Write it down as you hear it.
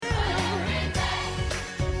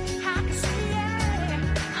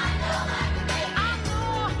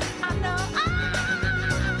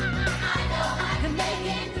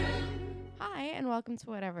welcome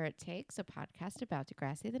to Whatever It Takes, a podcast about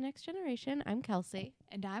Degrassi, the next generation. I'm Kelsey.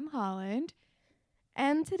 And I'm Holland.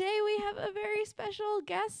 And today we have a very special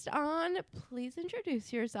guest on. Please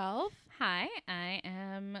introduce yourself. Hi, I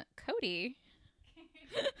am Kody.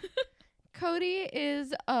 Kody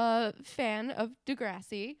is a fan of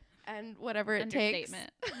Degrassi and Whatever It Takes.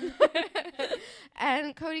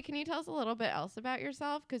 And Kody, can you tell us a little bit else about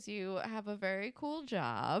yourself? Because you have a very cool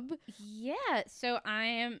job. Yeah, so I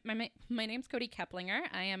am, my name's Kody Keplinger.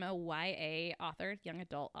 I am a YA author, young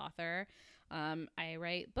adult author. I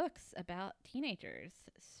write books about teenagers.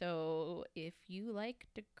 So if you like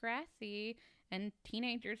Degrassi and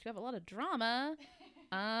teenagers who have a lot of drama,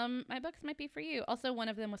 my books might be for you. Also, one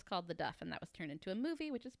of them was called The Duff, and that was turned into a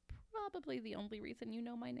movie, which is probably the only reason you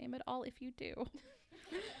know my name at all, if you do.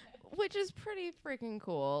 Which is pretty freaking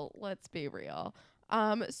cool. Let's be real.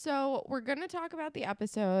 So we're going to talk about the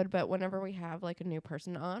episode, but whenever we have like a new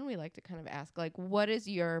person on, we like to kind of ask, like, what is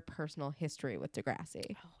your personal history with Degrassi?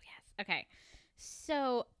 Oh, yes. Okay.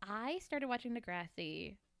 So I started watching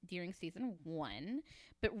Degrassi during season 1,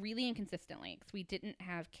 but really inconsistently because we didn't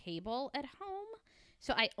have cable at home.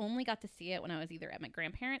 So I only got to see it when I was either at my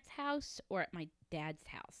grandparents' house or at my dad's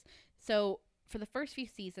house. So for the first few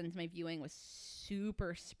seasons, my viewing was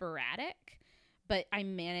super sporadic, but I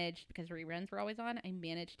managed, because reruns were always on, I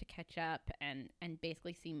managed to catch up and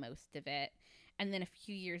basically see most of it. And then a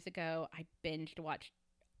few years ago, I binged watched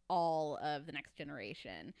all of The Next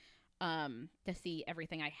Generation to see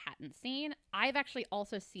everything I hadn't seen. I've actually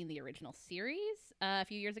also seen the original series. A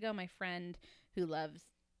few years ago, my friend who loves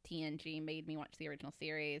TNG made me watch the original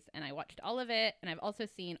series, and I watched all of it. And I've also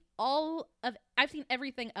seen I've seen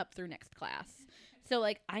everything up through Next Class. So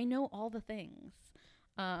like I know all the things.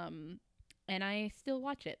 And I still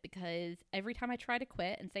watch it because every time I try to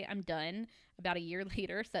quit and say I'm done, about a year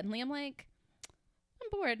later, suddenly I'm like, I'm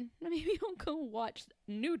bored. Maybe I'll go watch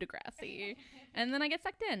new Degrassi. And then I get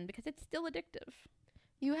sucked in because it's still addictive.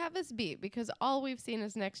 You have us beat because all we've seen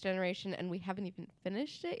is Next Generation and we haven't even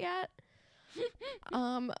finished it yet.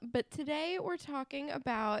 But today we're talking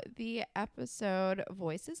about the episode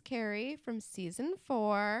Voices Carry from season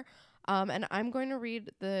 4. And I'm going to read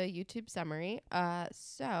the YouTube summary.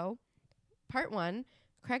 So part 1,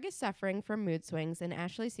 Craig is suffering from mood swings and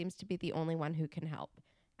Ashley seems to be the only one who can help.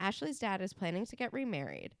 Ashley's dad is planning to get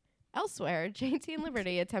remarried. Elsewhere, JT and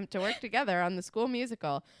Liberty attempt to work together on the school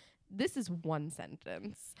musical. This is one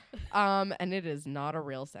sentence. And it is not a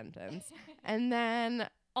real sentence. And then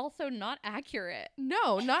Also not accurate.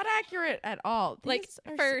 no, not accurate at all. Like These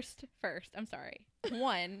are first, I'm sorry.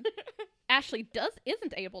 1, Ashley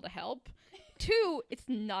isn't able to help. 2, it's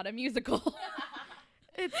not a musical.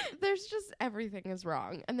 there's just everything is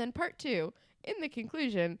wrong. And then part 2, in the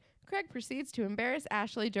conclusion, Craig proceeds to embarrass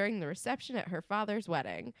Ashley during the reception at her father's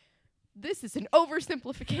wedding. This is an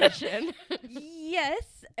oversimplification.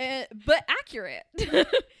 Yes, but accurate.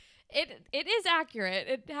 It is accurate.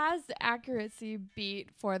 It has accuracy beat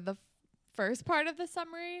for the first part of the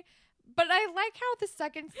summary, but I like how the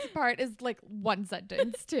second part is like one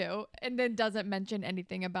sentence too, and then doesn't mention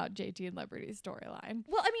anything about JT and Liberty's storyline.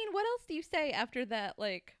 Well, I mean, what else do you say after that,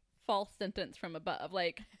 like, false sentence from above?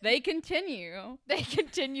 Like, they continue. They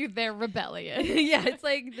continue their rebellion. Yeah, it's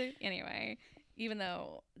like, anyway, even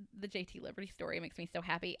though the JT Liberty story makes me so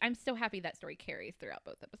happy, I'm so happy that story carries throughout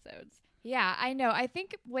both episodes. Yeah, I know. I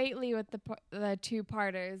think lately with the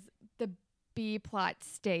two-parters, the B plot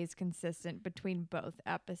stays consistent between both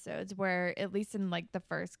episodes, where at least in like the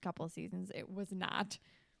first couple seasons, it was not.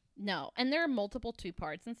 No, and there are multiple 2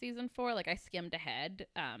 parts in season 4. Like, I skimmed ahead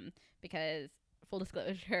because, full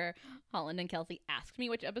disclosure, Holland and Kelsey asked me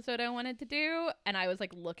which episode I wanted to do, and I was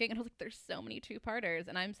like looking, and I was like, there's so many 2-parters,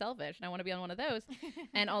 and I'm selfish, and I want to be on one of those.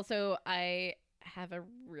 And also, I have a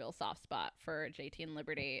real soft spot for JT and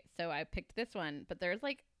Liberty, so I picked this one. But there's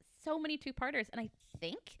like so many 2-parters, and I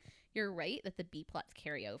think you're right that the B plots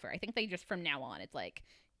carry over. I think they just, from now on, it's like,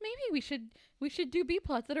 maybe we should do B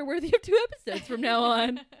plots that are worthy of 2 episodes from now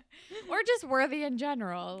on. Or just worthy in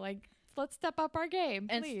general. Like, let's step up our game,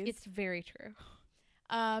 And please. it's very true.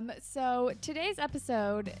 So today's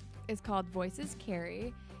episode is called Voices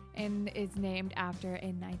Carry and is named after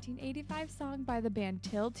a 1985 song by the band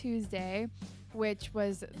Till Tuesday, which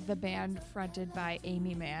was the band fronted by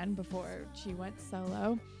Amy Mann before she went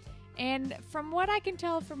solo. And from what I can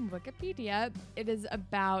tell from Wikipedia, it is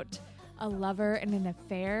about a lover and an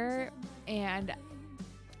affair. And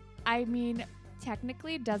I mean,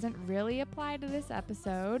 technically doesn't really apply to this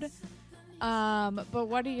episode. But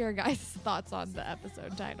what are your guys' thoughts on the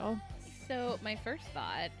episode title? So my first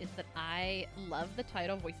thought is that I love the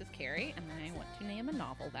title Voices Carry, and I want to name a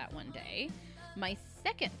novel that one day. My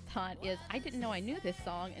second thought is I didn't know I knew this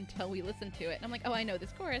song until we listened to it. And I'm like, oh, I know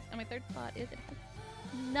this chorus. And my third thought is it has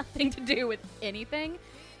nothing to do with anything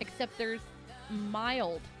except there's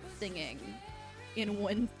mild singing in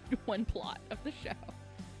one plot of the show.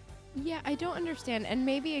 Yeah, I don't understand. And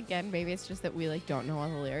maybe it's just that we like don't know all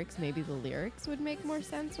the lyrics. Maybe the lyrics would make more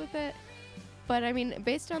sense with it. But I mean,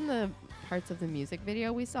 based on the parts of the music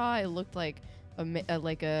video we saw, it looked like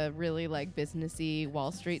a really like businessy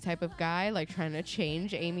Wall Street type of guy, like trying to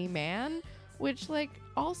change Amy Mann, which like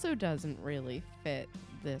also doesn't really fit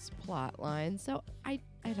this plot line. So I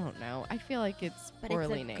don't know. I feel like it's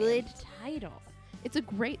poorly named. But it's a good title. It's a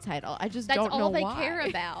great title. I just That's don't know why. That's all they care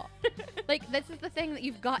about. Like, this is the thing that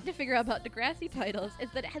you've got to figure out about Degrassi titles,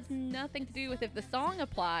 is that it has nothing to do with if the song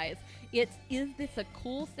applies. It's, is this a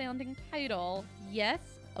cool sounding title? Yes.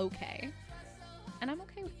 Okay. And I'm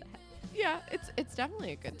okay with that. Yeah, it's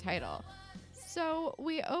definitely a good title. So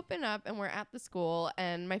we open up and we're at the school,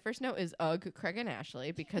 and my first note is ugh, Craig and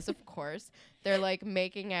Ashley, because of course they're like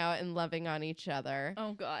making out and loving on each other.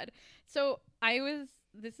 Oh God. So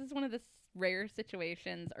this is one of the rare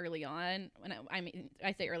situations early on, when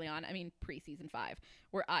I say early on, I mean pre-season 5,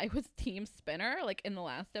 where I was team Spinner. Like in the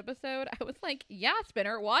last episode, I was like, yeah,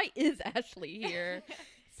 Spinner, why is Ashley here?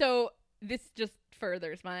 So this just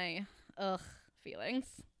furthers my feelings.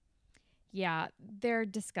 Yeah, they're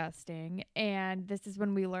disgusting. And this is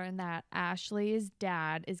when we learn that Ashley's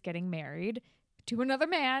dad is getting married to another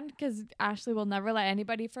man, because Ashley will never let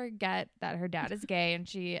anybody forget that her dad is gay, and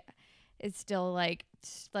she is still like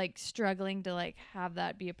struggling to like have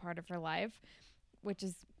that be a part of her life, which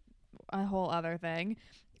is a whole other thing.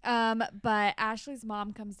 But Ashley's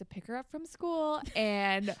mom comes to pick her up from school,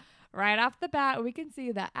 and right off the bat we can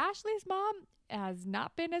see that Ashley's mom has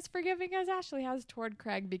not been as forgiving as Ashley has toward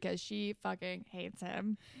Craig, because she fucking hates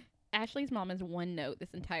him. Ashley's mom is one note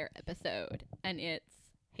this entire episode, and it's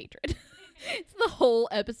hatred. It's the whole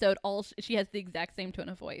episode. She has the exact same tone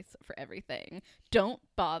of voice for everything. Don't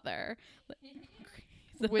bother.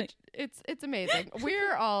 Which it's amazing.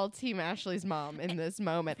 We're all team Ashley's mom in this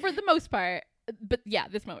moment for the most part. But yeah,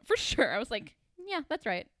 this moment for sure. I was like, yeah, that's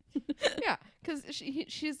right. Yeah, because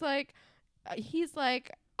she's like, he's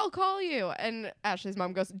like, I'll call you, and Ashley's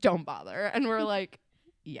mom goes, don't bother, and we're like,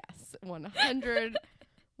 yes,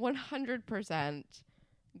 100%,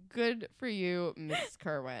 good for you, Miss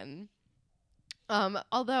Kerwin.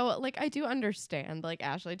 Although, like, I do understand, like,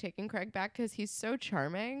 Ashley taking Craig back, because he's so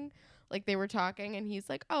charming. Like, they were talking, and he's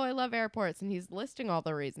like, oh, I love airports, and he's listing all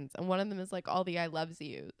the reasons, and one of them is, like, all the I love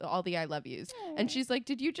yous. Aww. And she's like,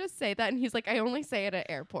 did you just say that? And he's like, I only say it at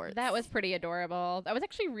airports. That was pretty adorable. That was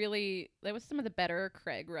actually that was some of the better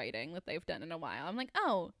Craig writing that they've done in a while. I'm like,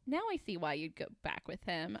 oh, now I see why you'd go back with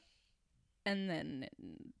him. And then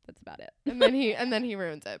that's about it. and then he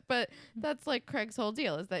ruins it. But that's like Craig's whole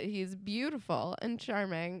deal, is that he's beautiful and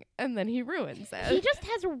charming, and then he ruins it. He just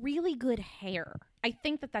has really good hair. I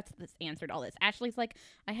think that's the answer to all this. Ashley's like,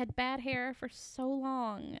 I had bad hair for so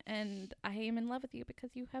long, and I am in love with you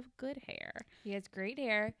because you have good hair. He has great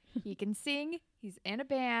hair. He can sing. He's in a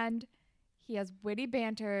band. He has witty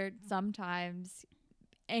banter sometimes.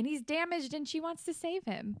 And he's damaged, and she wants to save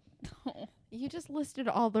him. Oh. You just listed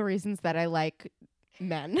all the reasons that I like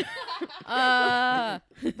men. That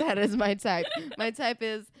is my type. My type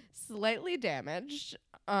is slightly damaged,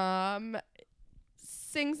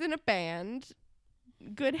 sings in a band,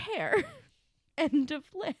 good hair. End of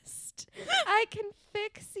list. I can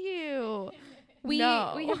fix you. We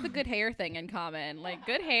have the good hair thing in common. Like,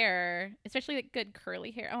 good hair, especially like good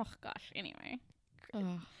curly hair. Oh gosh. Anyway,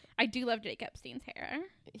 I do love Jake Epstein's hair.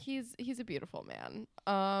 He's a beautiful man.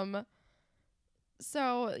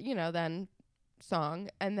 So, then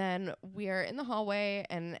song, and then we're in the hallway,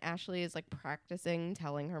 and Ashley is like practicing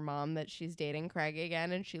telling her mom that she's dating Craig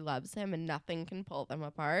again, and she loves him, and nothing can pull them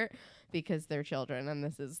apart because they're children, and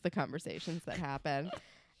this is the conversations that happen.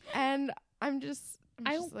 And I'm just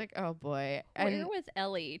like, oh boy. Where was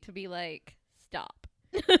Ellie to be like, stop?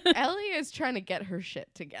 Ellie is trying to get her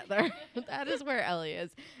shit together. That is where Ellie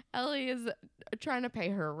is. Ellie is trying to pay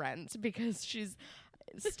her rent because she's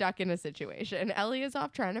stuck in a situation. Ellie is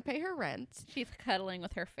off trying to pay her rent. She's cuddling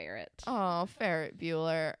with her ferret. Oh, Ferret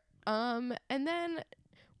Bueller. And then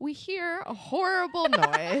we hear a horrible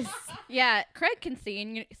noise. Yeah, Craig can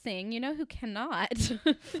sing. You know who cannot?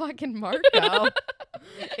 Fucking Marco.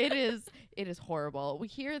 It is horrible. We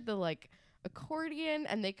hear the like accordion,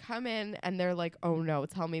 and they come in, and they're like, oh no,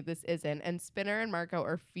 tell me this isn't. And Spinner and Marco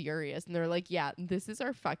are furious, and they're like, yeah, this is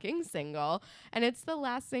our fucking single, and it's the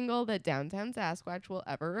last single that Downtown Sasquatch will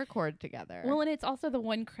ever record together. Well, and it's also the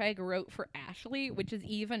one Craig wrote for Ashley, which is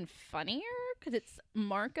even funnier because it's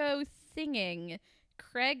Marco singing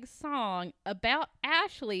Craig's song about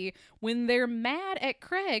Ashley when they're mad at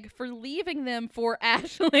Craig for leaving them for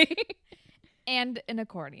Ashley. And an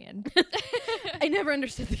accordion. I never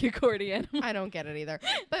understood the accordion. I don't get it either.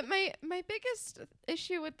 But my biggest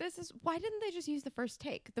issue with this is, why didn't they just use the first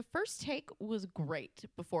take? The first take was great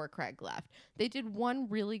before Craig left. They did one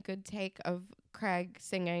really good take of Craig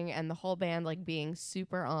singing and the whole band like being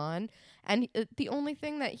super on. And the only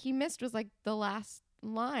thing that he missed was like the last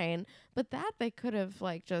line. But that they could have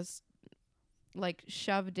like just like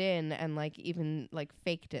shoved in and like even like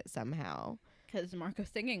faked it somehow. Because Marco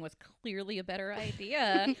singing was clearly a better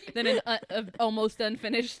idea than an almost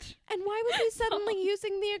unfinished. And why was he suddenly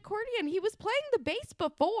using the accordion? He was playing the bass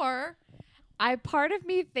before. Part of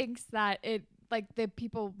me thinks that it like the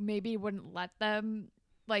people maybe wouldn't let them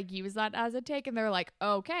like use that as a take, and they're like,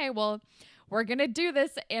 okay, well, we're gonna do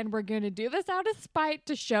this, and we're gonna do this out of spite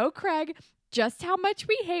to show Craig just how much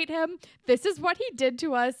we hate him. This is what he did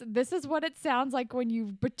to us. This is what it sounds like when you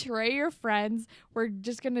betray your friends. We're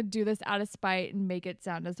just going to do this out of spite and make it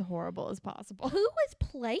sound as horrible as possible. Who was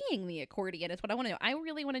playing the accordion is what I want to know. I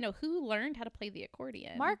really want to know who learned how to play the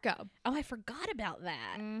accordion. Marco. Oh, I forgot about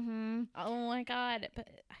that. Mm-hmm. Oh my God. But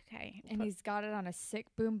okay. And he's got it on a sick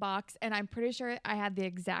boom box. And I'm pretty sure I had the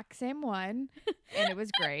exact same one. And it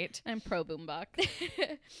was great. I'm pro boombox.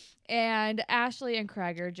 And Ashley and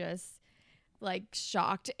Craig are just like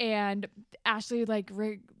shocked, and Ashley like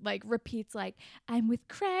repeats like, I'm with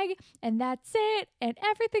Craig and that's it and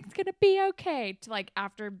everything's gonna be okay, to like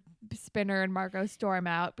after Spinner and Marco storm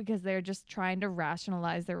out because they're just trying to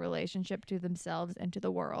rationalize their relationship to themselves and to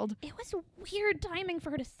the world. It was weird timing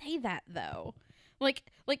for her to say that though. Like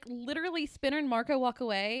literally Spinner and Marco walk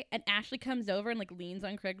away and Ashley comes over and like leans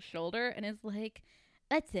on Craig's shoulder and is like,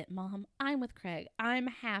 that's it, Mom, I'm with Craig, I'm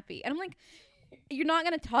happy. And I'm like, you're not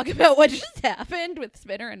going to talk about what just happened with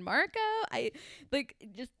Spinner and Marco?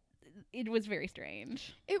 It was very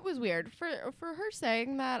strange. It was weird. For her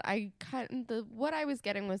saying that, what I was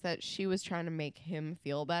getting was that she was trying to make him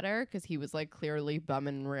feel better because he was like clearly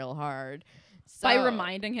bumming real hard. So, by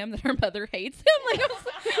reminding him that her mother hates him.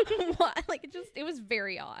 Like, what? Like, it was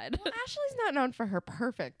very odd. Well, Ashley's not known for her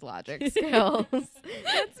perfect logic skills.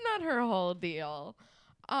 That's not her whole deal.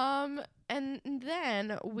 And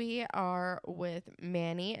then we are with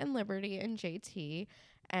Manny and Liberty and JT,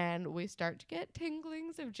 and we start to get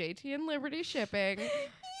tinglings of JT and Liberty shipping.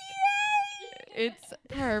 It's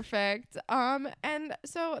perfect. And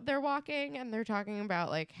so they're walking and they're talking about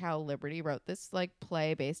like how Liberty wrote this like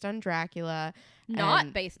play based on Dracula.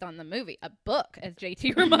 Not based on the movie, a book, as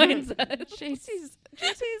JT reminds us.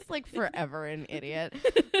 JT's like forever an idiot.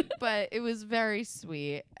 But it was very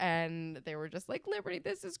sweet, and they were just like, Liberty,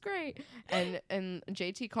 this is great. And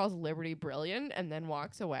JT calls Liberty brilliant and then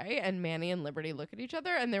walks away, and Manny and Liberty look at each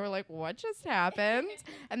other and they were like, what just happened?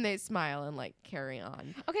 And they smile and like carry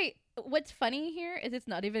on. Okay, what's funny here is it's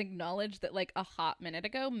not even acknowledged that like a hot minute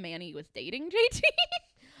ago Manny was dating JT.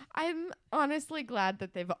 I'm honestly glad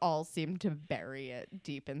that they've all seemed to bury it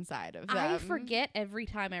deep inside of them. I forget every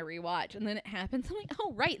time I rewatch, and then it happens. I'm like,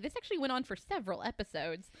 oh, right, this actually went on for several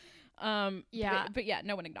episodes. Yeah. But yeah,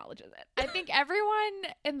 no one acknowledges it. I think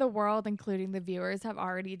everyone in the world, including the viewers, have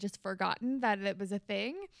already just forgotten that it was a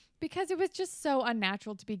thing because it was just so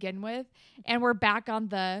unnatural to begin with. And we're back on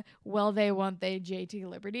the will they, won't they JT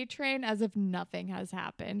Liberty train as if nothing has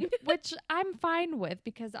happened, which I'm fine with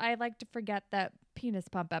because I like to forget that penis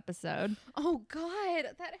pump episode. Oh, God,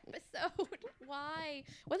 that episode. Why?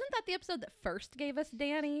 Wasn't that the episode that first gave us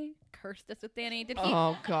Danny? Cursed us with Danny? Did he?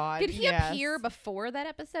 Oh, God, Did he yes. appear before that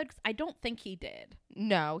episode? Because I don't think he did.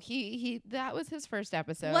 No, he that was his first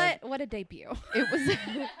episode. What a debut. It was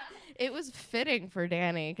it was fitting for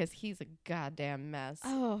Danny because he's a goddamn mess.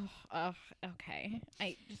 Oh, okay.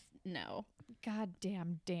 I just, no.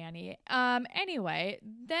 Goddamn Danny. Anyway,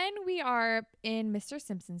 then we are in Mr.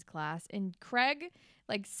 Simpson's class, and Craig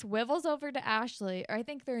like swivels over to Ashley, or I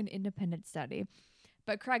think they're an independent study.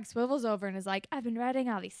 But Craig swivels over and is like, I've been writing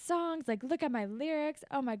all these songs. Like, look at my lyrics.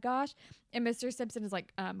 Oh, my gosh. And Mr. Simpson is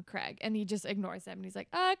like, Craig. And he just ignores him. And he's like,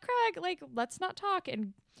 Craig, like, let's not talk.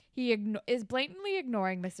 And he is blatantly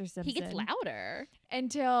ignoring Mr. Simpson. He gets louder.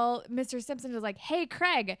 Until Mr. Simpson is like, hey,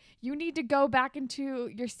 Craig, you need to go back into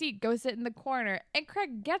your seat. Go sit in the corner. And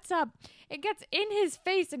Craig gets up and gets in his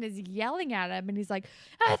face and is yelling at him. And he's like,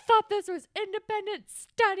 I thought this was independent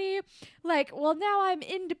study. Like, well, now I'm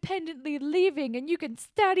independently leaving and you can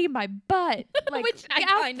study my butt. Like, which I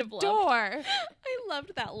out kind the of loved. door. I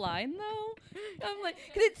loved that line, though. I'm like,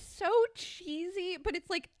 because it's so cheesy, but it's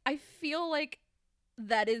like, I feel like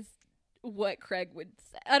that is what Craig would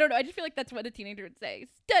say. I don't know. I just feel like that's what a teenager would say.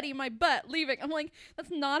 Study my butt, leaving. I'm like,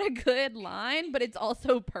 that's not a good line, but it's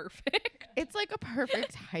also perfect. It's like a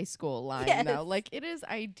perfect high school line, Yes. though. Like, it is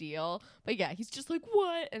ideal. But yeah, he's just like,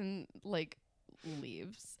 what? And, like,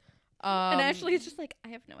 leaves. And Ashley is just like, I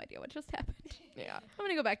have no idea what just happened. Yeah. I'm going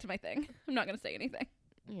to go back to my thing. I'm not going to say anything.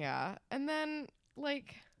 Yeah. And then,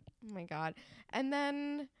 like, oh my God. And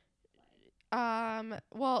then,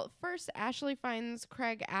 well, first Ashley finds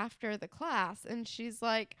Craig after the class and she's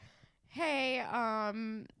like, hey,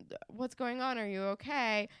 what's going on? Are you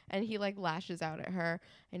okay? And he like lashes out at her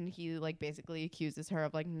and he like basically accuses her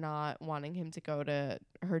of like not wanting him to go to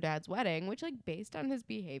her dad's wedding, which like based on his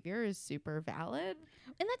behavior is super valid.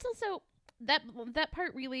 And that's also that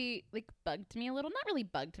part really like bugged me a little. Not really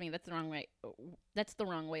bugged me. That's the wrong way. That's the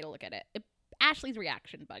wrong way to look at it. Ashley's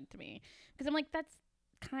reaction bugged me because I'm like, that's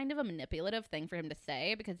kind of a manipulative thing for him to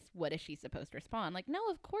say because what is she supposed to respond? Like, no,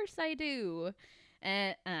 of course I do.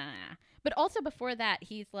 But also before that,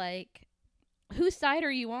 he's like, whose side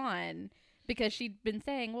are you on? Because she'd been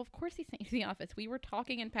saying, well, of course he sent you to the office. We were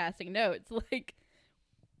talking and passing notes. Like,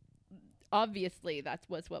 obviously that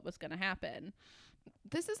was what was going to happen.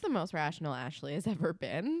 This is the most rational Ashley has ever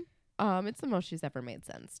been. It's the most she's ever made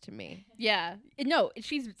sense to me. Yeah. No,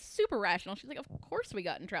 she's super rational. She's like, of course we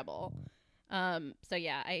got in trouble. So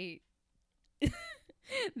yeah,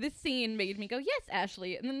 this scene made me go, yes,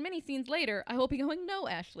 Ashley. And then many scenes later, I will be going, no,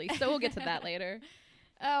 Ashley. So we'll get to that later.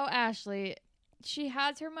 Oh, Ashley. She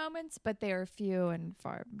has her moments, but they are few and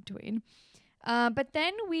far between. But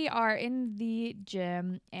then we are in the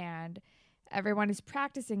gym and everyone is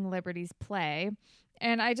practicing Liberty's play.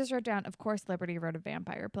 And I just wrote down, of course, Liberty wrote a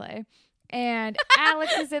vampire play. And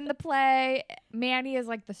Alex is in the play. Manny is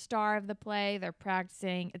like the star of the play. They're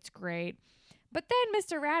practicing. It's great. But then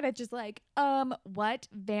Mr. Raditch is like, what?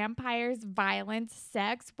 Vampires, violence,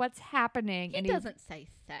 sex? What's happening? He doesn't say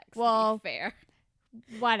sex, well, to be fair.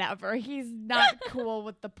 Whatever. He's not cool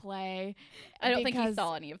with the play. I don't think he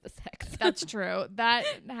saw any of the sex. That's true. That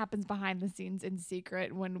happens behind the scenes in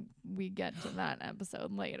secret when we get to that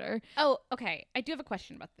episode later. Oh, okay. I do have a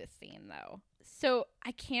question about this scene, though. So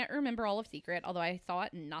I can't remember all of Secret, although I saw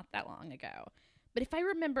it not that long ago. But if I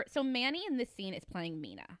remember, so Manny in this scene is playing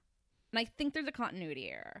Mina. And I think there's a continuity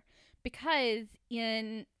error. Because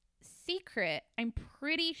in Secret, I'm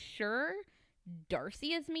pretty sure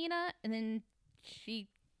Darcy is Mina, and then she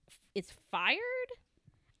is fired?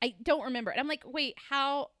 I don't remember. And I'm like, wait,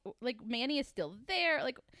 how? Like, Manny is still there?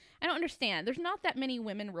 Like, I don't understand. There's not that many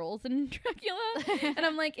women roles in Dracula. And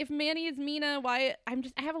I'm like, if Manny is Mina, why? I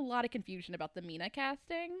have a lot of confusion about the Mina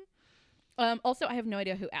casting. Also, I have no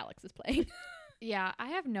idea who Alex is playing. Yeah, I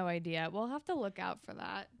have no idea. We'll have to look out for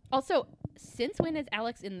that. Also, since when is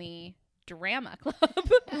Alex in the drama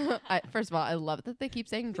club? First of all, I love that they keep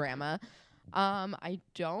saying drama. I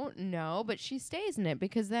don't know, but she stays in it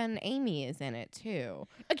because then Amy is in it too.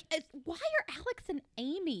 Why are Alex and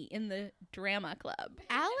Amy in the drama club?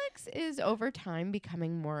 Alex is over time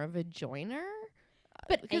becoming more of a joiner.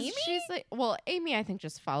 But Amy? She's like, well, Amy, I think,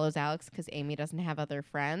 just follows Alex because Amy doesn't have other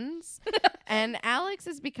friends. And Alex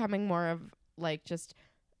is becoming more of like just,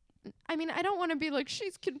 I mean, I don't want to be like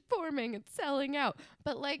she's conforming and selling out,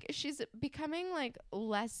 but like she's becoming like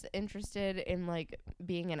less interested in like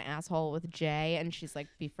being an asshole with Jay, and she's like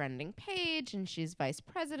befriending Paige, and she's vice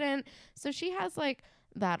president. So she has like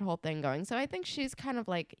that whole thing going. So I think she's kind of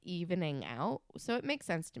like evening out. So it makes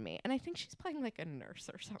sense to me. And I think she's playing like a nurse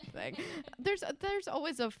or something. There's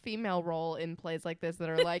always a female role in plays like this that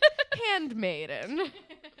are like handmaiden.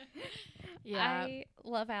 Yeah. I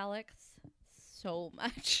love Alex so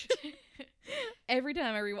much. Every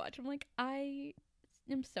time I rewatch, I'm like, I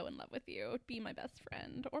am so in love with you. Be my best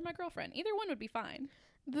friend or my girlfriend. Either one would be fine.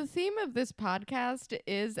 The theme of this podcast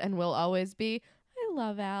is and will always be, I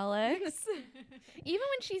love Alex. Even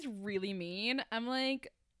when she's really mean, I'm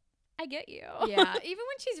like, I get you. Yeah, even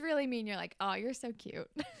when she's really mean, you're like, oh, you're so cute.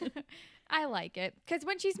 I like it. Because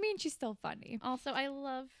when she's mean, she's still funny. Also,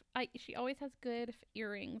 she always has good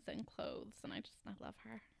earrings and clothes, and I love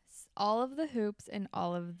her. All of the hoops and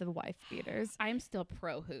all of the wife beaters. I'm still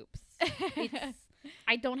pro hoops.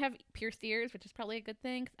 I don't have pierced ears, which is probably a good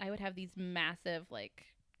thing. 'Cause I would have these massive, like,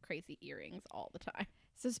 crazy earrings all the time.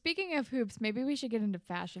 So speaking of hoops, maybe we should get into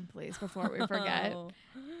fashion, please, before we forget.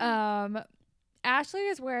 Ashley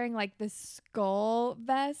is wearing like this skull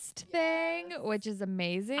vest thing, which is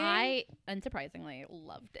amazing. I, unsurprisingly,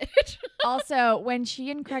 loved it. Also, when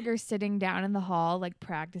she and Craig are sitting down in the hall, like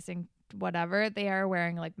practicing whatever, they are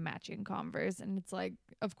wearing like matching Converse, and it's like,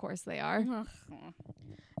 of course they are.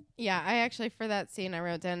 Yeah, I actually, for that scene, I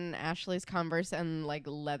wrote down Ashley's Converse and like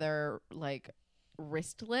leather like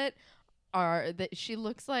wristlet are that she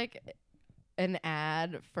looks like an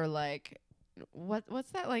ad for like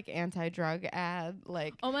what's that like anti-drug ad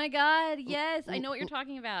like Oh my god, yes, I know what you're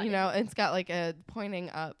talking about. you know, it's got like a pointing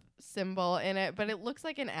up symbol in it, but it looks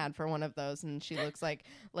like an ad for one of those, and she looks like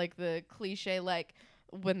the cliche like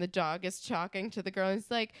when the dog is talking to the girl,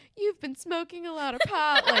 it's like, you've been smoking a lot of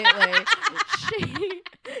pot lately.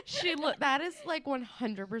 That is like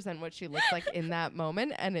 100% what she looks like in that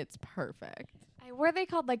moment, and it's perfect. Were they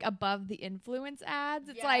called like above the influence ads?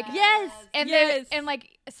 It's like yes, and yes, and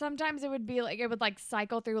like sometimes it would be like it would like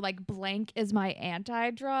cycle through like blank is my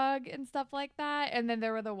anti-drug and stuff like that, and then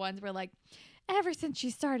there were the ones where like ever since she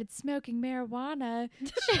started smoking marijuana,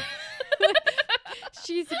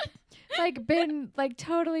 she's like been like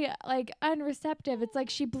totally like unreceptive. It's like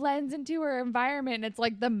she blends into her environment, and it's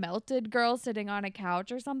like the melted girl sitting on a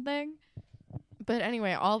couch or something. But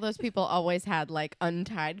anyway, all those people always had like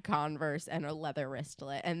untied Converse and a leather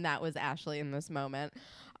wristlet, and that was Ashley in this moment.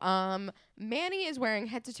 Manny is wearing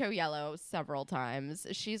head to toe yellow several times.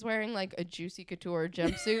 She's wearing like a Juicy Couture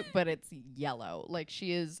jumpsuit, but it's yellow. Like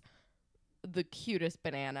she is the cutest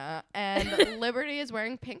banana. And Liberty is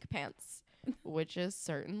wearing pink pants, which is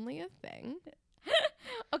certainly a thing.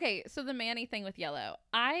 Okay, so the Manny thing with yellow.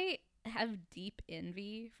 I have deep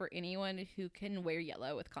envy for anyone who can wear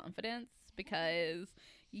yellow with confidence, because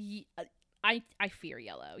I fear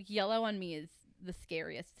yellow. Yellow on me is the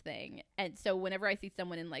scariest thing. And so whenever I see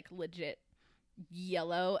someone in like legit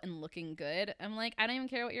yellow and looking good, I'm like, I don't even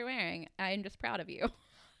care what you're wearing. I'm just proud of you.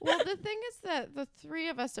 Well, the thing is that the three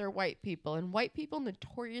of us are white people, and white people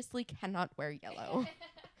notoriously cannot wear yellow.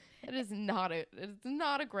 It's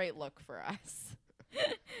not a great look for us.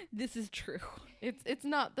 This is true. It's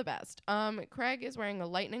not the best. Craig is wearing a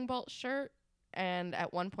lightning bolt shirt, and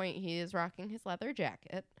at one point he is rocking his leather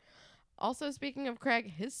jacket. Also, speaking of Craig,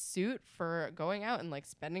 his suit for going out and like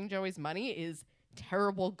spending Joey's money is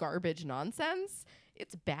terrible garbage nonsense.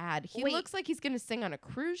 It's bad. He looks like he's gonna sing on a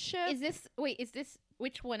cruise ship.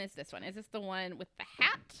 Which one is this one? Is this the one with the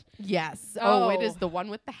hat? Yes. Oh, it is the one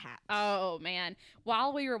with the hat. Oh man.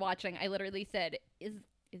 While we were watching, I literally said, is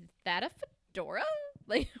that a fedora?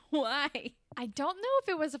 Like, why? I don't know if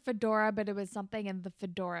it was a fedora, but it was something in the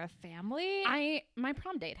fedora family. My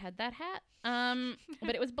prom date had that hat.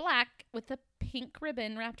 But it was black with a pink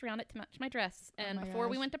ribbon wrapped around it to match my dress. And before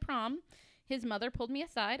we went to prom, his mother pulled me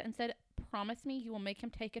aside and said, promise me you will make him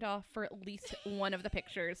take it off for at least one of the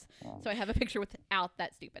pictures. So I have a picture without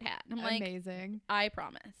that stupid hat. And I'm like, amazing. I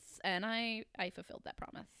promise. And I fulfilled that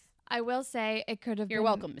promise. I will say it could have You're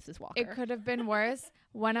welcome, Mrs. Walker. It could have been worse.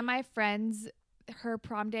 One of my friends, her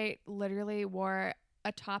prom date literally wore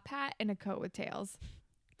a top hat and a coat with tails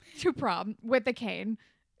to prom with a cane.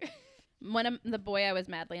 One of the boy I was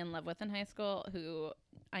madly in love with in high school, who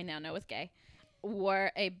I now know is gay,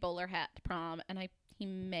 wore a bowler hat to prom, and he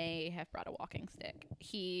may have brought a walking stick.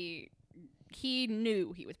 He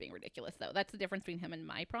knew he was being ridiculous, though. That's the difference between him and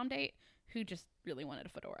my prom date, who just really wanted a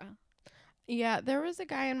fedora. Yeah, there was a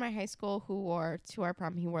guy in my high school who wore to our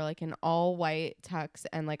prom. He wore like an all white tux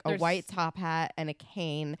and like a white top hat and a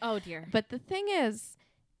cane. Oh dear. But the thing is,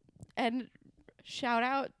 and shout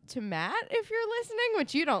out to Matt if you're listening,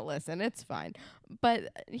 which you don't listen, it's fine. But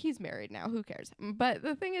he's married now, who cares? But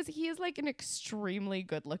the thing is, he is like an extremely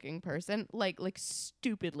good looking person, like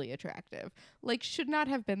stupidly attractive. Like should not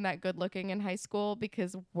have been that good looking in high school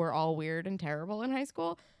because we're all weird and terrible in high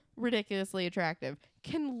school. Ridiculously attractive,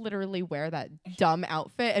 can literally wear that dumb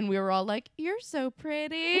outfit, and we were all like, you're so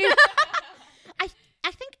pretty.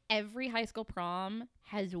 I think every high school prom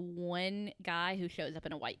has one guy who shows up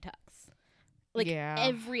in a white tux. Like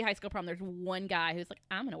every high school prom, there's one guy who's like,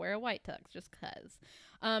 I'm gonna wear a white tux just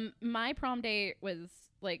cause. My prom date was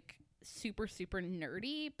like super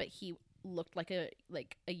nerdy, but he looked like a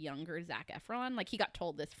younger Zac Efron. Like he got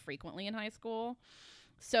told this frequently in high school.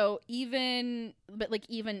 So even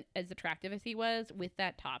as attractive as he was with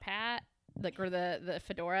that top hat, like, or the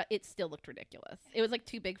fedora, it still looked ridiculous. It was like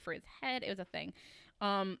too big for his head. It was a thing.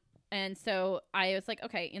 And so I was like,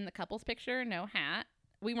 okay, in the couples picture, no hat.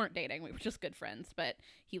 We weren't dating. We were just good friends, but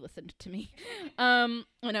he listened to me. And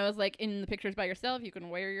I was like, in the pictures by yourself, you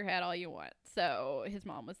can wear your hat all you want. So his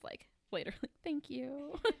mom was like, later, like, thank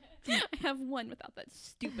you. I have one without that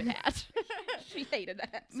stupid hat. She hated that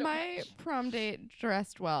hat so My much. prom date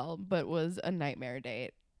dressed well, but was a nightmare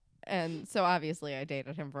date. And so obviously I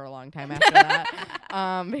dated him for a long time after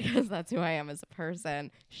that, because that's who I am as a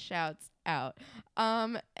person. Shouts out.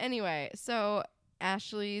 Anyway, so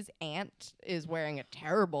Ashley's aunt is wearing a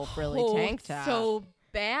terrible frilly tank top. So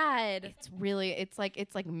bad. It's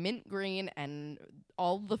like mint green and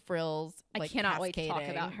all the frills. I like, cannot wait to talk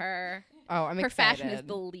cascading. about her. Oh, I'm Her excited. fashion is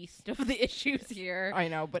the least of the issues here. I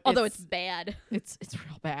know, but Although it's bad. it's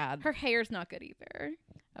real bad. Her hair's not good either.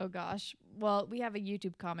 Oh gosh. Well, we have a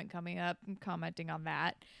YouTube comment coming up commenting on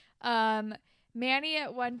that. Manny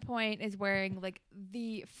at one point is wearing like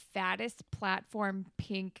the fattest platform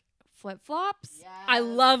pink flip-flops, Yes. I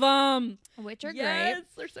love them. which are They're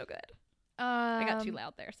so good. great. I got too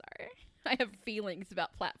loud there. Sorry. I have feelings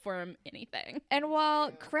about platform anything. And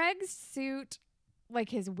while Craig's suit, like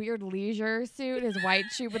his weird leisure suit, his white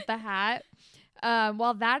suit with the hat,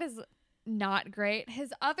 while that is not great,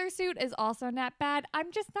 his other suit is also not bad.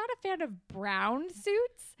 I'm just not a fan of brown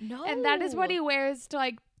suits. No. And that is what he wears to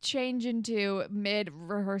like change into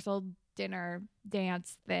mid-rehearsal dinner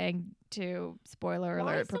dance thing to, spoiler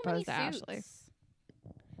alert, propose to Ashley.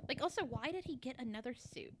 Like, also, why did he get another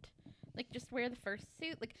suit? Like, just wear the first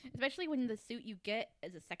suit? Like, especially when the suit you get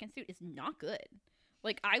as a second suit is not good.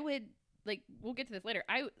 Like, I would, like, we'll get to this later.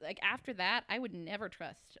 After that, I would never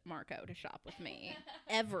trust Marco to shop with me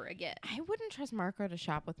ever again. I wouldn't trust Marco to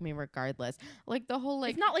shop with me regardless. Like the whole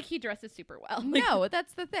like It's not like he dresses super well. no,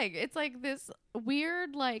 that's the thing. It's like this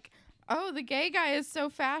weird like, oh, the gay guy is so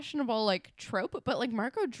fashionable like trope, but like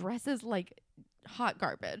Marco dresses like hot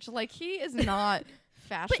garbage. Like he is not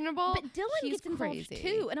fashionable. But Dylan He's gets involved crazy.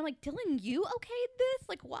 too. And I'm like, Dylan, you okayed this?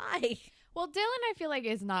 Like, why? Well, Dylan, I feel like,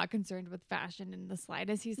 is not concerned with fashion in the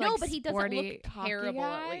slightest. He's No, like but he doesn't sporty look hockey terrible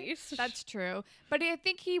guy. at least. That's true. But I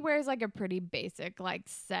think he wears like a pretty basic, like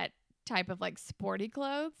set type of like sporty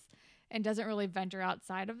clothes and doesn't really venture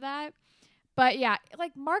outside of that. But yeah,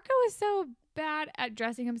 like Marco is so bad at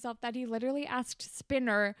dressing himself that he literally asked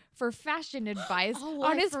Spinner for fashion advice Oh,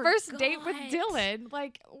 on I his first date with forgot. Dylan.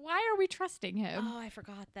 Like, why are we trusting him? Oh, I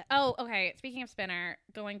forgot that. Oh, okay. Speaking of Spinner,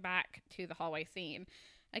 going back to the hallway scene.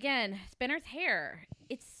 Again, Spinner's hair.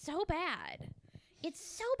 It's so bad. It's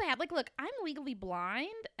so bad. Like, look, I'm legally blind,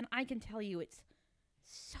 and I can tell you it's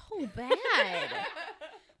so bad.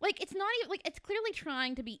 Like, it's not even, like, it's clearly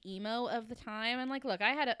trying to be emo of the time. And, like, look,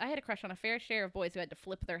 I had a crush on a fair share of boys who had to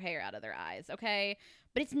flip their hair out of their eyes, okay?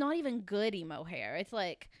 But it's not even good emo hair. It's,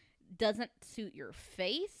 like, doesn't suit your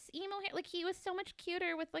face emo hair. Like, he was so much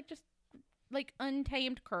cuter with, like, just, like,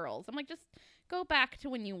 untamed curls. I'm like, just go back to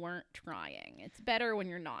when you weren't trying. It's better when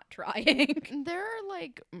you're not trying. There are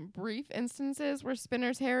like brief instances where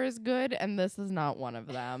Spinner's hair is good, and this is not one of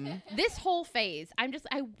them. This whole phase, I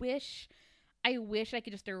wish I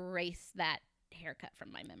could just erase that haircut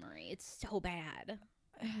from my memory. It's so bad.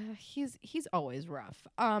 He's always rough.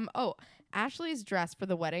 Ashley's dress for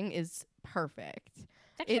the wedding is perfect.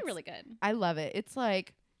 It's actually really good. I love it. It's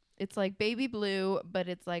like baby blue, but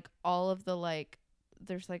it's like all of the like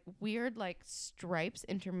there's like weird like stripes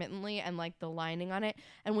intermittently and like the lining on it.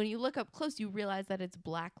 And when you look up close, you realize that it's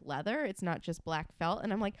black leather. It's not just black felt.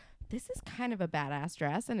 And I'm like, this is kind of a badass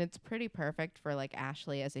dress, and it's pretty perfect for like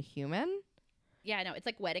Ashley as a human. Yeah, I know. It's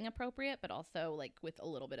like wedding appropriate, but also like with a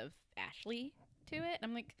little bit of Ashley to it.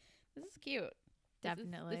 I'm like, this is cute.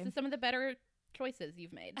 Definitely. This is some of the better choices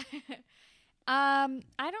you've made. I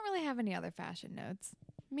don't really have any other fashion notes.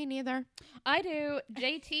 Me neither. I do.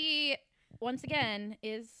 JT, once again,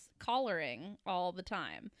 is collaring all the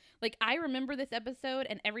time. Like, I remember this episode,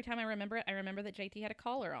 and every time I remember it, I remember that JT had a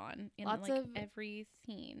collar on in Lots like of every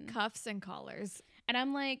scene. Cuffs and collars. And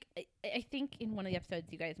I'm like, I think in one of the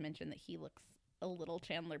episodes you guys mentioned that he looks a little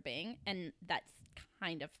Chandler Bing, and that's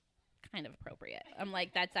kind of appropriate. I'm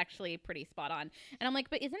like, that's actually pretty spot on. And I'm like,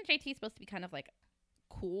 but isn't JT supposed to be kind of like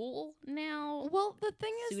cool now? Well, the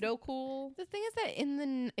thing is, pseudo cool. the thing is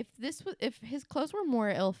that if his clothes were more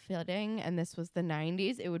ill-fitting and this was the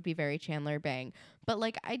 90s, it would be very Chandler Bing. But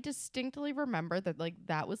like I distinctly remember that like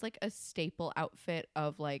that was like a staple outfit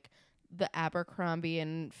of like the Abercrombie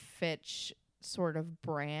and Fitch sort of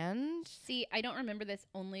brand. See, I don't remember this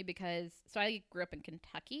only because I grew up in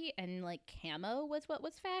Kentucky, and like camo was what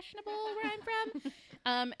was fashionable where I'm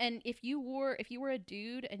from. And if you were a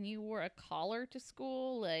dude and you wore a collar to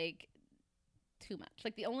school, like too much.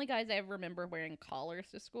 Like the only guys I ever remember wearing collars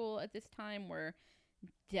to school at this time were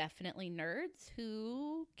definitely nerds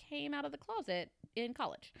who came out of the closet in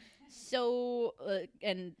college. So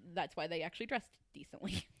and that's why they actually dressed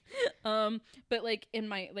decently. But like in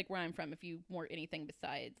my like where I'm from, if you wore anything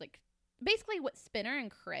besides like basically what Spinner and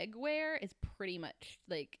Craig wear is pretty much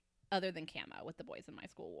like other than camo what the boys in my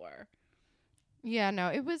school wore. Yeah, no,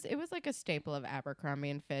 it was like a staple of Abercrombie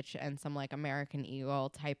and Fitch and some like American Eagle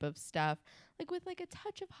type of stuff, like with like a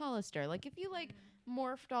touch of Hollister. Like if you like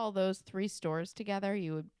morphed all those three stores together,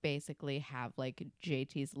 you would basically have like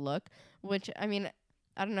JT's look, which I mean,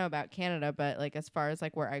 I don't know about Canada, but like as far as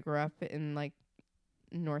like where I grew up in like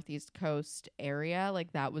Northeast Coast area,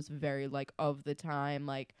 like that was very like of the time,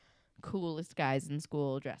 like coolest guys in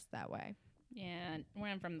school dressed that way. Yeah,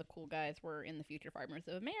 where I'm from, the cool guys were in the Future Farmers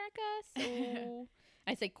of America, so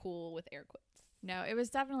I say cool with air quotes. No, it was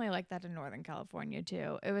definitely like that in Northern California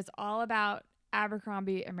too. It was all about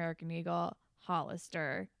Abercrombie, American Eagle,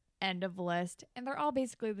 Hollister, end of list. And they're all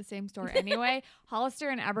basically the same store anyway. Hollister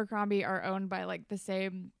and Abercrombie are owned by like the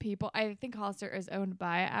same people. I think Hollister is owned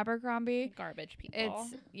by Abercrombie. Garbage people.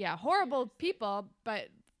 It's, horrible people, but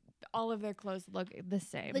all of their clothes look the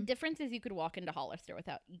same. The difference is you could walk into Hollister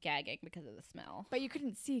without gagging because of the smell. But you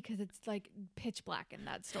couldn't see because it's like pitch black in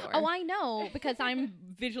that store. Oh, I know, because I'm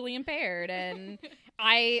visually impaired, and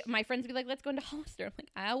my friends would be like, let's go into Hollister. I'm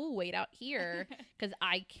like, I will wait out here because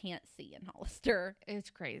I can't see in Hollister.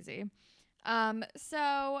 It's crazy.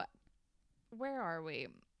 So where are we?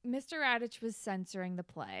 Mr. Radich was censoring the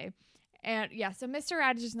play. And yeah, so Mr.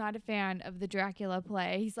 Radich is not a fan of the Dracula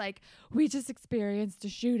play. He's like, we just experienced a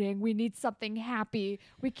shooting. We need something happy.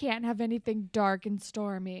 We can't have anything dark and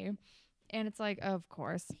stormy. And it's like, of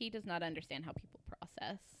course. He does not understand how people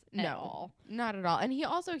process at all. Not at all. And he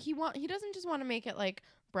also, he doesn't just want to make it like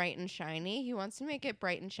bright and shiny. He wants to make it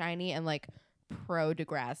bright and shiny and like pro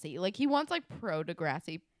Degrassi. Like he wants like pro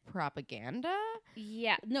Degrassi propaganda.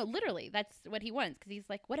 Yeah, no, literally, that's what he wants, because he's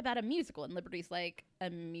like, what about a musical? And Liberty's like, a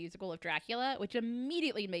musical of Dracula, which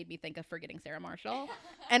immediately made me think of Forgetting Sarah Marshall.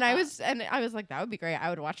 And I was like, that would be great. I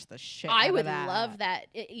would watch the shit out I of would that. love that,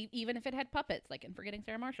 even if it had puppets, like in Forgetting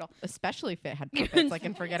Sarah Marshall. Especially if it had puppets, like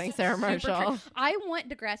in Forgetting Sarah Marshall. I want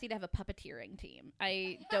Degrassi to have a puppeteering team.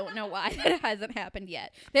 I don't know why that hasn't happened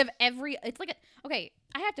yet. They have okay,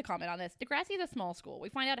 I have to comment on this. Degrassi is a small school. We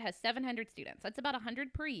find out it has 700 students. That's about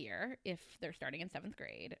 100 per year if they're starting in 7th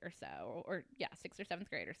grade or so, or 6th or 7th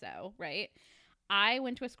grade or so, right? I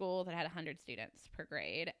went to a school that had 100 students per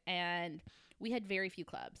grade, and we had very few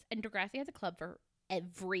clubs. And Degrassi has a club for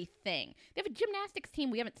everything. They have a gymnastics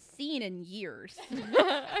team we haven't seen in years.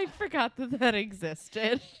 I forgot that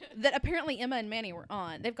existed. That apparently Emma and Manny were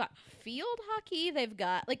on. They've got field hockey. They've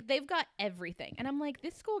got everything. And I'm like,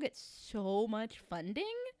 this school gets so much funding.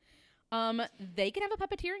 They can have a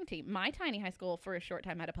puppeteering team. My tiny high school for a short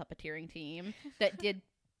time had a puppeteering team that did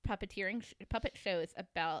puppet shows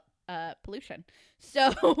about pollution.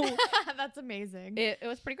 So that's amazing. It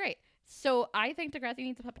was pretty great. So I think Degrassi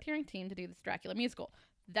needs a puppeteering team to do this Dracula musical.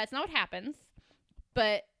 That's not what happens.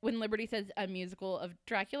 But when Liberty says a musical of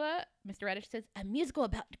Dracula, Mr. Radich says a musical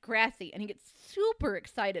about Degrassi, and he gets super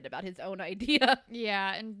excited about his own idea.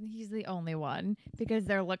 Yeah, and he's the only one because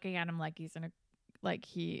they're looking at him like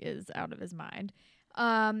he is out of his mind.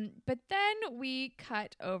 But then we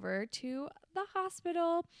cut over to the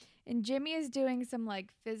hospital, and Jimmy is doing some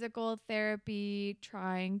like physical therapy,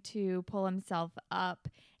 trying to pull himself up,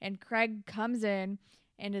 and Craig comes in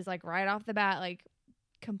and is like right off the bat like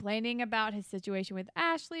complaining about his situation with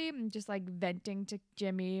Ashley and just like venting to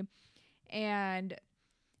Jimmy. And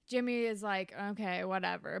Jimmy is like, okay,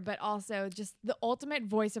 whatever, but also just the ultimate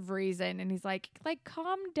voice of reason, and he's like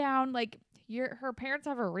calm down, like her parents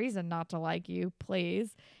have a reason not to like you,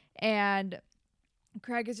 please. And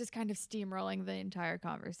Craig is just kind of steamrolling the entire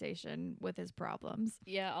conversation with his problems.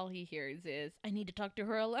 Yeah, all he hears is, I need to talk to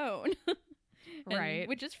her alone. Right.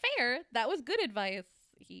 Which is fair. That was good advice.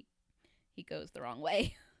 He goes the wrong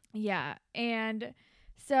way. Yeah. And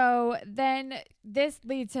so then this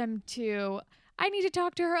leads him to, I need to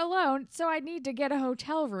talk to her alone, so I need to get a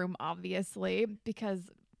hotel room, obviously, because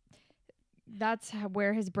that's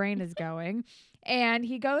where his brain is going. And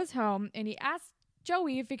he goes home and he asks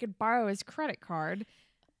Joey if he could borrow his credit card.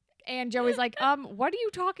 And Joey's like, what are you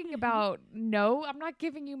talking about? No, I'm not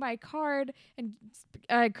giving you my card. And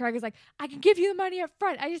Craig is like, I can give you the money up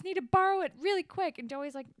front. I just need to borrow it really quick. And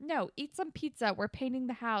Joey's like, no, eat some pizza. We're painting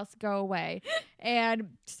the house. Go away.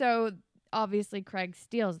 And so obviously Craig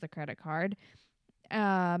steals the credit card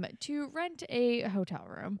to rent a hotel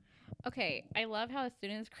room. Okay, I love how as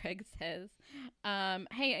soon as Craig says,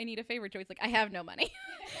 hey, I need a favor, Joey's like, I have no money.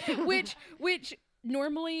 which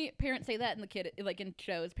normally parents say that and the kid, like in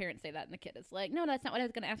shows, parents say that and the kid is like, no, that's not what I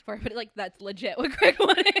was going to ask for. But like, that's legit what Craig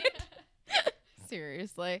wanted.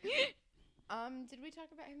 Seriously. Did we talk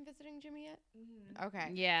about him visiting Jimmy yet? Mm-hmm. Okay.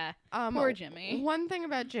 Yeah. Poor Jimmy. One thing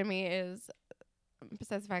about Jimmy is,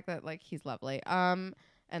 besides the fact that like he's lovely, and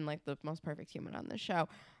like the most perfect human on this show.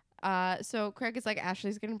 So Craig is like,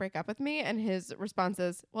 Ashley's gonna break up with me, and his response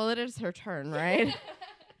is, well, it is her turn, right?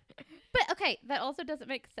 But okay, that also doesn't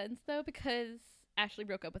make sense though, because Ashley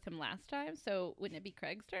broke up with him last time, so wouldn't it be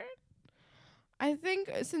Craig's turn? I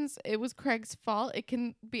think since it was Craig's fault, it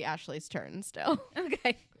can be Ashley's turn still.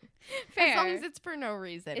 Okay. Fair. As long as it's for no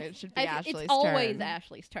reason, it should be Ashley's turn. It's always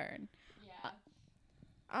Ashley's turn.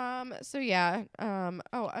 So yeah.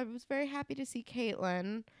 Oh, I was very happy to see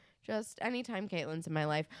Caitlyn. Just anytime Caitlyn's in my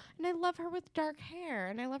life, and I love her with dark hair,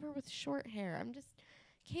 and I love her with short hair. I'm just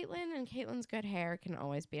Caitlyn, and Caitlyn's good hair can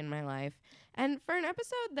always be in my life. And for an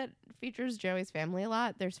episode that features Joey's family a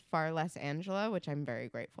lot, there's far less Angela, which I'm very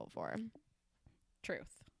grateful for.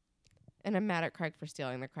 Truth. And I'm mad at Craig for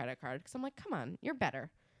stealing the credit card because I'm like, come on, you're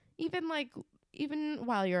better. Even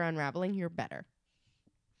while you're unraveling, you're better.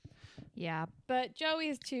 Yeah, but Joey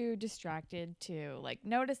is too distracted to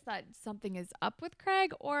notice that something is up with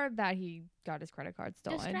Craig or that he got his credit card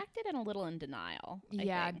stolen. Distracted and a little in denial.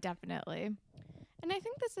 Yeah, I think. definitely. And I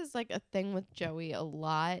think this is a thing with Joey a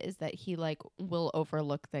lot is that he will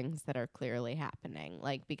overlook things that are clearly happening.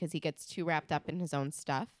 Because he gets too wrapped up in his own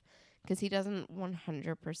stuff because he doesn't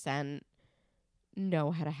 100%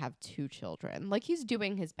 know how to have two children. He's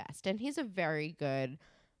doing his best and he's a very good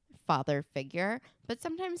father figure, but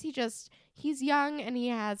sometimes he's young and he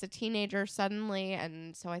has a teenager suddenly,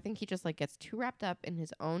 and so I think he just gets too wrapped up in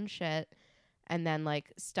his own shit, and then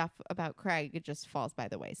stuff about Craig, it just falls by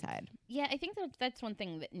the wayside. Yeah, I think that's one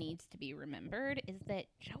thing that needs to be remembered is that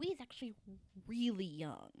Joey is actually really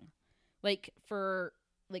young, for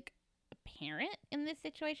a parent in this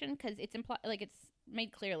situation, because it's it's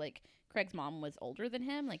made clear Craig's mom was older than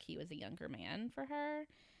him, he was a younger man for her,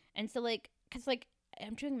 and so because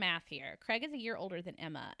I'm doing math here. Craig is a year older than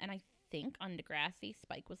Emma, and I think on Degrassi,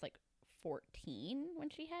 Spike was 14 when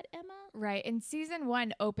she had Emma. Right, and season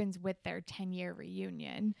 1 opens with their 10-year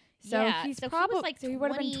reunion. So yeah, he's so probably he he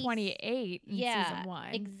would have been 28 in season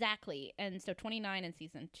 1. Exactly. And so 29 in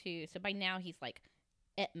season 2. So by now he's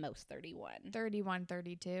at most 31. 31,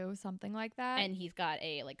 32, something like that. And he's got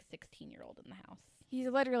a 16-year-old in the house. He's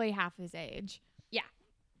literally half his age. Yeah.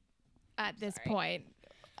 At this point.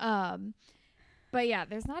 But yeah,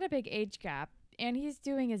 there's not a big age gap, and he's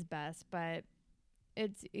doing his best, but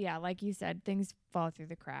it's, yeah, like you said, things fall through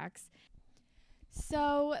the cracks.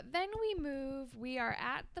 So then we are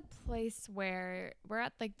at the place where we're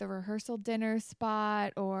at the rehearsal dinner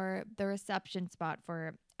spot or the reception spot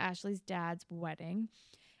for Ashley's dad's wedding.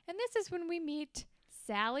 And this is when we meet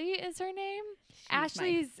Sally is her name. She's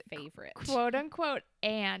Ashley's my favorite. quote unquote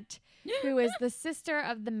aunt, who is the sister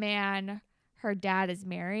of the man her dad is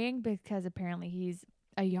marrying, because apparently he's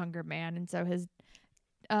a younger man, and so his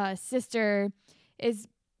sister is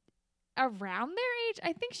around their age.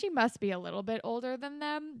 I think she must be a little bit older than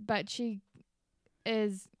them, but she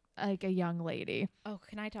is a young lady. Oh,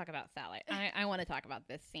 can I talk about Sally? I want to talk about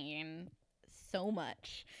this scene so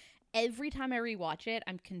much. Every time I rewatch it,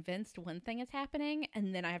 I'm convinced one thing is happening,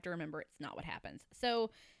 and then I have to remember it's not what happens.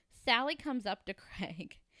 So Sally comes up to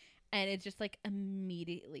Craig, and it's just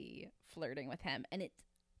immediately flirting with him. And it's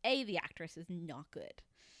the actress is not good.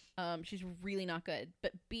 She's really not good.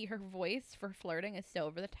 But B, her voice for flirting is so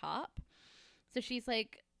over the top. So she's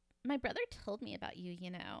like, my brother told me about you,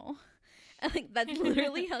 And that's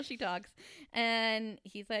literally how she talks. And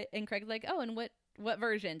he's like, and Craig's like, oh, and what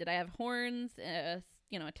version? Did I have horns, a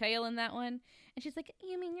tail in that one? And she's like,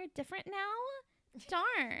 you mean you're different now?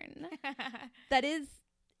 Darn. That is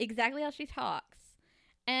exactly how she talks.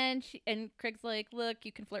 And Craig's like, look,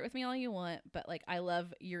 you can flirt with me all you want, but I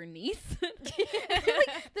love your niece.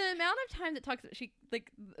 The amount of time that talks,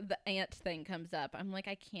 the aunt thing comes up. I'm like,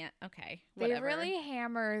 I can't. Okay, whatever. They really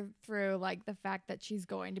hammer through the fact that she's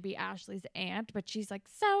going to be Ashley's aunt, but she's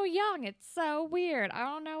so young. It's so weird. I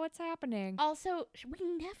don't know what's happening. Also, we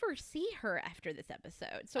never see her after this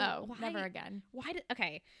episode. So never again.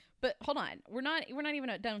 Okay, but hold on. We're not even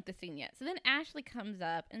done with the scene yet. So then Ashley comes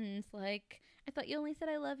up and is like, I thought you only said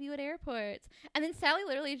I love you at airports. And then Sally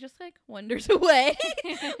literally just wanders away.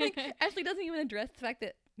 Ashley doesn't even address the fact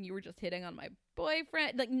that you were just hitting on my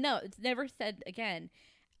boyfriend. No, it's never said again.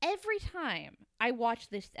 Every time I watch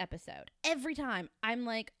this episode, every time I'm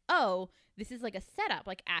like, oh, this is a setup.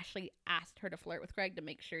 Ashley asked her to flirt with Craig to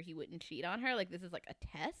make sure he wouldn't cheat on her. This is a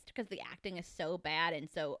test because the acting is so bad and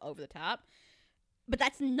so over the top. But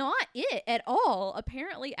that's not it at all.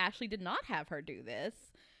 Apparently, Ashley did not have her do this,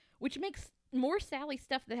 which makes more Sally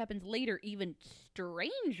stuff that happens later even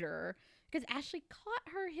stranger, because Ashley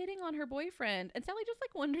caught her hitting on her boyfriend, and Sally just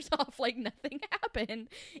wanders off like nothing happened.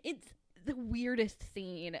 It's the weirdest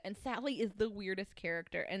scene, and Sally is the weirdest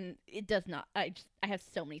character, and it does not. I have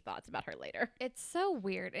so many thoughts about her later. It's so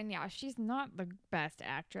weird, and yeah, she's not the best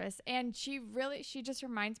actress, and she just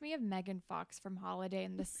reminds me of Megan Fox from Holiday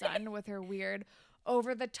in the Sun with her weird,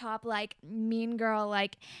 over the top, mean girl,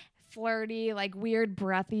 flirty, weird,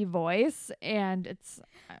 breathy voice, and it's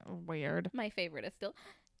weird. My favorite is still,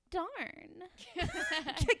 darn. I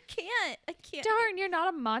can't. Darn, you're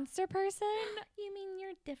not a monster person? You mean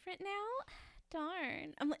you're different now?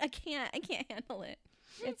 darn. I'm like, I can't handle it.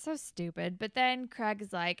 It's so stupid. But then Craig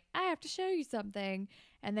is like, I have to show you something.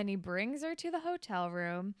 And then he brings her to the hotel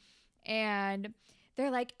room and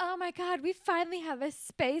they're like, oh my God, we finally have a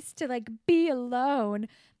space to like be alone.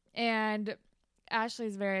 And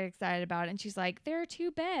Ashley's very excited about it. And she's like, there are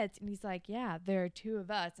 2 beds. And he's like, yeah, there are 2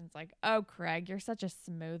 of us. And it's like, oh, Craig, you're such a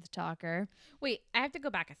smooth talker. Wait, I have to go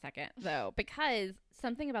back a second, though, because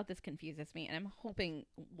something about this confuses me, and I'm hoping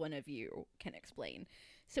one of you can explain.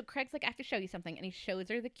 So Craig's like, I have to show you something, and he shows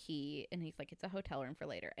her the key, and he's like, it's a hotel room for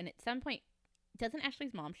later. And at some point, doesn't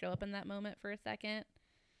Ashley's mom show up in that moment for a second?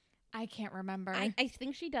 I can't remember. I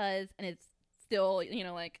think she does, and it's still,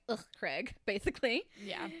 like, ugh, Craig, basically.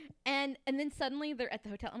 Yeah. And then suddenly they're at the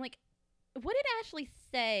hotel. I'm like, what did Ashley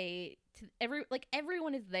say to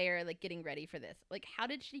everyone is there, like, getting ready for this. Like, how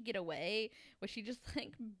did she get away? Was she just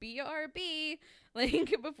like, BRB,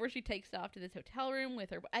 like, before she takes off to this hotel room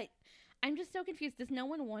with her? I'm just so confused. Does no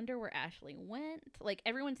one wonder where Ashley went? Like,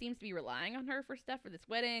 everyone seems to be relying on her for stuff for this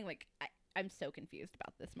wedding. Like, I'm so confused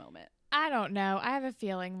about this moment. I don't know. I have a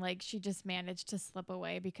feeling like she just managed to slip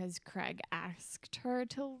away because Craig asked her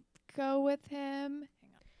to go with him.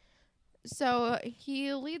 So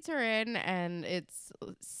he leads her in, and it's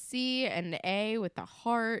C and A with the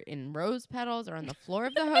heart and rose petals are on the floor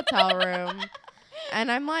of the hotel room.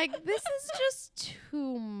 And I'm like, this is just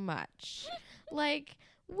too much. Like,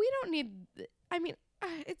 we don't need... I mean...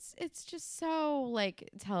 It's just so, like,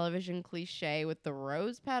 television cliche with the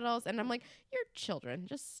rose petals. And I'm like, you're children.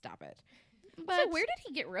 Just stop it. But so where did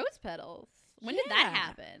he get rose petals? When did that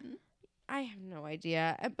happen? I have no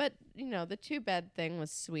idea. But, the 2-bed thing was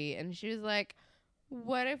sweet. And she was like,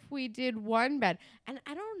 what if we did 1 bed? And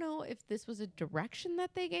I don't know if this was a direction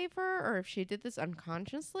that they gave her or if she did this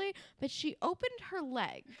unconsciously. But she opened her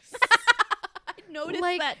legs. I noticed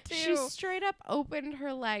that, too. She straight up opened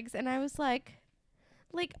her legs. And I was like...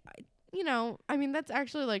 I mean, that's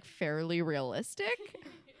actually, like, fairly realistic.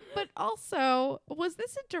 But also, was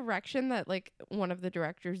this a direction that, like, one of the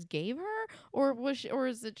directors gave her? Or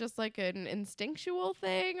is it just, like, an instinctual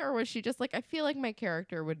thing? Or was she just like, I feel like my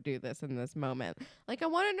character would do this in this moment? Like, I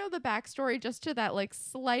want to know the backstory just to that, like,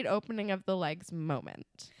 slight opening of the legs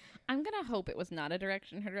moment. I'm going to hope it was not a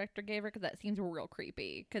direction her director gave her, because that seems real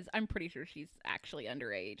creepy. Because I'm pretty sure she's actually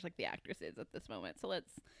underage, like the actress is at this moment. So I'm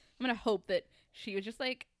going to hope that she was just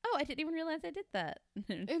like, oh, I didn't even realize I did that.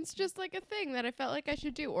 It's just like a thing that I felt like I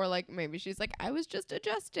should do. Or like maybe she's like, I was just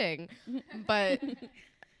adjusting. But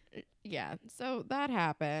yeah, so that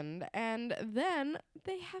happened. And then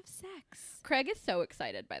they have sex. Craig is so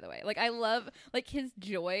excited, by the way. Like, I love, like, his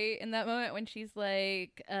joy in that moment when she's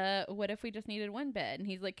like, what if we just needed 1 bed? And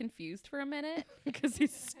he's, like, confused for a minute. Because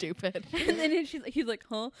he's stupid. And then he's like,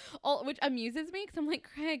 huh? Which amuses me, because I'm like,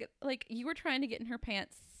 Craig, like, you were trying to get in her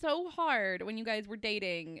pants so hard when you guys were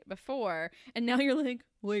dating before. And now you're like,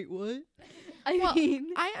 wait, what? I mean,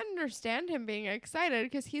 I understand him being excited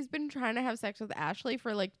because he's been trying to have sex with Ashley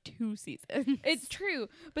for like 2 seasons. It's true.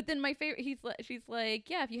 But then my favorite, she's like,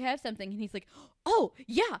 yeah, if you have something. And he's like, oh,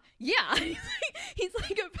 yeah. he's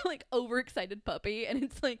like a like overexcited puppy. And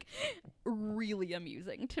it's like really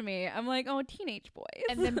amusing to me. I'm like, oh, teenage boys.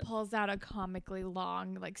 And then pulls out a comically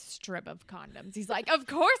long like strip of condoms. He's like, of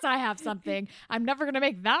course I have something. I'm never going to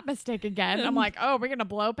make that mistake again. I'm like, oh, we're going to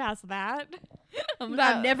blow past that. I'm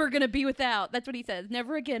never going to be without. That's what he says.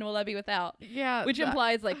 Never again will I be without. Yeah. Which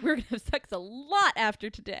implies like we're going to have sex a lot after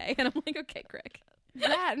today. And I'm like, okay, Craig.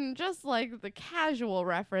 That and just like the casual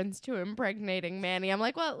reference to impregnating Manny. I'm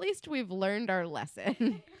like, well, at least we've learned our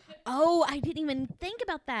lesson. Oh, I didn't even think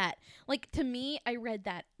about that. Like, to me, I read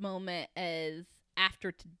that moment as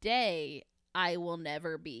after today, I will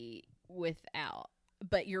never be without.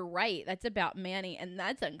 But you're right. That's about Manny, and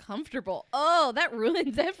that's uncomfortable. Oh, that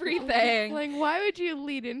ruins everything. Like, why would you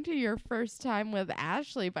lead into your first time with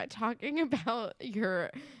Ashley by talking about your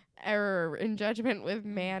error in judgment with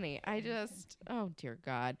Manny? Oh, dear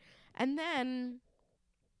God. And then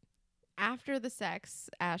after the sex,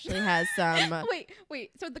 Ashley has some... Wait.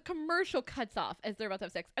 So the commercial cuts off as they're about to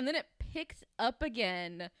have sex, and then it picks up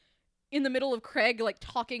again in the middle of Craig, like,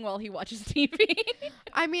 talking while he watches TV.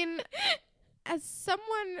 I mean... As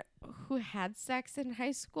someone who had sex in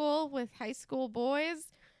high school with high school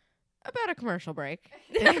boys, about a commercial break.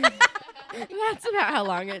 That's about how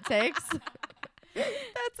long it takes.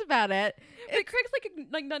 That's about it. But Craig's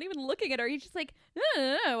like not even looking at her. He's just like,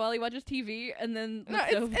 no, while he watches TV, and then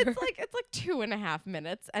it's like 2.5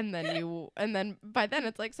 minutes, and then by then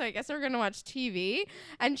it's like, so I guess we're gonna watch TV,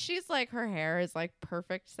 and she's like, her hair is like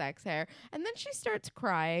perfect sex hair, and then she starts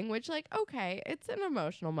crying, which like, okay, it's an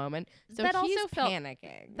emotional moment. So that he's also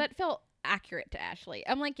panicking. That felt accurate to Ashley.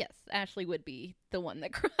 I'm like, yes, Ashley would be the one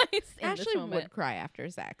that cries in Ashley this moment. would cry after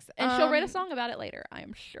sex. And she'll write a song about it later, I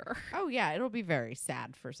am sure. Oh, yeah. It'll be very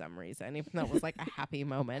sad for some reason, even though it was like a happy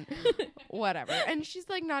moment. Whatever. And she's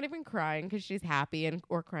like not even crying because she's happy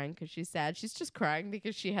or crying because she's sad. She's just crying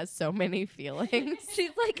because she has so many feelings.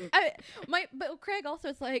 She's like, but Craig also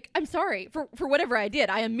is like, I'm sorry for whatever I did.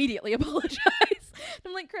 I immediately apologize.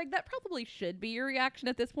 I'm like, Craig, that probably should be your reaction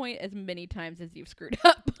at this point, as many times as you've screwed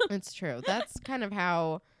up. It's true. That's kind of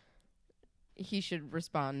how he should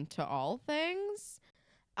respond to all things.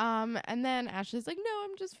 And then Ashley's like, no,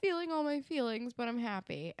 I'm just feeling all my feelings, but I'm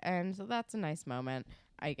happy. And so that's a nice moment,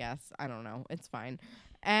 I guess. I don't know. It's fine.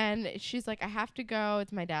 And she's like, I have to go.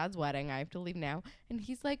 It's my dad's wedding. I have to leave now. And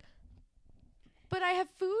he's like, but I have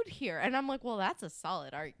food here. And I'm like, well, that's a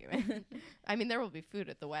solid argument. I mean, there will be food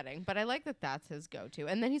at the wedding, but I like that that's his go-to.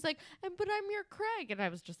 And then he's like, but I'm your Craig. And I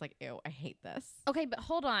was just like, ew, I hate this. Okay, but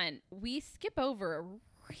hold on. We skip over a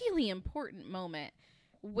really important moment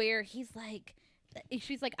where he's like,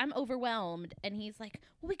 she's like, I'm overwhelmed. And he's like,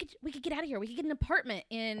 well, we could get out of here. We could get an apartment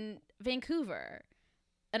in Vancouver.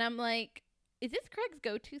 And I'm like, is this Craig's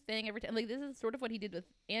go-to thing every time? Like, this is sort of what he did with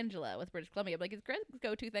Angela with British Columbia. I'm like, is Craig's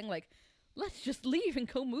go-to thing like, let's just leave and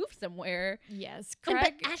go move somewhere? Yes, Craig.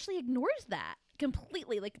 But Ashley ignores that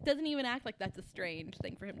completely. Like, doesn't even act like that's a strange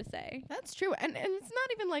thing for him to say. That's true. And it's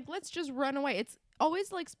not even like, let's just run away. It's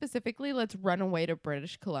always like specifically, let's run away to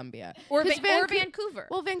British Columbia. Or Vancouver.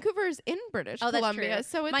 Well, Vancouver is in British Columbia. That's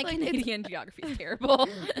true. So it's my like Canadian geography is terrible.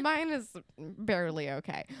 Mine is barely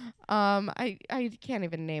okay. I can't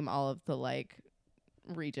even name all of the like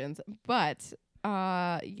regions, but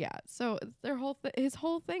yeah, so his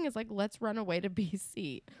whole thing is like, let's run away to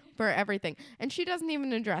BC for everything, and she doesn't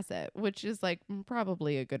even address it, which is like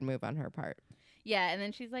probably a good move on her part. Yeah, and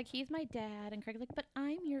then she's like, he's my dad, and Craig's like, but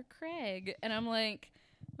I'm your Craig. And I'm like,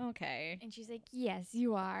 okay. And she's like, yes,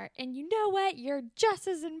 you are. And you know what? You're just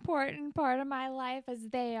as important part of my life as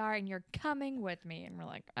they are, and you're coming with me. And we're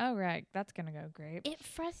like, all right, that's going to go great. It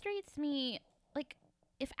frustrates me, like,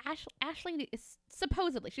 if Ashley is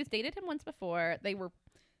supposedly, she's dated him once before. They were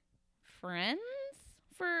friends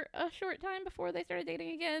for a short time before they started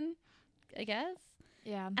dating again, I guess.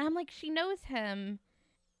 Yeah. And I'm like, she knows him.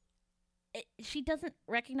 She doesn't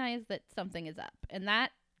recognize that something is up. And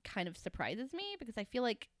that kind of surprises me because I feel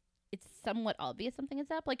like it's somewhat obvious something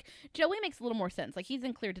is up. Like, Joey makes a little more sense. Like, he's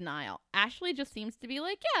in clear denial. Ashley just seems to be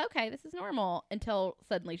like, yeah, okay, this is normal. Until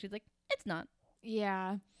suddenly she's like, it's not.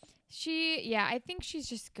 Yeah. I think she's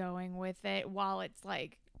just going with it while it's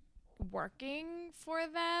like working for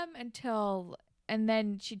them and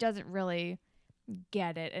then she doesn't really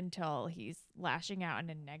get it until he's lashing out in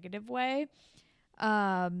a negative way.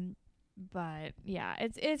 But yeah,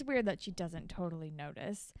 it's weird that she doesn't totally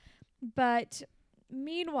notice. But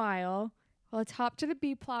meanwhile, let's hop to the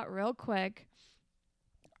B plot real quick.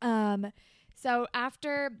 So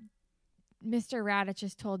after Mr. Raditch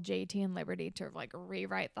has told JT and Liberty to like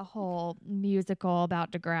rewrite the whole musical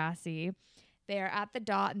about Degrassi, they are at the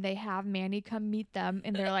dot and they have Manny come meet them,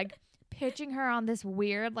 and they're like pitching her on this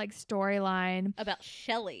weird like storyline about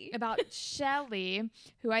Shelley,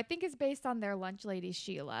 who I think is based on their lunch lady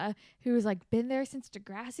Sheila, who's like been there since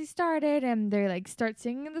Degrassi started, and they like start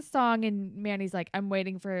singing the song, and Manny's like, I'm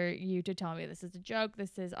waiting for you to tell me this is a joke,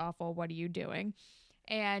 this is awful, what are you doing?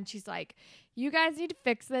 And she's like, you guys need to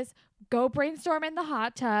fix this. Go brainstorm in the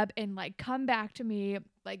hot tub and like come back to me.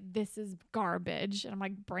 Like, this is garbage. And I'm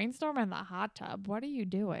like, brainstorm in the hot tub? What are you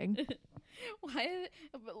doing? Why?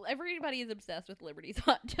 Everybody is obsessed with Liberty's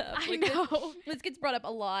hot tub. I know. This gets brought up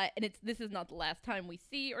a lot, and this is not the last time we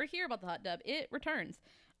see or hear about the hot tub. It returns.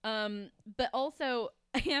 But also,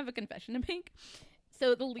 I have a confession to make.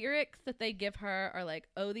 So the lyrics that they give her are like,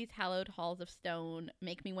 oh, these hallowed halls of stone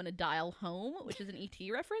make me want to dial home, which is an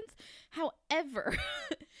ET reference. However,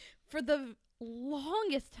 for the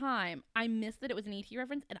longest time, I missed that it was an ET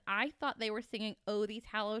reference, and I thought they were singing, oh, these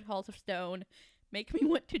hallowed halls of stone make me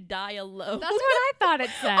want to die alone. That's what I thought it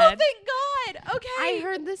said. Oh, thank God. Okay. I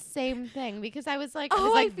heard the same thing because I was like,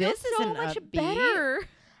 I feel this so isn't much upbeat. better.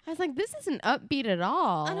 I was like, this isn't upbeat at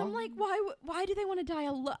all. And I'm like, why do they want to die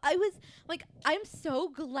alone? I was like, I'm so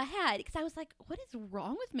glad, because I was like, what is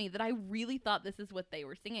wrong with me that I really thought this is what they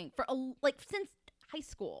were singing for since high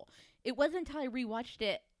school. It wasn't until I rewatched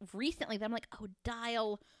it recently that I'm like, oh,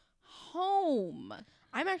 dial home.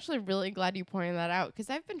 I'm actually really glad you pointed that out because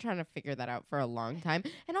I've been trying to figure that out for a long time.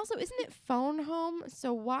 And also, isn't it phone home?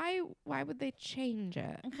 So why would they change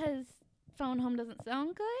it? Because phone home doesn't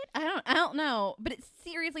sound good. I don't know, but it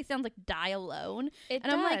seriously sounds like die alone. It And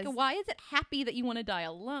does. I'm like, why is it happy that you want to die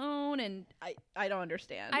alone? And I don't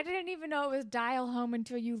understand. I didn't even know it was dial home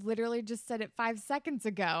until you literally just said it 5 seconds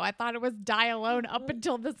ago. I thought it was dial alone up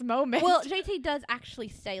until this moment. Well, JT does actually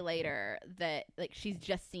say later that like she's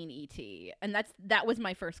just seen ET, and that was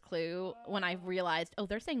my first clue when I realized, oh,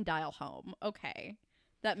 they're saying dial home. Okay,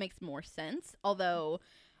 that makes more sense. Although,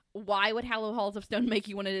 why would Hollow Halls of Stone make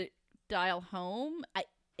you want to dial home?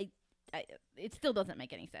 It still doesn't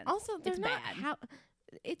make any sense. Also, they're it's not bad.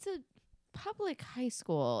 it's a public high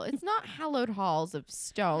school. It's not hallowed halls of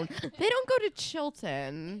stone. They don't go to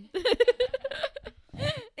Chilton.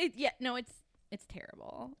 It's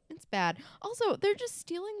terrible. It's bad. Also, they're just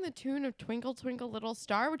stealing the tune of Twinkle Twinkle Little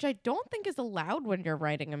Star, which I don't think is allowed when you're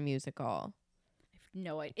writing a musical. I have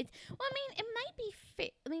no idea. It might be.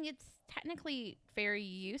 It's technically fair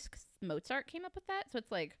use because Mozart came up with that, so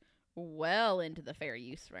it's like well into the fair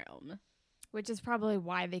use realm. which is probably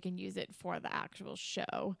why they can use it for the actual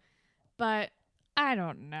show. But I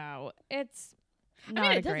don't know. It's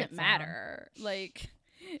not it doesn't matter. Like,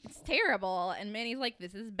 it's terrible. And Manny's like,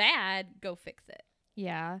 this is bad. Go fix it.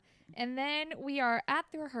 Yeah. And then we are at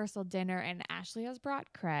the rehearsal dinner, and Ashley has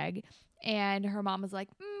brought Craig. And her mom was like,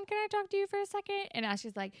 can I talk to you for a second? And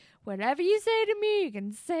Ashley's like, whatever you say to me, you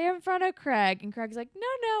can say in front of Craig. And Craig's like,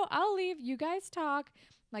 no, I'll leave. You guys talk.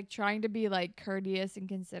 Like, trying to be, like, courteous and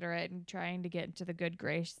considerate and trying to get into the good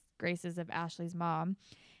graces of Ashley's mom.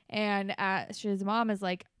 And Ashley's mom is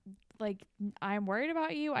like, I'm worried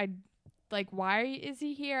about you. Why is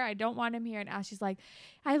he here? I don't want him here. And Ashley's like,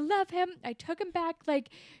 I love him. I took him back. Like,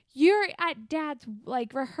 you're at Dad's,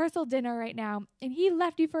 like, rehearsal dinner right now, and he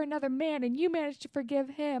left you for another man, and you managed to forgive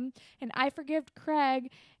him, and I forgave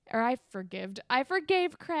Craig,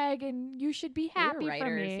 and you should be happy We're for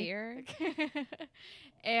writers me. here.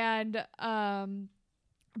 And,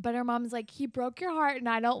 but her mom's like, he broke your heart, and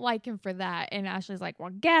I don't like him for that. And Ashley's like, well,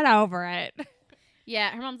 get over it.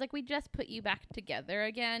 Yeah, her mom's like, we just put you back together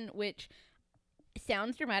again, which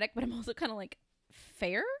sounds dramatic, but I'm also kind of like,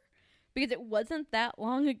 fair? Because it wasn't that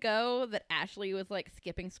long ago that Ashley was like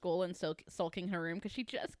skipping school and sulking her room because she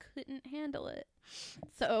just couldn't handle it.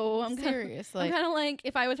 So I'm seriously, kind of like,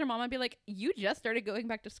 if I was her mom, I'd be like, you just started going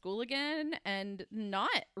back to school again and not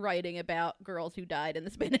writing about girls who died in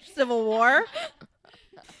the Spanish Civil War.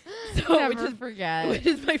 Never forget. Which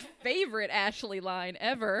is my favorite Ashley line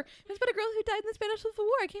ever. It's about a girl who died in the Spanish Civil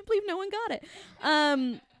War. I can't believe no one got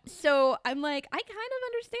it. So I'm like, I kind of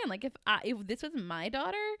understand. Like, if this was my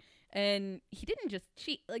daughter and he didn't just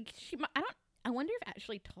cheat, like, I wonder if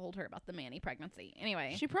Ashley told her about the Manny pregnancy.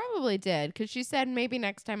 Anyway. She probably did, because she said maybe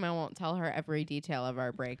next time I won't tell her every detail of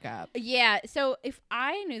our breakup. Yeah. So if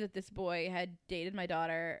I knew that this boy had dated my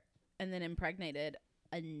daughter and then impregnated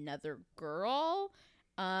another girl,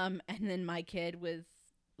 and then my kid was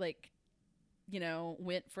like,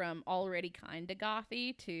 went from already kind of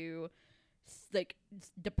gothy to like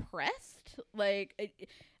depressed. Like,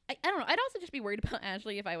 I don't know. I'd also just be worried about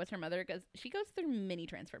Ashley if I was her mother, because she goes through many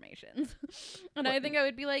transformations. And I think I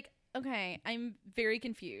would be like, okay, I'm very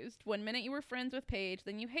confused. One minute you were friends with Paige,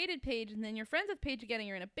 then you hated Paige, and then you're friends with Paige again, and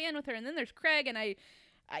you're in a band with her, and then there's Craig, and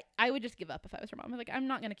I would just give up if I was her mom. I was like, I'm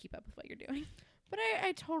not going to keep up with what you're doing. But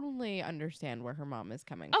I totally understand where her mom is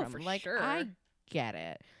coming from. For like, sure. I get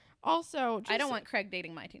it. Also, I don't want Craig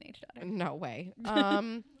dating my teenage daughter. No way.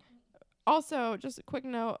 Also, just a quick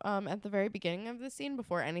note, at the very beginning of the scene,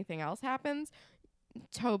 before anything else happens,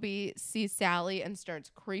 Toby sees Sally and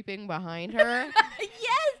starts creeping behind her.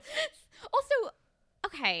 Yes! Also,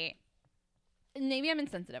 okay, maybe I'm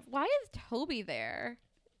insensitive. Why is Toby there?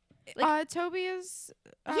 Toby is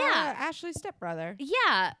Ashley's stepbrother.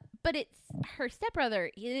 Yeah, but it's her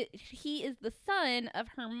stepbrother. He is the son of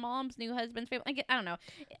her mom's new husband's family. I don't know.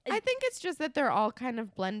 I think it's just that they're all kind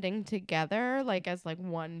of blending together, like, as like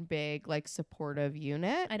one big, like, supportive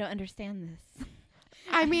unit. I don't understand this.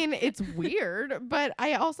 I mean, it's weird, but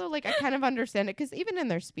I also, like, I kind of understand it, because even in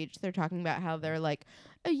their speech, they're talking about how they're, like,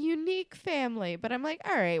 a unique family. But I'm like,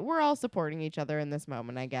 all right, we're all supporting each other in this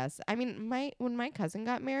moment, I guess. I mean, when my cousin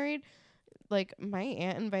got married, like, my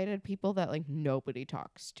aunt invited people that, like, nobody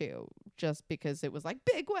talks to, just because it was, like,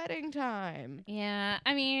 big wedding time. Yeah,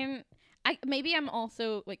 I mean, maybe I'm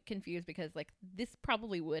also, like, confused because, like, this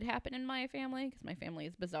probably would happen in my family because my family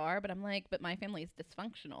is bizarre, but I'm like, but my family is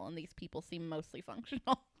dysfunctional and these people seem mostly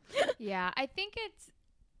functional. Yeah, I think it's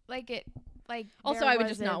also, I would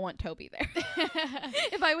just not want Toby there.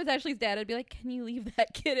 If I was Ashley's dad, I'd be like, can you leave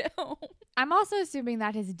that kid at home? I'm also assuming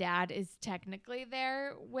that his dad is technically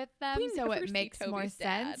there with them, so never it makes more Toby's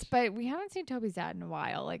sense. dad. But we haven't seen Toby's dad in a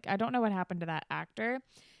while. Like, I don't know what happened to that actor.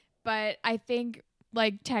 But I think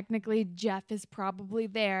like technically Jeff is probably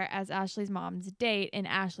there as Ashley's mom's date, and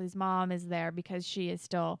Ashley's mom is there because she is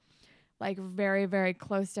still like very, very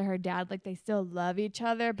close to her dad. Like they still love each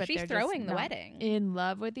other, but She's they're throwing just the not wedding. in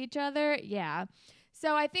love with each other. Yeah.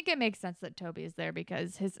 So I think it makes sense that Toby is there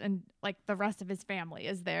because his and like the rest of his family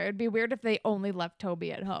is there. It'd be weird if they only left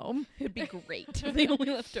Toby at home. It'd be great if they only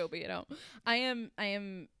left Toby at home. I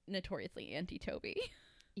am notoriously anti Toby.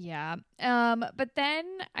 Yeah. But then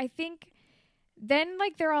I think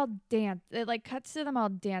like they're all dance. It like cuts to them all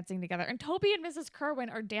dancing together, and Toby and Mrs. Kerwin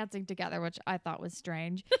are dancing together, which I thought was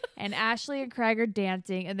strange. And Ashley and Craig are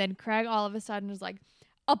dancing, and then Craig all of a sudden is like,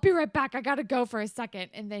 "I'll be right back. I gotta go for a second."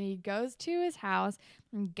 And then he goes to his house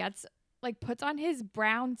and puts on his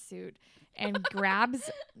brown suit and grabs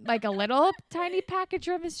like a little tiny package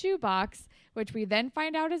from his shoebox, which we then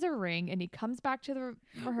find out is a ring. And he comes back to the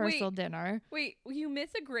rehearsal dinner. Wait, you miss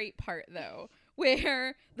a great part though,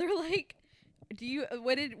 where they're like,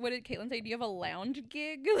 what did Caitlin say? Do you have a lounge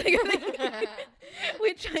gig? Like,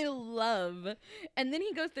 which I love. And then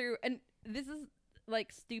he goes through, and this is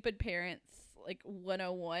like stupid parents like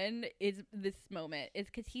 101 is this moment is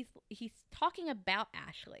because he's talking about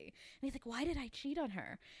Ashley, and he's like, why did I cheat on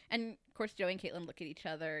her? And of course Joey and Caitlin look at each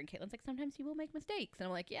other, and Caitlin's like, sometimes you will make mistakes, and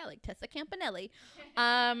I'm like, yeah, like Tessa Campanelli.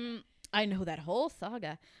 I know that whole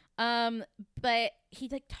saga. But he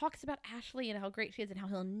like talks about Ashley and how great she is and how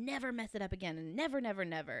he'll never mess it up again, and never, never,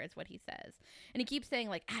 never is what he says. And he keeps saying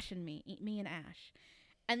like, Ash and me, eat me and Ash.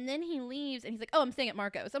 And then he leaves and he's like, oh, I'm staying at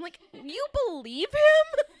Marco's. I'm like, you believe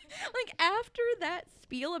him? Like after that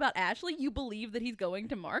spiel about Ashley, you believe that he's going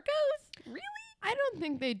to Marco's? Really? I don't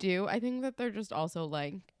think they do. I think that they're just also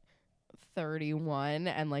like 31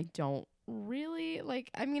 and like don't really like,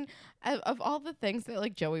 I mean, of all the things that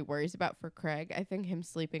like Joey worries about for Craig, I think him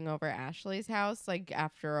sleeping over Ashley's house like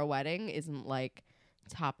after a wedding isn't like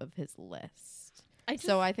top of his list.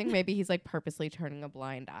 So I think maybe he's like purposely turning a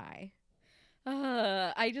blind eye.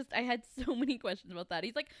 I had so many questions about that.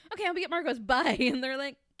 He's like, okay, I'll be at Marco's, bye. And they're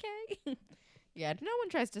like, okay. Yeah, no one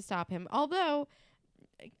tries to stop him. Although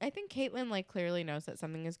I think Caitlin like clearly knows that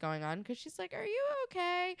something is going on because she's like, are you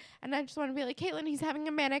okay? And I just want to be like, Caitlin, he's having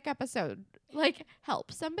a manic episode. Like,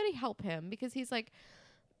 somebody help him, because he's like,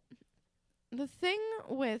 the thing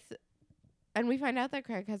with, and we find out that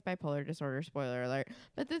Craig has bipolar disorder, spoiler alert.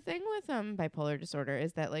 But the thing with bipolar disorder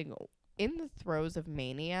is that like in the throes of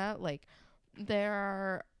mania, like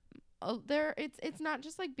it's not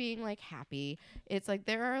just like being like happy. It's like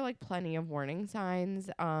there are like plenty of warning signs,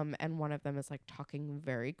 and one of them is like talking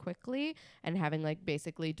very quickly and having like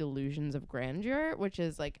basically delusions of grandeur, which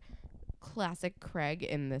is like classic Craig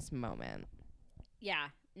in this moment. Yeah,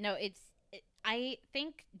 no, I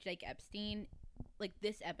think Jake Epstein, like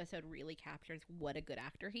this episode really captures what a good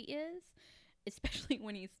actor he is, especially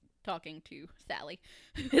when he's talking to Sally,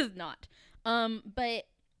 who is not. But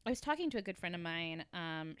I was talking to a good friend of mine,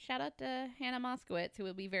 shout out to Hannah Moskowitz, who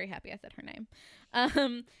will be very happy I said her name,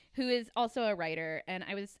 who is also a writer. And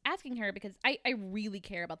I was asking her because I really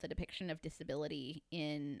care about the depiction of disability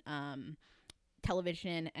in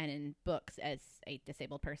television and in books as a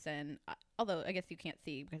disabled person. Although I guess you can't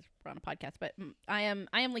see because we're on a podcast, but I am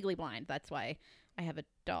legally blind. That's why I have a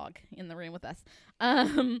dog in the room with us.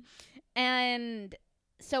 And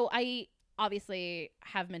so I obviously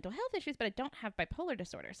have mental health issues, but I don't have bipolar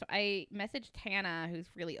disorder. So I messaged Hannah, who's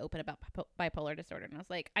really open about bipolar disorder, and I was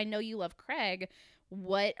like, I know you love Craig.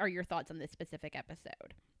 What are your thoughts on this specific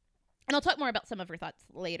episode? And I'll talk more about some of her thoughts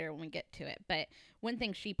later when we get to it. But one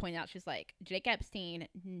thing she pointed out, she's like, Jake Epstein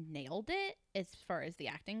nailed it as far as the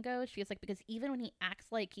acting goes. She was like, because even when he acts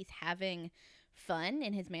like he's having fun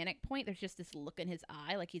in his manic point, there's just this look in his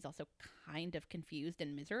eye like he's also kind of confused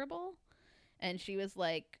and miserable. And she was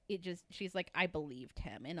like, she's like, I believed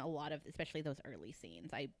him in a lot of, especially those early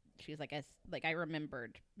scenes. She's like, I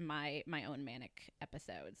remembered my own manic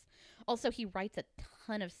episodes. Also, he writes a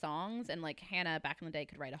ton of songs, and like Hannah back in the day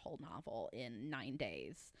could write a whole novel in 9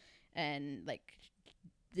 days. And like,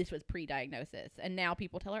 this was pre-diagnosis, and now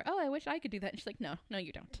people tell her, oh, I wish I could do that. And she's like, no,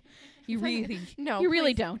 you don't. You really, no, you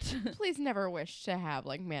really don't. Please never wish to have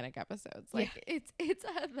like manic episodes. Like it's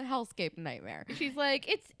a hellscape nightmare. She's like,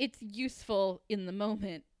 it's useful in the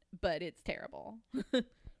moment, but it's terrible.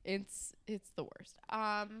 It's the worst.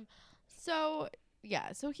 So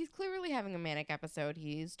he's clearly having a manic episode.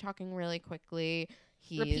 He's talking really quickly.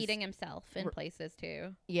 He's repeating himself in places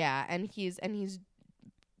too. Yeah, and he's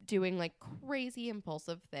doing like crazy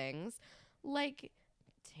impulsive things, like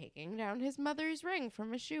taking down his mother's ring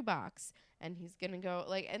from a shoebox, and he's gonna go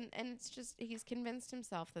like, and it's just, he's convinced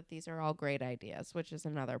himself that these are all great ideas, which is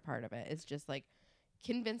another part of it. It's just like,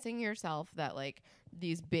 convincing yourself that like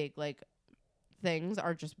these big like things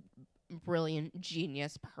are just brilliant,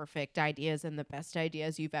 genius, perfect ideas and the best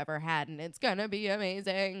ideas you've ever had, and it's gonna be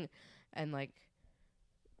amazing. And like,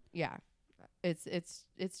 yeah, it's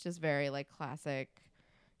just very like classic,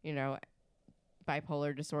 you know,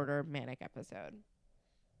 bipolar disorder manic episode.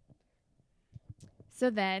 So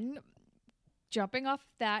then, jumping off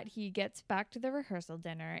of that, he gets back to the rehearsal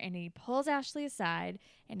dinner and he pulls Ashley aside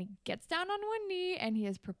and he gets down on one knee and he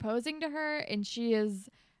is proposing to her, and she is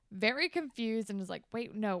very confused and is like,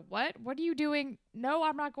 wait, no, what are you doing? No,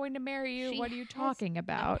 I'm not going to marry you. What are you talking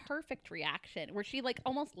about? A perfect reaction where she like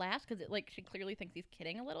almost laughs because it like she clearly thinks he's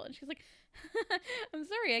kidding a little, and she's like, I'm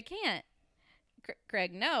sorry, I can't.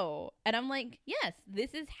 Craig, no. And I'm like, yes,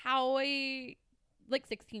 this is how a like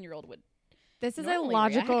 16-year-old would. This is a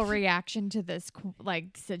logical reaction to this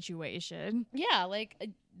like situation. Yeah, like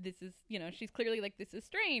this is, you know, she's clearly like, this is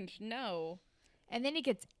strange. No. And then he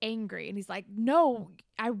gets angry and he's like, no,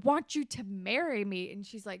 I want you to marry me. And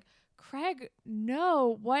she's like, Craig,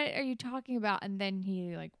 no, what are you talking about? And then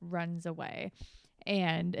he like runs away,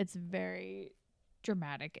 and it's very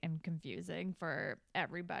dramatic and confusing for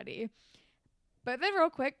everybody. But then real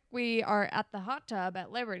quick, we are at the hot tub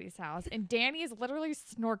at Liberty's house, and Danny is literally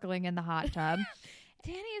snorkeling in the hot tub.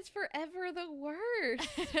 Danny is forever the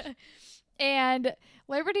worst. And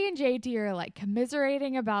Liberty and JT are like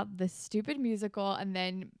commiserating about the stupid musical, and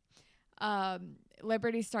then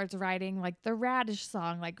Liberty starts writing like the radish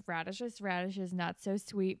song, like radishes, not so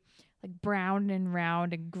sweet, like brown and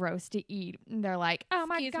round and gross to eat. And they're like, oh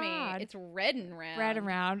my Excuse God. me, it's red and round. Red and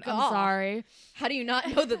round. God. I'm sorry. How do you not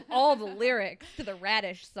know all the lyrics to the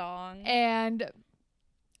radish song? And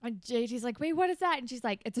JT's like, wait, what is that? And she's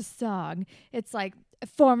like, it's a song. It's like a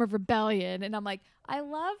form of rebellion. And I'm like, I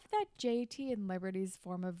love that JT and Liberty's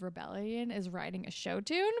form of rebellion is writing a show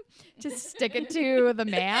tune to stick it to the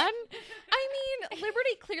man. I mean,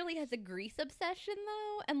 Liberty clearly has a Grease obsession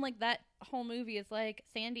though, and like that whole movie is like,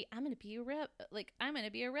 Sandy, I'm gonna be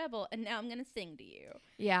a rebel, and now I'm gonna sing to you.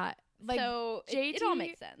 Yeah. Like, so it all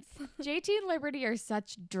makes sense. JT and Liberty are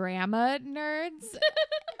such drama nerds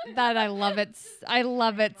that I love it. I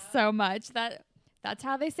love it so much. That's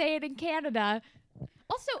how they say it in Canada.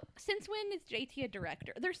 Also, since when is JT a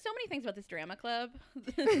director? There's so many things about this drama club.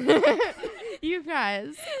 You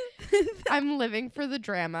guys, I'm living for the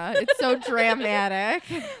drama. It's so dramatic.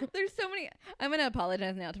 There's so many. I'm gonna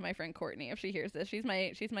apologize now to my friend Courtney if she hears this. She's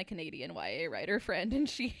my Canadian YA writer friend,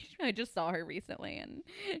 and I just saw her recently, and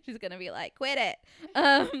she's gonna be like, quit it.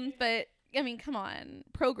 But I mean, come on.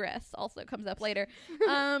 Progress also comes up later.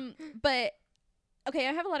 But okay,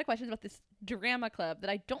 I have a lot of questions about this drama club that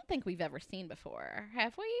I don't think we've ever seen before.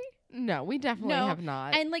 Have we? No, we definitely have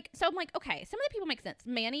not. And like, so I'm like, okay, some of the people make sense.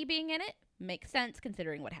 Manny being in it makes sense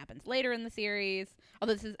considering what happens later in the series.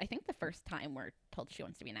 Although this is, I think, the first time we're told she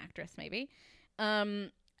wants to be an actress, maybe,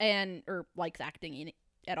 or likes acting in it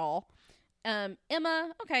at all.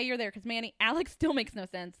 Emma, okay, you're there because Manny. Alex still makes no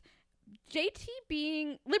sense. Liberty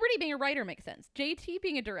being a writer makes sense. JT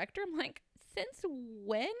being a director, I'm like, since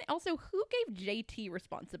when? Also, who gave JT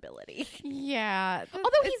responsibility? Yeah.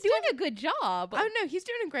 Although he's doing a good job. Oh, no, he's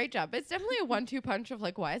doing a great job. It's definitely a 1-2 punch of,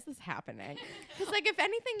 like, why is this happening? Because, like, if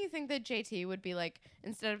anything, you think that JT would be, like,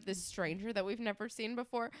 instead of this stranger that we've never seen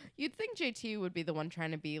before, you'd think JT would be the one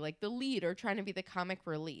trying to be, like, the lead or trying to be the comic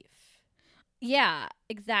relief. Yeah,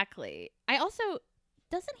 exactly.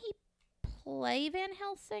 Doesn't he play Van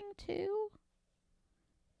Helsing, too?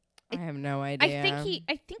 I have no idea.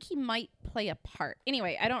 I think he might play a part.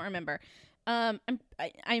 Anyway, I don't remember.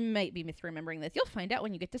 I might be misremembering this. You'll find out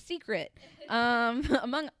when you get to Secret.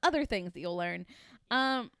 Among other things that you'll learn.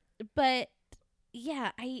 But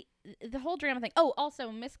yeah, the whole drama thing. Oh, also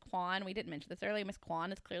Miss Kwan. We didn't mention this earlier. Miss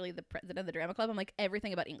Kwan is clearly the president of the drama club. I'm like,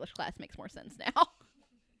 everything about English class makes more sense now.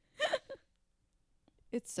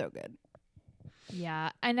 It's so good.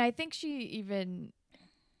 Yeah, and I think she even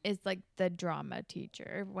is like the drama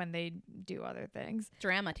teacher when they do other things.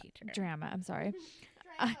 Drama teacher. Drama, I'm sorry.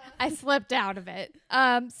 I slipped out of it.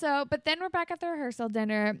 But then we're back at the rehearsal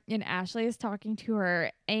dinner, and Ashley is talking to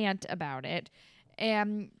her aunt about it.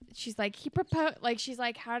 And she's like, he proposed, like, she's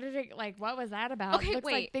like, how did it, like, what was that about? Okay, Looks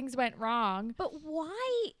wait. like things went wrong. But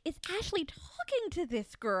why is Ashley talking to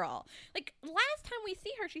this girl? Like, last time we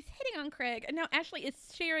see her, she's hitting on Craig, and now Ashley is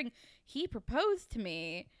sharing, he proposed to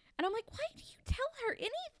me. And I'm like, why do you tell her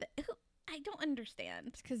anything? I don't understand.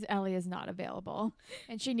 It's because Ellie is not available,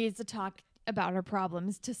 and she needs to talk about her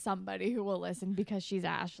problems to somebody who will listen because she's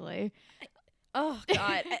Ashley. Oh,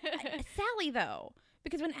 God. Sally, though.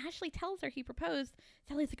 Because when Ashley tells her he proposed,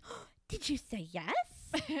 Sally's like, oh, did you say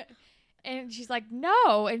yes? And she's like,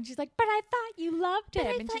 no. And she's like, but I thought you loved him.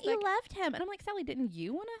 But I and thought she's you like, loved him. And I'm like, Sally, didn't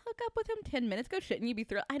you want to hook up with him 10 minutes ago? Shouldn't you be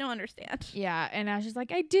thrilled? I don't understand. yeah. And Ashley's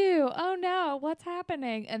like, I do. Oh no, what's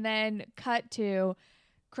happening? And then cut to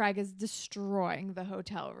Craig is destroying the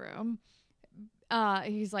hotel room.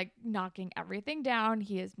 He's like knocking everything down.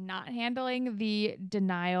 He is not handling the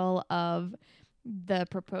denial of the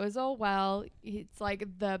proposal well. It's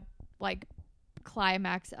like the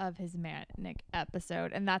climax of his manic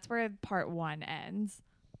episode, and that's where part 1 ends.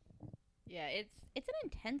 Yeah, it's an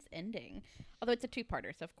intense ending. Although it's a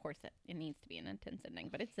 2-parter, so of course it needs to be an intense ending,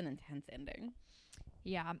 but it's an intense ending.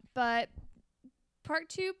 Yeah, but part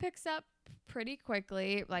 2 picks up pretty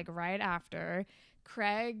quickly, like right after.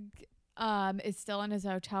 Craig is still in his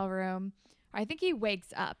hotel room. I think he wakes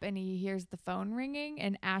up and he hears the phone ringing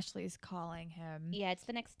and Ashley's calling him. Yeah, it's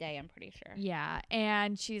the next day, I'm pretty sure. Yeah,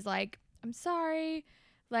 and she's like, I'm sorry,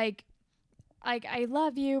 like I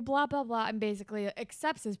love you, blah, blah, blah, and basically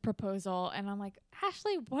accepts his proposal. And I'm like,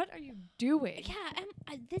 Ashley, what are you doing?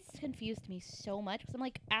 Yeah, this confused me so much because I'm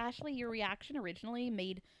like, Ashley, your reaction originally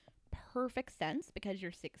made perfect sense because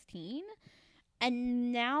you're 16.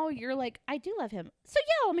 And now you're like, I do love him. So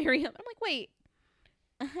yeah, I'll marry him. I'm like, wait,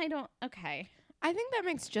 I don't, okay. I think that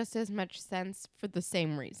makes just as much sense for the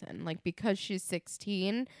same reason. Like, because she's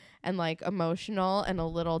 16 and, like, emotional and a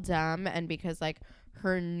little dumb, and because, like,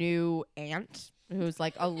 her new aunt, who's,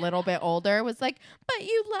 like, a little bit older, was like, but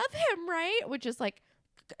you love him, right? Which is, like,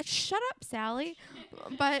 shut up, Sally.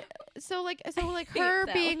 But, so her Sally.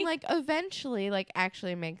 being, like, eventually, like,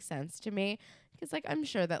 actually makes sense to me. Because, like, I'm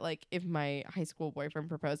sure that, like, if my high school boyfriend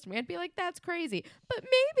proposed to me, I'd be like, that's crazy. But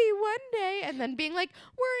maybe one day. And then being like,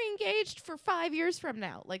 we're engaged for 5 years from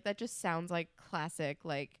now. Like, that just sounds like classic,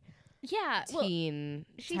 like, Yeah, teen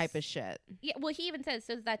type of shit. Yeah, well, he even says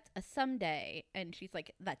that's a someday. And she's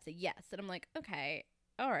like, that's a yes. And I'm like, okay,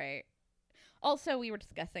 all right. Also, we were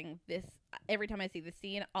discussing this. Every time I see the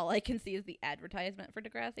scene, all I can see is the advertisement for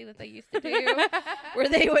Degrassi that they used to do, where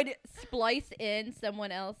they would splice in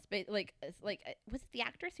someone else, but was it the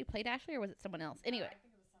actress who played Ashley, or was it someone else? Anyway, I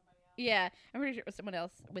think it was somebody else. yeah, I'm pretty sure it was someone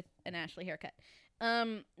else with an Ashley haircut.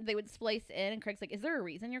 They would splice in, and Craig's like, "Is there a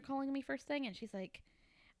reason you're calling me first thing?" And she's like,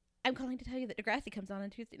 "I'm calling to tell you that Degrassi comes on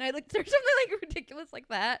Tuesday night." Like, there's something like ridiculous like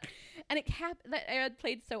that, and it that I had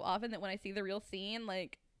played so often that when I see the real scene,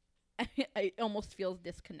 like, I almost feels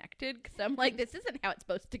disconnected because I'm like, this isn't how it's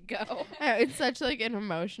supposed to go. It's such, like, an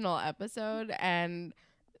emotional episode, and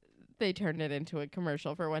they turned it into a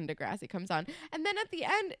commercial for when Degrassi comes on. And then at the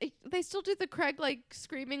end, they still do the Craig, like,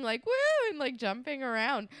 screaming, like, woo, and, like, jumping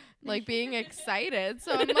around, like, being excited.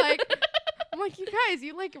 So I'm like, you guys,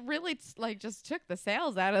 you, like, really, like, just took the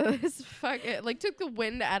sails out of this took the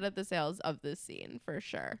wind out of the sails of this scene, for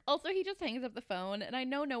sure. Also, he just hangs up the phone, and I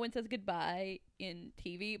know no one says goodbye in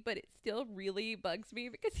TV, but it still really bugs me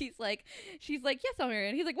because she's like, yes, I'll marry you.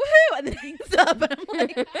 And he's like, woohoo, and then hangs up, and I'm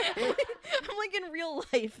like, in real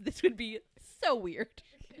life, this would be so weird.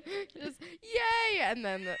 Just yay, and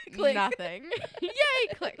then Click. nothing.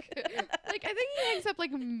 Yay, click. Like, I think he hangs up,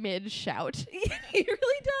 like, mid shout. He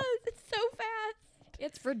really does. It's so fast.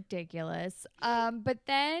 It's ridiculous. But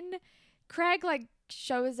then Craig, like,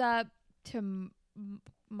 shows up to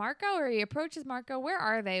Marco, or he approaches Marco. Where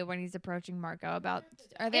are they when he's approaching Marco?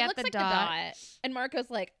 Are they It at looks the like dot? And Marco's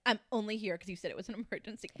like, I'm only here because you said it was an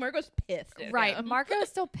emergency. Marco's pissed at Right. him. Marco's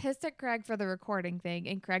still pissed at Craig for the recording thing.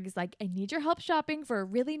 And Craig is like, I need your help shopping for a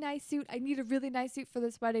really nice suit. I need a really nice suit for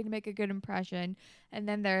this wedding to make a good impression. And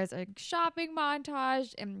then there's a shopping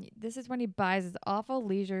montage. And this is when he buys his awful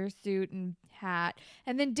leisure suit and hat.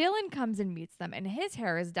 And then Dylan comes and meets them. And his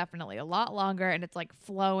hair is definitely a lot longer. And it's like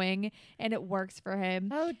flowing. And it works for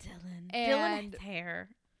him. Oh, Dylan. And Dylan's hair.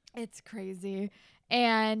 It's crazy.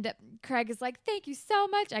 And Craig is like, thank you so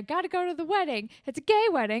much. I got to go to the wedding. It's a gay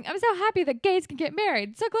wedding. I'm so happy that gays can get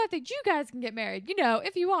married. So glad that you guys can get married. You know,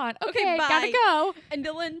 if you want. Okay, bye. gotta go. And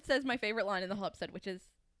Dylan says my favorite line in the whole episode, which is,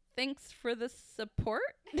 thanks for the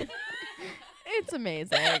support. It's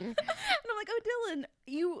amazing. And I'm like, oh, Dylan,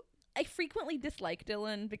 I frequently dislike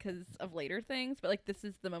Dylan because of later things, but, like, this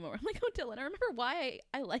is the moment where I'm like, oh, Dylan, I remember why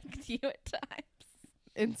I liked you at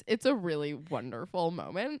times. It's a really wonderful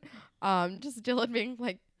moment. Just Dylan being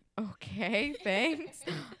like, okay, thanks.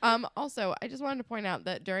 Also, I just wanted to point out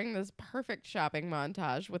that during this perfect shopping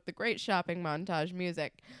montage with the great shopping montage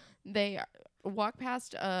music, they walk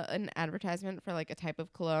past an advertisement for, like, a type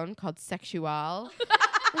of cologne called Sexual.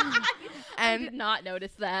 I did not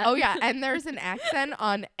notice that. Oh, yeah, and there's an accent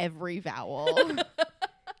on every vowel.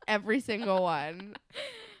 Every single one.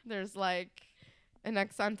 There's, like, an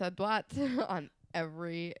accent à droite on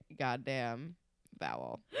every goddamn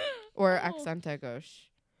vowel. Or accent à gauche.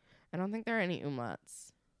 I don't think there are any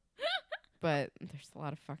umlauts. But there's a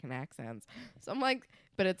lot of fucking accents. So I'm like,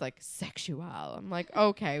 but it's like sexual. I'm like,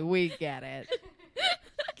 okay, we get it.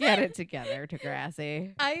 Get it together,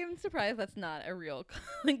 Degrassi. I am surprised that's not a real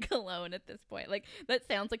cologne at this point. Like, that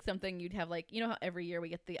sounds like something you'd have, like, you know how every year we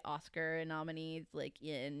get the Oscar nominees, like,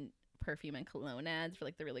 in perfume and cologne ads for,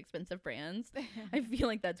 like, the really expensive brands? I feel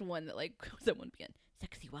like that's one that, like, someone would be in.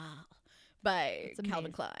 Sexual by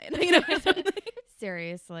Calvin Klein. You know, or something.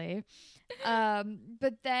 Seriously.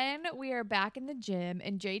 But then we are back in the gym,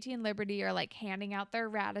 and JT and Liberty are like handing out their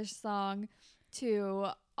Radish song to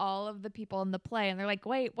all of the people in the play, and they're like,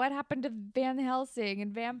 wait, what happened to Van Helsing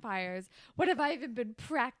and vampires? What have I even been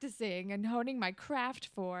practicing and honing my craft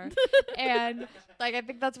for? And like, I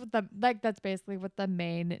think that's what that's basically what the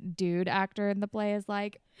main dude actor in the play is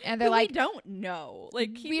like. And they're like, we don't know.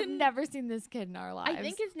 Like, we've never seen this kid in our lives. I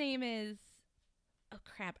think his name is, oh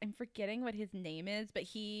crap, I'm forgetting what his name is, but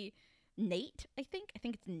Nate, I think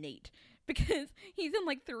it's Nate, because he's in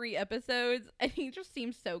like 3 episodes and he just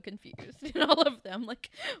seems so confused in all of them. Like,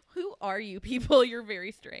 who are you people? You're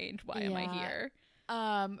very strange. Why am I here?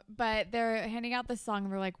 But they're handing out this song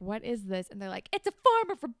and we're like, what is this? And they're like, it's a form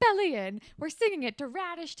of rebellion. We're singing it to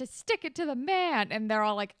Radish to stick it to the man. And they're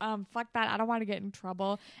all like, fuck that. I don't want to get in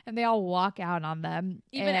trouble. And they all walk out on them.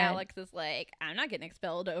 Even Alex is like, I'm not getting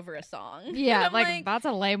expelled over a song. Yeah, like that's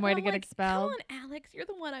a lame way to get expelled. Come on, Alex, you're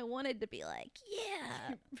the one I wanted to be like,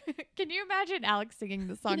 yeah. Can you imagine Alex singing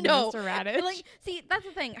the song No. to Mr. Radish? Like, see, that's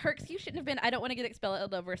the thing. Her excuse shouldn't have been, I don't want to get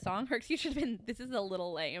expelled over a song. Her excuse should have been, this is a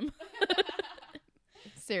little lame.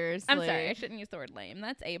 Seriously. I'm sorry, I shouldn't use the word lame.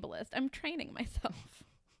 That's ableist. I'm training myself.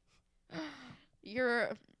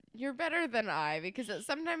 You're better than I, because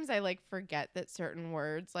sometimes I like forget that certain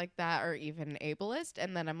words like that are even ableist,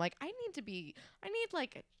 and then I'm like, I need something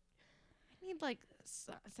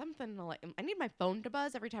to like. I need my phone to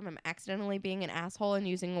buzz every time I'm accidentally being an asshole and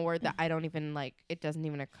using a word that I don't even like. It doesn't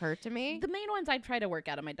even occur to me. The main ones I try to work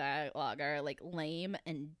out of my dialogue are like lame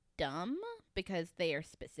and dumb, because they are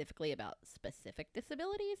specifically about specific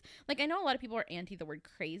disabilities. Like, I know a lot of people are anti the word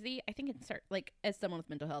crazy. I think like, as someone with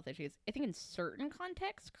mental health issues, I think in certain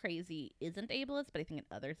contexts crazy isn't ableist, but I think in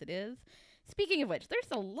others it is. Speaking of which,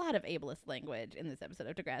 there's a lot of ableist language in this episode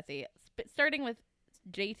of Degrassi, starting with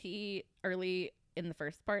JT early in the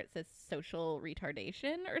first part says social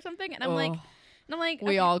retardation or something, and I'm like,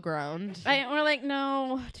 we all groaned. We're like,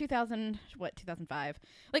 no, 2005.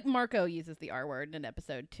 Like, Marco uses the R word in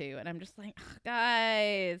episode 2, and I'm just like,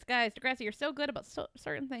 guys, Degrassi, you're so good about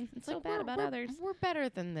certain things and so bad about others. We're better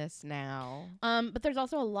than this now. But there's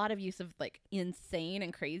also a lot of use of like insane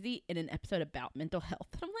and crazy in an episode about mental health.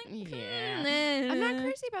 And I'm like, yeah, I'm not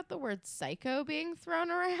crazy about the word psycho being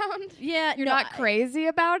thrown around. Yeah, you're not crazy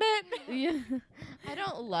about it. Yeah, I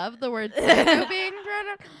don't love the word psycho being thrown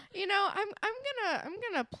around. You know, I'm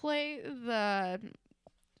gonna play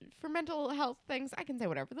for mental health things. I can say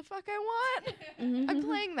whatever the fuck I want. I'm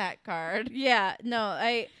playing that card. Yeah, no,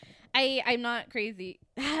 I'm not crazy.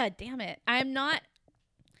 Damn it, I'm not.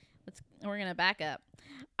 We're gonna back up.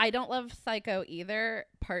 I don't love psycho either,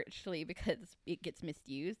 partially because it gets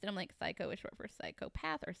misused, and I'm like, psycho is short for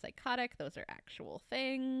psychopath or psychotic. Those are actual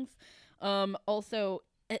things. Also,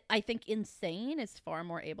 I think insane is far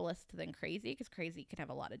more ableist than crazy, because crazy can have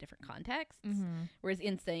a lot of different contexts, whereas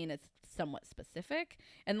insane is somewhat specific.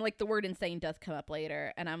 And like, the word insane does come up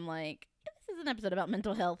later, and I'm like, this is an episode about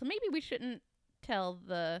mental health. Maybe we shouldn't tell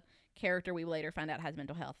the character we later find out has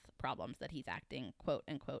mental health problems that he's acting quote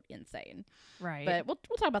unquote insane. Right. But we'll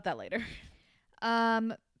talk about that later.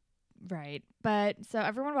 Right. But so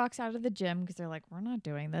everyone walks out of the gym because they're like, we're not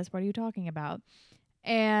doing this. What are you talking about?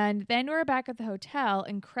 And then we're back at the hotel,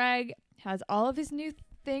 and Craig has all of his new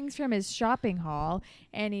things from his shopping haul,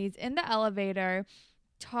 and he's in the elevator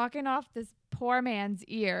talking off this poor man's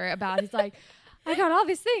ear about, he's like, I got all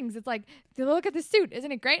these things. It's like, look at this suit.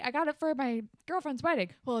 Isn't it great? I got it for my girlfriend's wedding.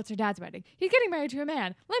 Well, it's her dad's wedding. He's getting married to a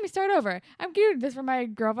man. Let me start over. I'm getting this for my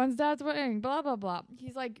girlfriend's dad's wedding. Blah, blah, blah.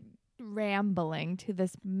 He's like rambling to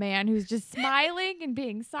this man who's just smiling and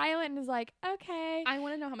being silent, and is like, okay. I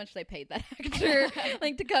want to know how much they paid that actor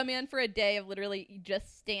like to come in for a day of literally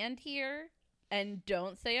just stand here and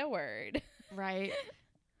don't say a word. Right.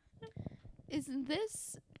 Is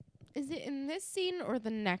it in this scene or the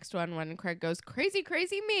next one when Craig goes crazy,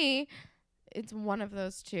 crazy me? It's one of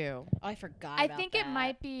those two. Oh, I forgot. I think it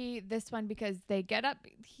might be this one, because they get up,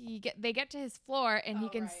 they get to his floor, and he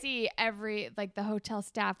can see the hotel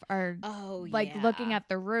staff are looking at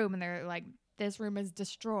the room, and they're like, this room is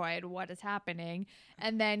destroyed. What is happening?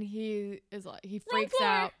 And then he freaks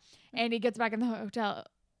out, and he gets back in the hotel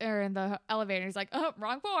or in the elevator. He's like, oh,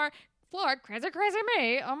 wrong floor. floor. Crazy, crazy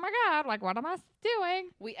me. Oh my God. Like, what am I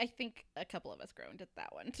doing? I think a couple of us groaned at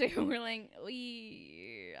that one too. We're like,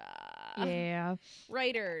 Yeah.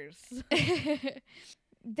 writers.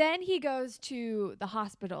 Then he goes to the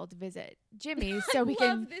hospital to visit Jimmy so we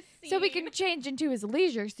can change into his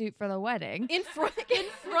leisure suit for the wedding. in front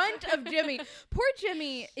of Jimmy. Poor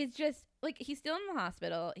Jimmy is just like, he's still in the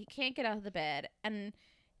hospital. He can't get out of the bed, and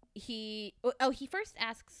he first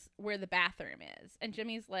asks where the bathroom is, and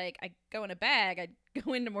Jimmy's like, I go in a bag. I'd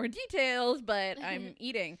go into more details, but I'm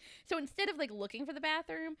eating. So instead of like looking for the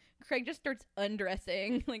bathroom, Craig just starts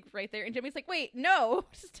undressing like right there, and Jimmy's like, wait, no.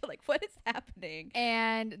 Just like, what is happening?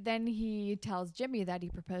 And then he tells Jimmy that he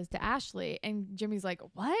proposed to Ashley, and Jimmy's like,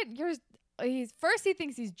 what? He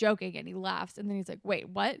thinks he's joking, and he laughs, and then he's like, wait,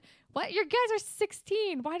 what? You guys are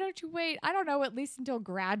 16. Why don't you wait, I don't know, at least until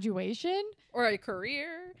graduation? Or a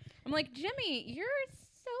career. I'm like, Jimmy, you're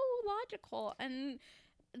so logical, and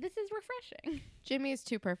this is refreshing. Jimmy is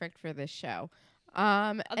too perfect for this show.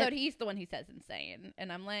 Although he's the one who says insane,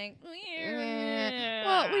 and I'm like,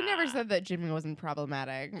 well, we never said that Jimmy wasn't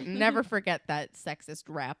problematic. Never forget that sexist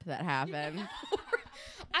rap that happened.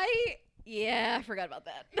 I forgot about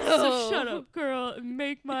that. So shut up, girl, and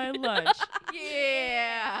make my lunch.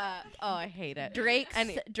 Yeah. Oh, I hate it.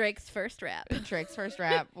 Drake's first rap. Drake's first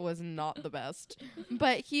rap was not the best.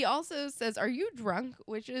 But he also says, "Are you drunk?"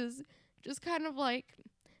 Which is just kind of like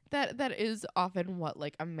that is often what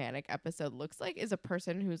like a manic episode looks like, is a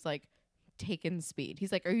person who's like taken speed.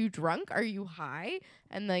 He's like, "Are you drunk? Are you high?"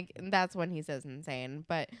 And like that's when he says insane.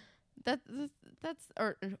 But that's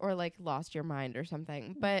or like lost your mind or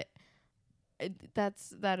something. But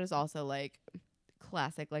that is also like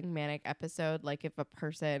classic like manic episode. Like if a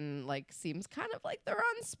person like seems kind of like they're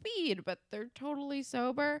on speed but they're totally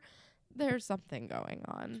sober, there's something going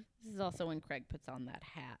on. This is also when Craig puts on that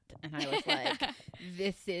hat, and I was like,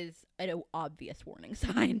 this is an obvious warning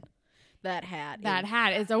sign. That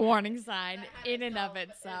hat is a warning sign in and of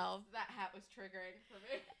itself. That hat was triggering for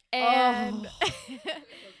me. And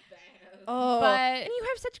and you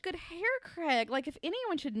have such good hair, Craig. Like, if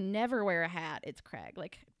anyone should never wear a hat, it's Craig.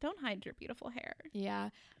 Like, don't hide your beautiful hair. Yeah.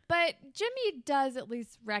 But Jimmy does at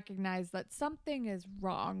least recognize that something is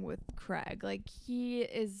wrong with Craig. Like, he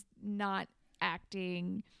is not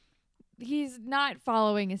acting, he's not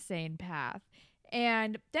following a sane path.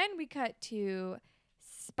 And then we cut to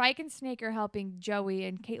Spike and Snake are helping Joey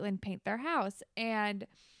and Caitlin paint their house. And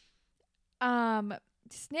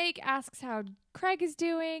Snake asks how Craig is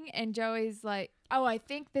doing, and Joey's like, oh, I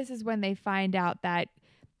think this is when they find out that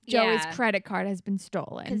Joey's credit card has been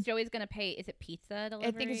stolen. Because Joey's going to pay, is it pizza delivery?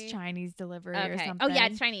 I think it's Chinese delivery or something. Oh, yeah,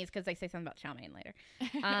 it's Chinese because they say something about chow mein later.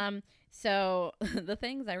 So the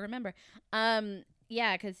things I remember.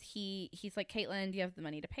 Yeah, because he's like, Caitlin, do you have the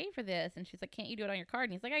money to pay for this? And she's like, can't you do it on your card?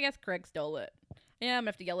 And he's like, I guess Craig stole it. Yeah, I'm going to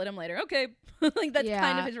have to yell at him later. Okay. Like, that's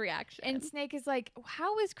kind of his reaction. And Snake is like,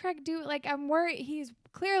 how is Craig doing? Like, I'm worried. He's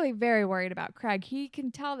clearly very worried about Craig. He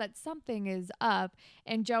can tell that something is up.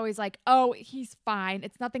 And Joey's like, oh, he's fine.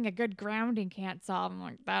 It's nothing a good grounding can't solve. I'm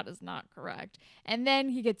like, that is not correct. And then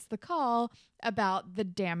he gets the call about the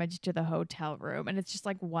damage to the hotel room. And it's just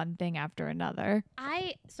like one thing after another.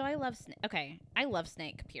 I love Snake. Okay. I love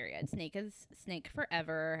Snake, period. Snake is Snake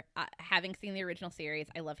forever. Having seen the original series,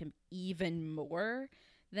 I love him even more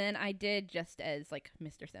than I did just as like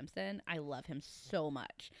Mr. Simpson. I love him so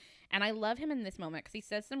much. And I love him in this moment because he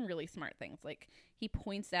says some really smart things. Like, he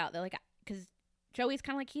points out that, like, because Joey's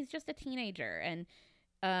kind of like, he's just a teenager. And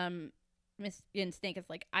Snake is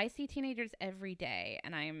like, I see teenagers every day.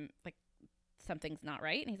 And I'm like, something's not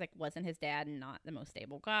right. And he's like, wasn't his dad not the most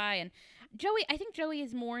stable guy? And I think Joey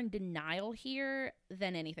is more in denial here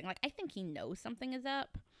than anything. Like, I think he knows something is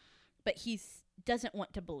up, but he's doesn't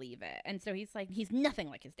want to believe it. And so he's like, he's nothing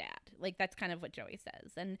like his dad. Like, that's kind of what Joey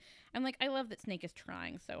says. And I'm like, I love that Snake is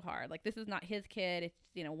trying so hard. Like, this is not his kid. It's,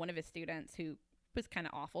 one of his students who was kind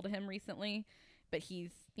of awful to him recently. But he's,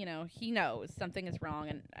 he knows something is wrong.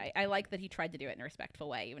 And I like that he tried to do it in a respectful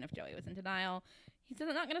way, even if Joey was in denial. He's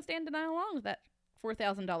not going to stand denial long with that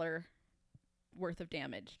 $4,000 worth of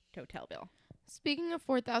damage hotel bill. Speaking of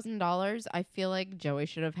 $4,000, I feel like Joey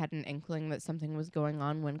should have had an inkling that something was going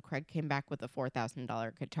on when Craig came back with a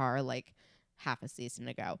 $4,000 guitar like half a season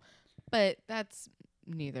ago. But that's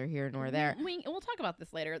neither here nor there. We'll talk about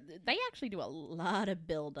this later. They actually do a lot of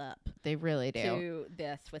build up. They really do. To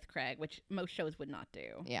this with Craig, which most shows would not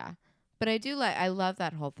do. Yeah. But I love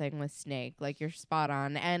that whole thing with Snake. Like, you're spot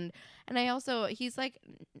on. And I also, he's like,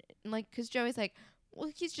 because Joey's like, well,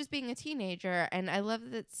 he's just being a teenager. And I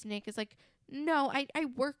love that Snake is like, no, I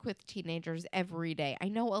work with teenagers every day. I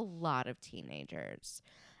know a lot of teenagers.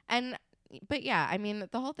 And but yeah, I mean,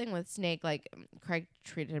 the whole thing with Snake, like, Craig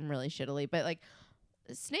treated him really shittily, but like,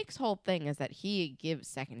 Snake's whole thing is that he gives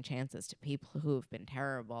second chances to people who have been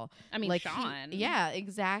terrible. I mean, like Sean. Yeah,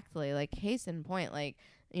 exactly. Like, case in point, like,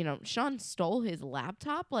 you know, Sean stole his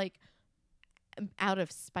laptop, like, out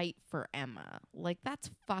of spite for Emma. Like, that's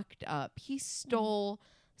fucked up. He stole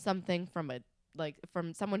something from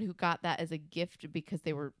from someone who got that as a gift because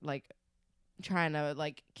they were like trying to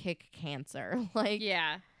like kick cancer. Like,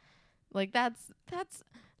 Yeah. like that's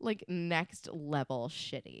like next level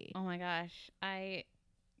shitty. Oh my gosh. I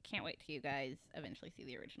can't wait till you guys eventually see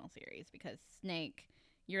the original series, because Snake,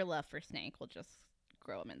 your love for Snake will just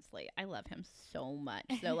grow immensely. I love him so much.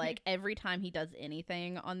 So like every time he does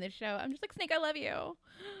anything on this show, I'm just like, Snake, I love you.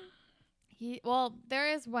 Well,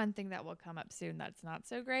 there is one thing that will come up soon that's not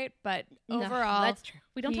so great, but No, overall, that's true.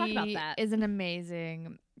 We don't talk about that. He is an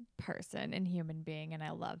amazing person and human being, and I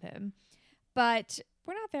love him. But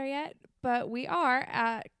we're not there yet. But we are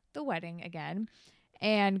at the wedding again,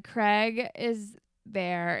 and Craig is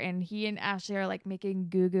there, and he and Ashley are like making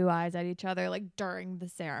goo eyes at each other like during the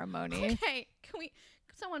ceremony. Okay, can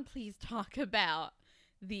someone please talk about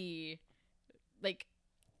the like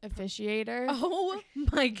officiator? Oh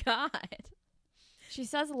my god. She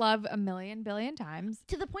says love a million billion times.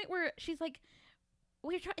 To the point where she's like,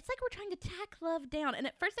 it's like we're trying to tack love down. And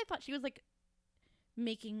at first I thought she was like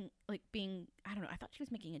making, like being, I don't know, I thought she was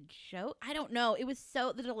making a joke. I don't know. It was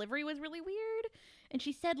the delivery was really weird. And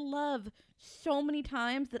she said love so many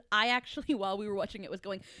times that I actually, while we were watching it, was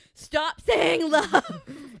going, stop saying love.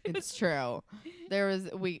 It's true. There was,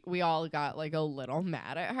 we all got like a little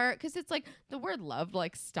mad at her because it's like the word love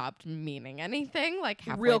like stopped meaning anything like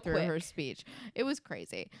halfway Real through quick. her speech. It was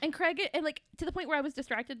crazy. And Craig, and like to the point where I was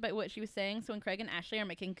distracted by what she was saying. So when Craig and Ashley are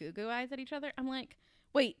making goo eyes at each other, I'm like,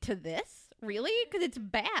 wait, to this? Really? Because it's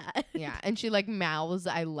bad. Yeah, and she like mouths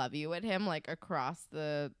 "I love you" at him like across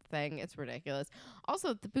the thing. It's ridiculous.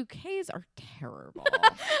 Also, the bouquets are terrible.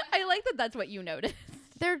 I like that that's what you noticed.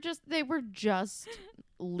 They were just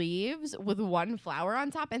leaves with one flower on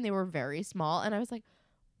top, and they were very small. And I was like,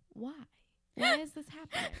 why? Why is this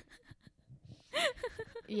happening?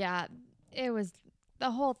 Yeah, the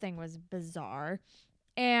whole thing was bizarre.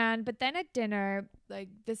 But then at dinner, like,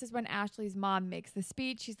 this is when Ashley's mom makes the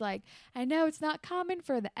speech. She's like, I know it's not common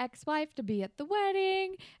for the ex-wife to be at the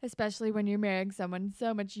wedding, especially when you're marrying someone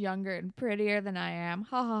so much younger and prettier than I am.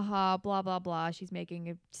 Ha ha ha, blah, blah, blah. She's making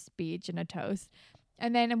a speech and a toast.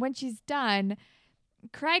 And then when she's done,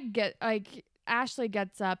 Ashley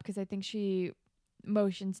gets up because I think she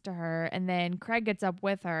motions to her, and then Craig gets up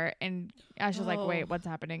with her, and Ashley's like, wait, what's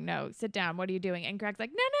happening? No, sit down. What are you doing? And Craig's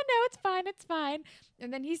like, no, it's fine.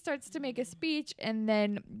 And then he starts to make a speech, and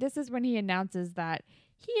then this is when he announces that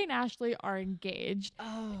he and Ashley are engaged.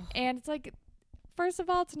 And it's like, first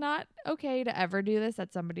of all, it's not okay to ever do this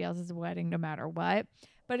at somebody else's wedding, no matter what.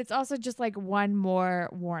 But it's also just like one more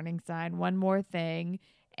warning sign, one more thing.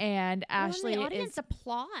 And Ashley, the audience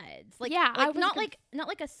applauds. Like, yeah, like not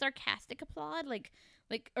like a sarcastic applaud,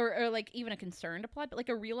 or like even a concerned applaud, but like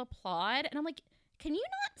a real applaud. And I'm like, can you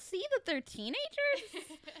not see that they're teenagers?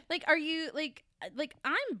 Like, are you like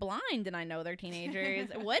I'm blind and I know they're teenagers.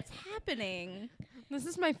 What's happening? This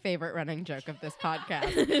is my favorite running joke of this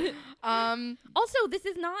podcast. Also, this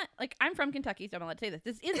is not like, I'm from Kentucky, so I'm allowed to say this.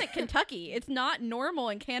 This isn't Kentucky. It's not normal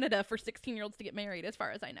in Canada for 16-year-olds to get married, as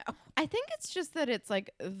far as I know. I think it's just that it's like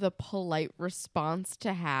the polite response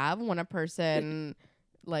to have when a person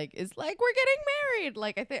like is like, we're getting married.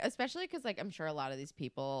 Like, I think especially because like I'm sure a lot of these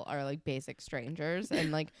people are like basic strangers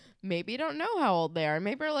and like maybe don't know how old they are.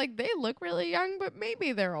 Maybe like they look really young, but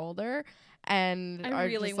maybe they're older. And I are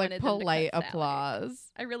really just like wanted them to polite cut Sally.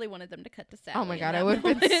 applause. I really wanted them to cut to Sally. Oh my god, I in would that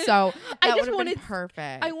have been moment. so. I That just would have been wanted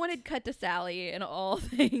perfect. I wanted cut to Sally in all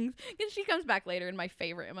things, because she comes back later in my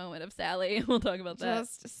favorite moment of Sally. We'll talk about that.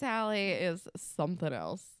 Just Sally is something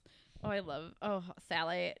else.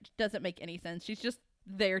 Sally doesn't make any sense. She's just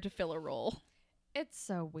there to fill a role. It's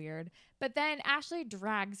so weird. But then Ashley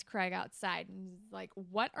drags Craig outside and is like,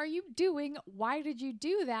 what are you doing? Why did you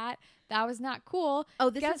do that? That was not cool.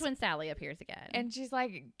 Oh, this is when Sally appears again. And she's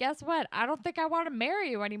like, guess what? I don't think I want to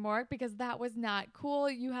marry you anymore because that was not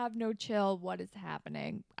cool. You have no chill. What is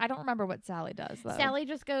happening? I don't remember what Sally does, though. Sally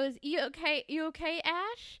just goes, You okay,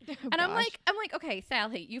 Ash? Oh, And I'm gosh. like, okay,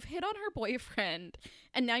 Sally, you've hit on her boyfriend,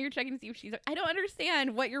 and now you're checking to see if she's. I don't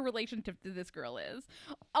understand what your relationship to this girl is.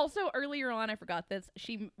 Also, earlier on, I forgot this.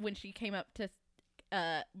 When she came up to,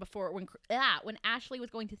 when Ashley was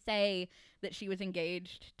going to say that she was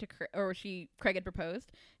engaged to, Craig had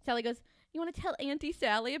proposed, Sally goes, "You want to tell Auntie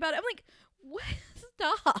Sally about it?" I'm like, what?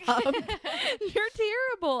 stop. You're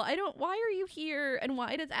terrible. Why are you here? And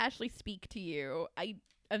why does Ashley speak to you?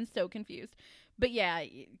 I'm so confused. But yeah,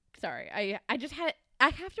 sorry. I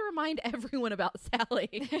have to remind everyone about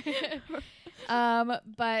Sally.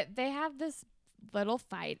 But they have this little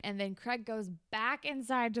fight, and then Craig goes back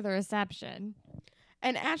inside to the reception.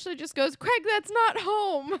 And Ashley just goes, Craig, that's not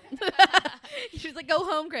home. She's like, go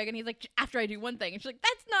home, Craig. And he's like, after I do one thing. And she's like,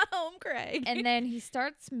 that's not home, Craig. And then he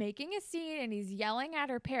starts making a scene, and he's yelling at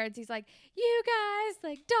her parents. He's like, you guys,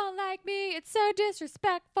 like, don't like me. It's so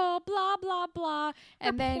disrespectful, blah, blah, blah.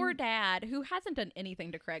 And her then poor dad, who hasn't done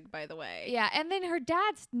anything to Craig, by the way. Yeah, and then her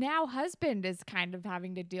dad's now husband is kind of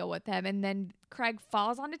having to deal with him. And then Craig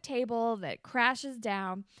falls on a table that crashes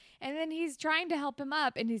down. And then he's trying to help him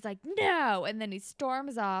up, and he's like, no. And then he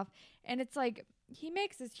storms off. And it's like, he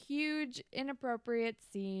makes this huge, inappropriate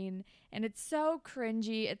scene. And it's so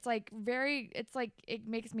cringy. It's like it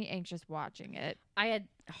makes me anxious watching it. I had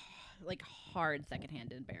like hard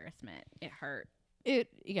secondhand embarrassment. It hurt. It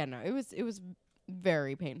was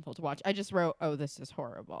very painful to watch. I just wrote, oh, this is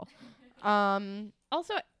horrible.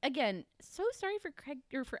 Also, again, so sorry for Craig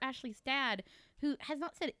or for Ashley's dad, who has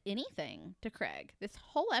not said anything to Craig this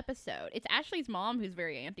whole episode. It's Ashley's mom who's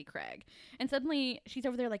very anti-Craig. And suddenly she's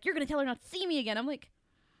over there like, you're going to tell her not to see me again. I'm like,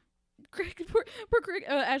 Craig, poor Craig,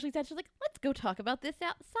 Ashley's dad, she's like, let's go talk about this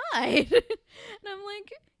outside. And I'm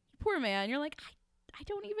like, poor man. You're like, I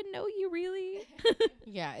don't even know you really.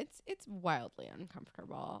 Yeah, it's wildly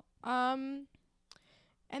uncomfortable. And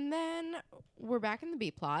then we're back in the B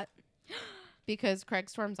plot because Craig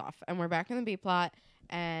storms off, and we're back in the B plot,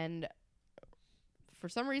 and for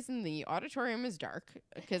some reason the auditorium is dark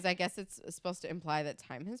because I guess it's supposed to imply that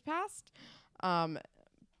time has passed.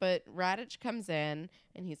 But Radich comes in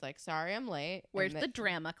and he's like, sorry, I'm late. Where's the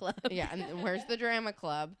drama club? Yeah, and where's the drama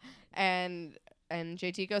club? And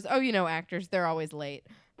JT goes, oh, actors, they're always late.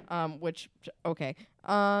 Which, okay.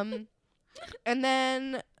 And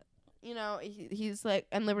then, he's like,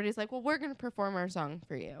 and Liberty's like, well, we're going to perform our song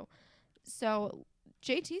for you. So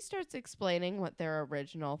JT starts explaining what their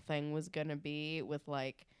original thing was going to be with,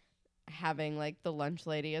 like, having, like, the lunch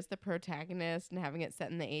lady as the protagonist and having it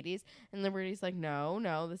set in the 80s. And Liberty's like,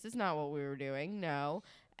 no, this is not what we were doing. No.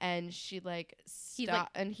 And she, like,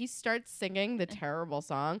 and he starts singing the terrible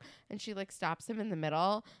song, and she, like, stops him in the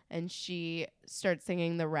middle, and she starts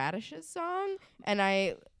singing the Radishes song, and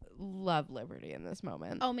I love Liberty in this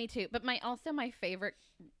moment. Oh, me too. But my favorite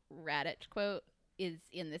Radich quote is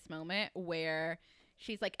in this moment where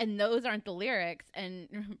she's like, and those aren't the lyrics,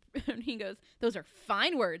 and he goes, those are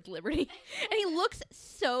fine words, Liberty. And he looks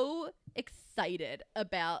so excited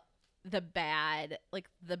about the bad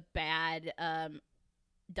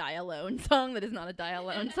Die Alone song that is not a Die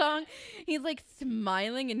Alone song. He's like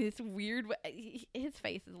smiling in this weird way. His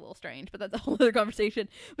face is a little strange, but that's a whole other conversation.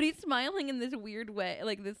 But he's smiling in this weird way,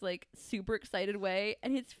 like this like super excited way,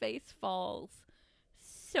 and his face falls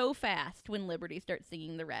so fast when Liberty starts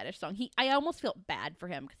singing the Radish song. I almost felt bad for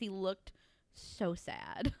him because he looked so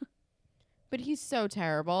sad. But he's so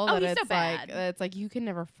terrible that he's so it's bad. It's like you can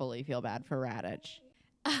never fully feel bad for Radich.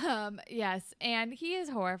 Yes, and he is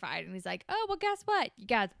horrified, and he's like, oh, well, guess what? You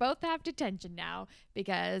guys both have detention now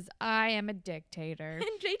because I am a dictator.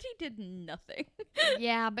 And JT did nothing.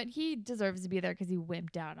 Yeah, but he deserves to be there because he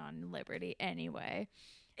wimped out on Liberty anyway.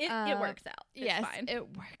 It works out. It's fine.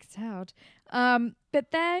 It works out.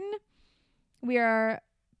 But then we are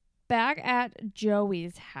back at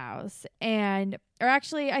Joey's house, or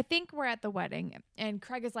actually, I think we're at the wedding, and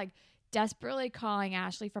Craig is like desperately calling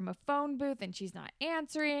Ashley from a phone booth, and she's not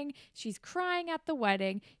answering. She's crying at the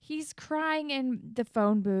wedding. He's crying in the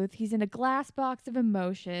phone booth. He's in a glass box of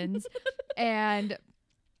emotions. And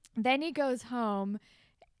then he goes home,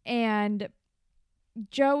 and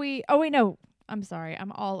Joey, oh wait, no, I'm sorry,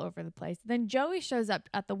 I'm all over the place. Then Joey shows up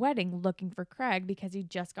at the wedding looking for Craig because he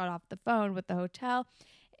just got off the phone with the hotel,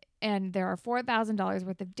 and there are $4,000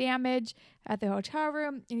 worth of damage at the hotel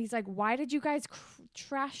room. And he's like, why did you guys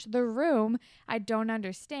trash the room? I don't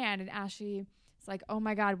understand. And Ashley is like, oh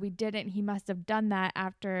my God, we didn't. He must have done that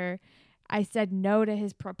after I said no to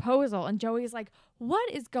his proposal. And Joey's like,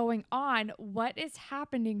 what is going on? What is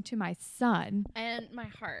happening to my son? And my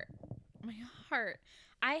heart.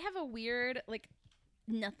 I have a weird, like,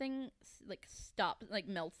 nothing, like,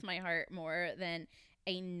 melts my heart more than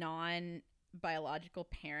a non-biological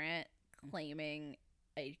parent claiming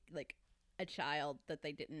a child that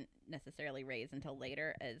they didn't necessarily raise until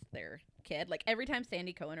later as their kid. Like, every time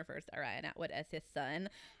Sandy Cohen refers to Ryan Atwood as his son,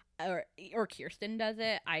 or Kirsten does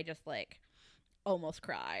it, I just, like, almost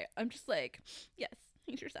cry. I'm just like, yes,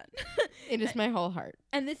 he's your son. It is my whole heart.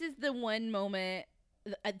 And this is the one moment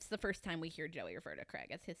it's the first time we hear Joey refer to Craig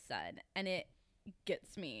as his son, and it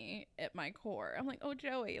gets me at my core. I'm like, oh,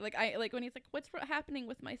 Joey. Like, when he's like, what's happening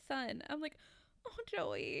with my son? I'm like, oh,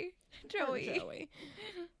 Joey. Poor Joey.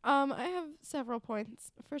 I have several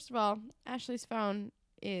points. First of all, Ashley's phone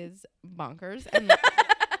is bonkers, and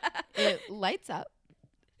it lights up.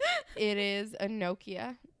 It is a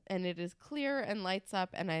Nokia, and it is clear and lights up,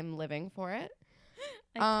 and I'm living for it.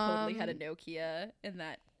 I totally had a Nokia in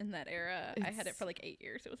that era. I had it for like 8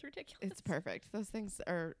 years. It was ridiculous. It's perfect. Those things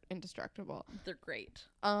are indestructible. They're great.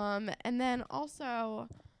 And then also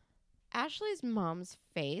Ashley's mom's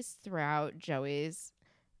face throughout Joey's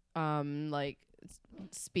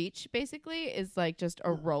speech basically is like just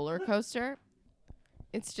a roller coaster.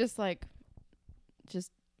 It's just a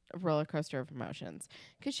roller coaster of emotions,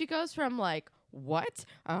 because she goes from like, what,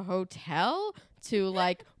 a hotel, to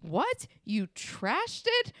like, what, you trashed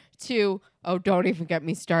it, to, oh, don't even get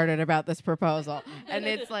me started about this proposal. And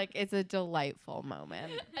it's like, it's a delightful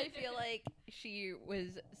moment. I feel like she was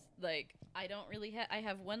like, I don't really I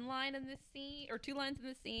have one line in this scene, or 2 lines in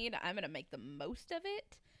this scene, I'm gonna make the most of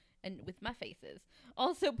it, and with my faces.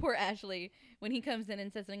 Also, poor Ashley, when he comes in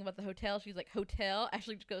and says something about the hotel, she's like, hotel?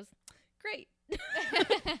 Ashley just goes, great.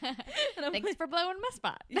 Thanks for blowing my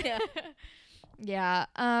spot. Yeah. Yeah.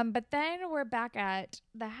 But then we're back at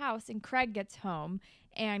the house, and Craig gets home,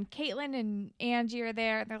 and Caitlin and Angie are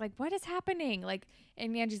there. They're like, what is happening? Like,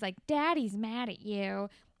 and Angie's like, Daddy's mad at you.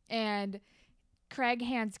 And Craig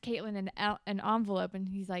hands Caitlin an envelope, and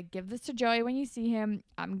he's like, give this to Joey when you see him.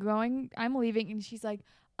 I'm leaving. And she's like,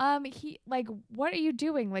 what are you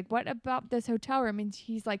doing? Like, what about this hotel room? And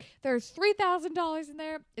he's like, there's $3,000 in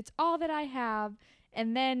there. It's all that I have.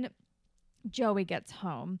 And then Joey gets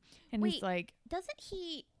home, and he's like, doesn't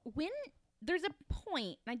he, there's a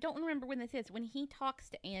point, and I don't remember when this is, when he talks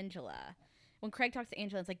to Angela, when Craig talks to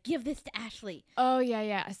Angela, it's like, give this to Ashley. Oh,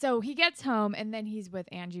 yeah. So he gets home, and then he's with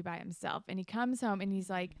Angie by himself, and he comes home, and he's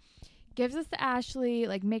like, gives this to Ashley,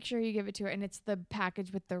 like, make sure you give it to her, and it's the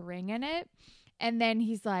package with the ring in it. And then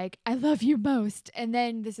he's like, I love you most. And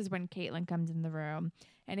then this is when Caitlin comes in the room,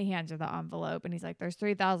 and he hands her the envelope, and he's like, there's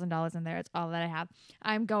 $3,000 in there. It's all that I have.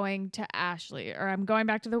 I'm going to Ashley, or I'm going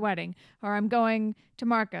back to the wedding, or I'm going to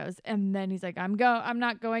Marco's. And then he's like, I'm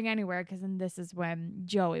not going anywhere, because then this is when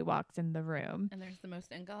Joey walks in the room. And there's the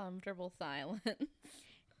most uncomfortable silence.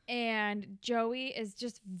 And Joey is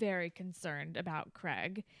just very concerned about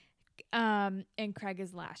Craig. And Craig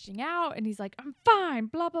is lashing out, and he's like, I'm fine,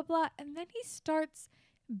 blah, blah, blah. And then he starts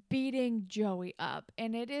beating Joey up,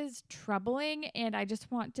 and it is troubling, and I just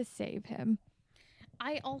want to save him.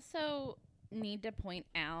 I also need to point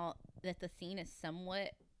out that the scene is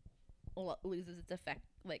somewhat loses its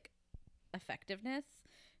effectiveness,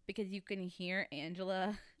 because you can hear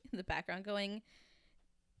Angela in the background going,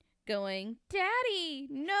 Daddy,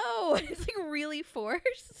 no. It's like really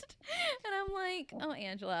forced. And I'm like, oh,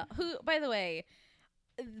 Angela, who, by the way,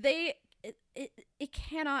 it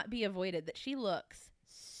cannot be avoided that she looks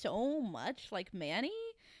so much like Manny.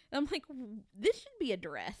 And I'm like, this should be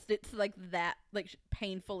addressed. It's like that, like,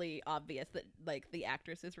 painfully obvious that, like, the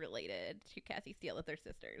actress is related to Cassie Steele, that they're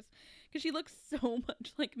sisters, because she looks so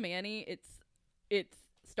much like Manny. It's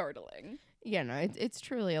startling. Yeah, no, it's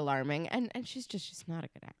truly alarming, and she's not a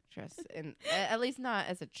good actress, and at least not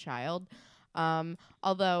as a child.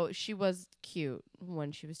 Although she was cute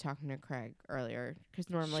when she was talking to Craig earlier, because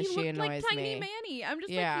normally she annoys like tiny me. Manny. I'm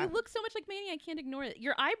just like, you look so much like Manny, I can't ignore it.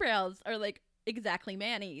 Your eyebrows are like exactly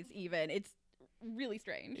Manny's. Even it's really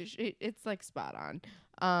strange. It's like spot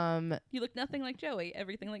on. You look nothing like Joey,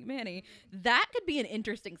 everything like Manny. That could be an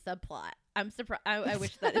interesting subplot. I'm surprised. I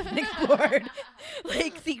wish that isn't explored.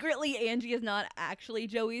 Like, secretly, Angie is not actually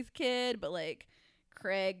Joey's kid, but like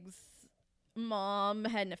Craig's mom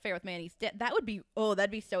had an affair with Manny's dad. That'd be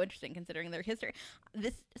so interesting considering their history.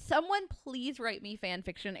 Someone please write me fan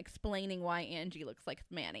fiction explaining why Angie looks like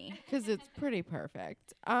Manny, because it's pretty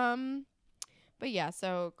perfect. But yeah,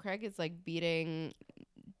 so Craig is like beating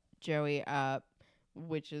Joey up,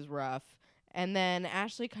 which is rough. And then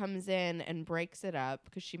Ashley comes in and breaks it up,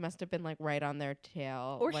 because she must have been like right on their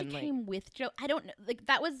tail. Or she came with Joe. I don't know. Like,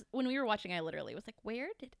 that was when we were watching. I literally was like, where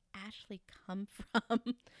did Ashley come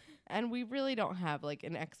from? And we really don't have like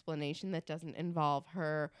an explanation that doesn't involve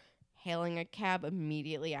her hailing a cab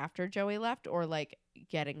immediately after Joey left, or like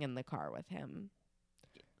getting in the car with him.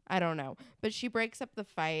 I don't know. But she breaks up the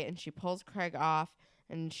fight, and she pulls Craig off,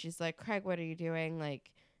 and she's like, Craig, what are you doing?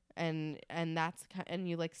 Like, and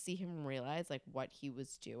you like see him realize like what he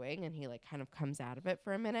was doing, and he like kind of comes out of it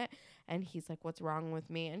for a minute, and he's like, what's wrong with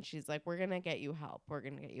me? And she's like, we're gonna get you help,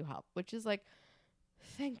 which is like,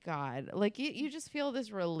 thank God. Like, you just feel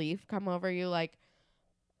this relief come over you, like,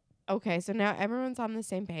 okay, so now everyone's on the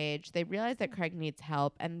same page. They realize that Craig needs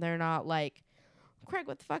help, and they're not like, Craig,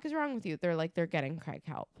 what the fuck is wrong with you? They're like, they're getting Craig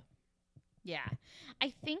help. Yeah.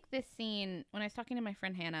 I think this scene, when I was talking to my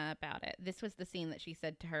friend Hannah about it, this was the scene that she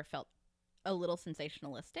said to her felt a little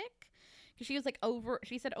sensationalistic. Because she was like,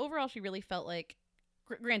 she said overall she really felt like,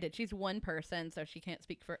 granted, she's one person, so she can't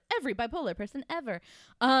speak for every bipolar person ever.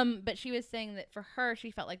 But she was saying that for her, she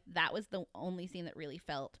felt like that was the only scene that really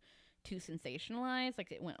felt too sensationalized.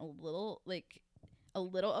 Like it went a little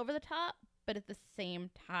over the top. But at the same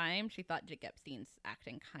time, she thought Jake Epstein's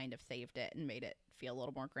acting kind of saved it and made it feel a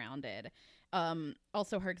little more grounded.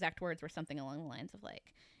 Also, her exact words were something along the lines of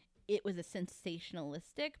like, it was a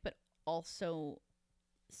sensationalistic, but also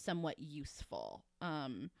somewhat useful.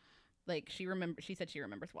 Like she said she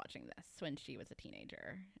remembers watching this when she was a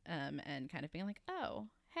teenager, and kind of being like, oh,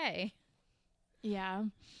 hey. Yeah.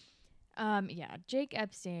 Jake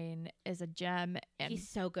Epstein is a gem, and he's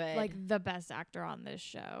so good. Like the best actor on this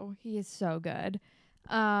show. He is so good.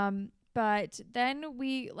 But then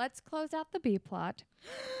let's close out the B plot.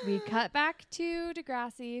 We cut back to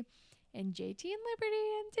Degrassi and JT and Liberty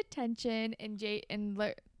in detention,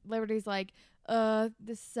 and Liberty's like,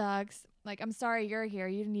 this sucks. Like, I'm sorry you're here.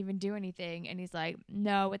 You didn't even do anything. And he's like,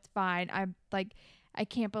 no, it's fine. I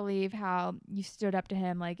can't believe how you stood up to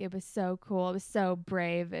him. Like, it was so cool. It was so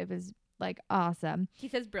brave. It was like awesome. He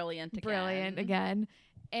says brilliant again.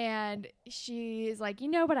 And she's like, you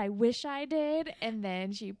know what I wish I did? And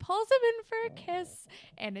then she pulls him in for a kiss,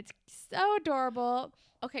 and it's so adorable.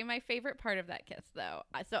 Okay, my favorite part of that kiss, though.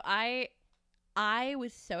 So I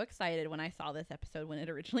was so excited when I saw this episode when it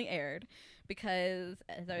originally aired, because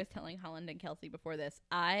as I was telling Holland and Kelsey before this,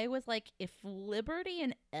 I was like, if Liberty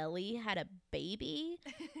and Ellie had a baby,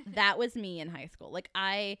 that was me in high school. Like,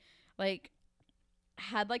 I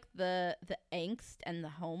had like the angst and the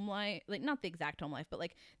home life, like not the exact home life, but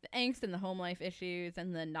like the angst and the home life issues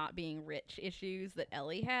and the not being rich issues that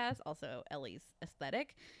Ellie has, also Ellie's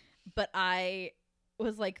aesthetic. But I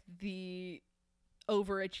was like the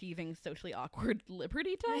overachieving, socially awkward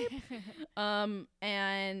Liberty type,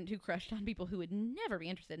 and who crushed on people who would never be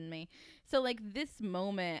interested in me. So like this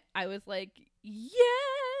moment, I was like, yes,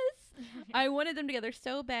 I wanted them together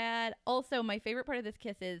so bad. Also, my favorite part of this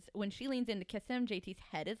kiss is when she leans in to kiss him, JT's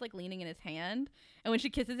head is like leaning in his hand, and when she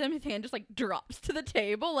kisses him, his hand just like drops to the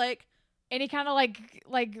table, like, and he kind of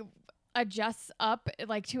like adjusts up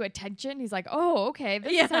like to attention. He's like, oh, okay,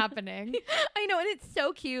 this is happening. I know, and it's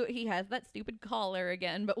so cute. He has that stupid collar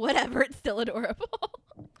again, but whatever, it's still adorable.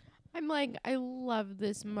 I'm like, I love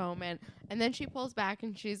this moment. And then she pulls back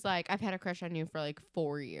and she's like, I've had a crush on you for like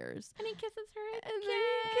 4 years. And he kisses her again. And then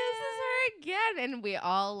he kisses her again. And we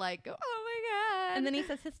all like, oh my God. And then he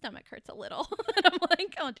says his stomach hurts a little. And I'm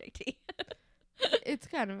like, oh, JT. It's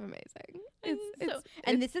kind of amazing.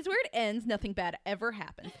 And this is where it ends. Nothing bad ever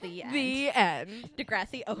happens. The end. The end.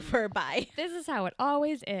 Degrassi over. Bye. This is how it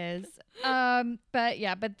always is.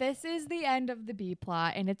 But this is the end of the B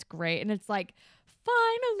plot, and it's great. And it's like,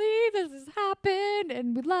 finally, this has happened,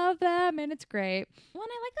 and we love them, and it's great. Well,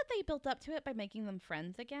 and I like that they built up to it by making them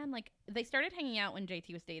friends again. Like, they started hanging out when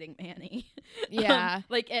JT was dating Manny. Yeah.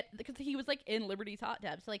 Because he was, like, in Liberty's hot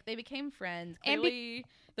tub. So, like, they became friends. Clearly,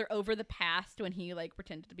 they're over the past when he, like,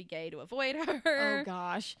 pretended to be gay to avoid her. Oh,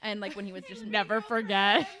 gosh. And, like, when he was just... Never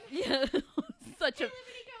forget. Yeah. Such a...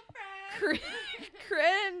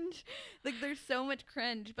 cringe. Like, there's so much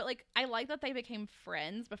cringe, but like I like that they became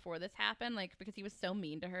friends before this happened, like because he was so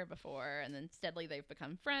mean to her before, and then steadily they've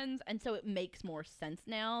become friends, and so it makes more sense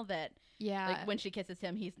now that like when she kisses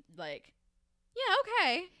him, he's like, yeah,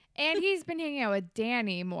 okay. And he's been hanging out with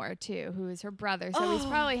Danny more too, who is her brother, so he's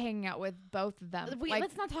probably hanging out with both of them.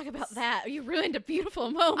 Let's not talk about that. You ruined a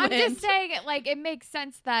beautiful moment. I'm just saying, like, it makes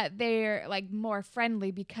sense that they're like more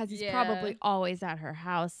friendly because he's probably always at her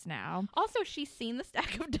house now. Also, she's seen the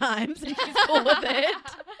stack of dimes and she's cool with it.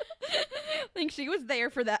 Like, she was there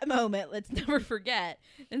for that moment. Let's never forget.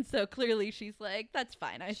 And so clearly she's like, that's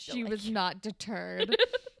fine. She was not deterred.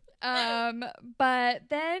 But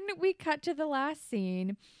then we cut to the last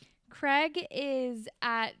scene. Craig is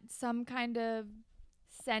at some kind of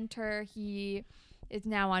center. He is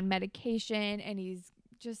now on medication, and he's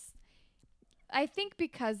just, I think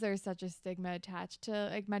because there's such a stigma attached to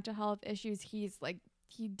like mental health issues, he's like,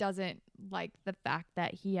 he doesn't like the fact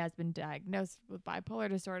that he has been diagnosed with bipolar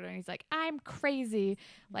disorder, and he's like, I'm crazy.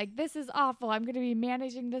 Like, this is awful. I'm going to be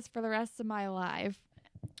managing this for the rest of my life.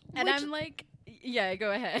 And I'm like, yeah,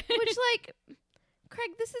 go ahead. Which, like,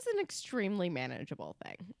 Craig, this is an extremely manageable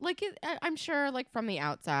thing. Like, I'm sure, like, from the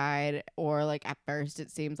outside or, like, at first it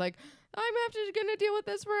seems like I'm gonna deal with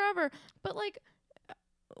this forever. But, like,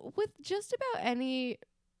 with just about any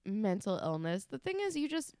mental illness, the thing is,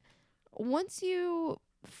 once you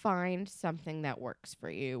find something that works for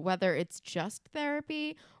you, whether it's just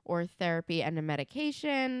therapy or therapy and a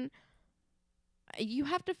medication, you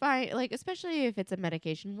have to find, like, especially if it's a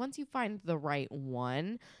medication, once you find the right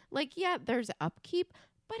one, like, yeah, there's upkeep,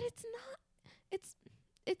 but it's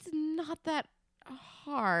not that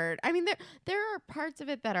hard. I mean, there are parts of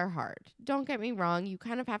it that are hard. Don't get me wrong. You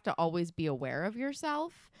kind of have to always be aware of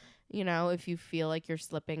yourself. You know, if you feel like you're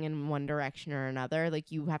slipping in one direction or another,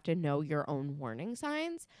 like, you have to know your own warning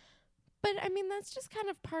signs. But I mean, that's just kind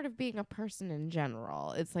of part of being a person in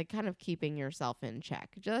general. It's like kind of keeping yourself in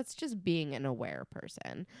check. That's just being an aware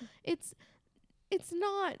person. It's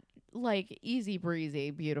not like easy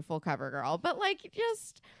breezy, beautiful cover girl, but like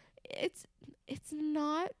just it's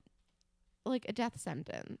not like a death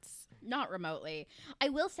sentence. Not remotely. I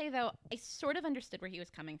will say though, I sort of understood where he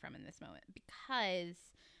was coming from in this moment because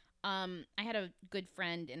I had a good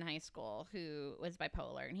friend in high school who was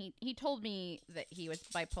bipolar, and he told me that he was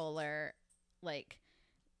bipolar, like,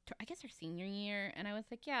 I guess our senior year, and I was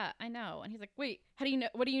like, yeah, I know. And he's like, wait, how do you know?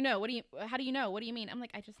 What do you know? How do you know? What do you mean? I'm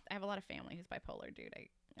like, I have a lot of family who's bipolar, dude.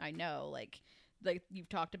 I know, like you've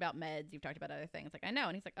talked about meds, you've talked about other things. Like, I know.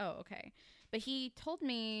 And he's like, oh, okay. But he told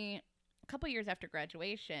me a couple years after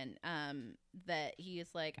graduation, that he is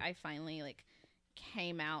like, I finally like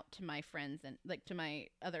came out to my friends and like to my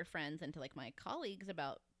other friends and to like my colleagues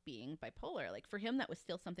about being bipolar. Like for him, that was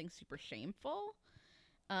still something super shameful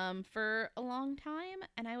for a long time.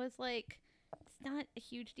 And I was like, it's not a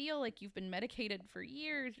huge deal. Like, you've been medicated for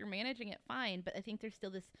years, you're managing it fine. But I think there's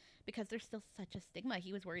still this, because there's still such a stigma.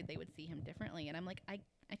 He was worried they would see him differently. And I'm like, I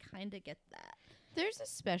kind of get that. There's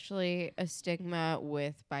especially a stigma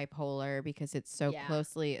with bipolar because it's so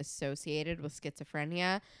closely associated with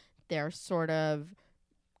schizophrenia. They're sort of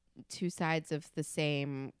two sides of the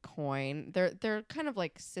same coin. They're kind of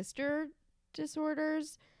like sister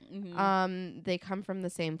disorders. Mm-hmm. They come from the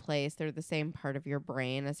same place. They're the same part of your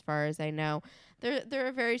brain, as far as I know. They're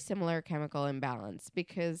a very similar chemical imbalance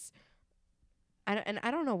because I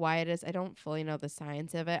don't know why it is. I don't fully know the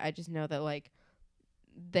science of it. I just know that like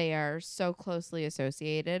they are so closely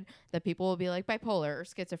associated that people will be like bipolar or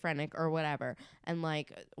schizophrenic or whatever. And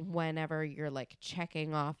like whenever you're like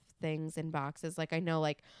checking off things in boxes, like I know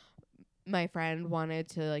like my friend wanted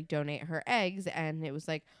to like donate her eggs and it was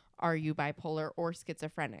like, are you bipolar or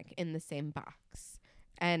schizophrenic in the same box?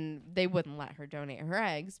 And they wouldn't let her donate her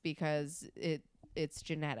eggs because it's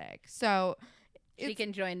genetic. So she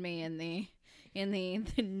can join me in the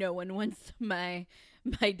no one wants my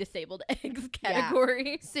disabled eggs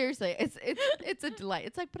category. Yeah. Seriously, it's a delight.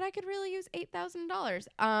 It's like, but I could really use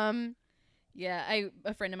 $8,000. Yeah,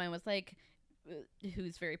 a friend of mine was like,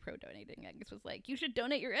 who's very pro donating eggs, was like, you should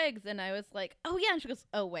donate your eggs, and I was like, oh yeah, and she goes,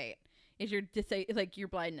 oh wait, is your your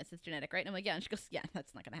blindness is genetic, right? And I'm like, yeah, and she goes, yeah,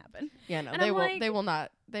 that's not gonna happen. Yeah, no, and they will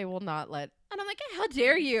not let. And I'm like, how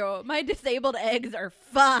dare you? My disabled eggs are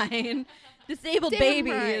fine. Disabled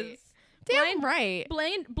babies. Right. Damn right.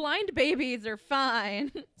 Blind babies are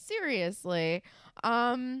fine. Seriously.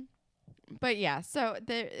 But yeah, so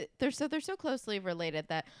they're so closely related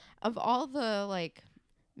that of all the like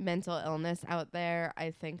mental illness out there,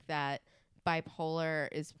 I think that bipolar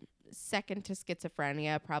is second to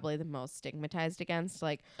schizophrenia, probably the most stigmatized against.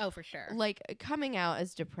 Like, oh, for sure. Like coming out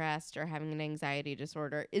as depressed or having an anxiety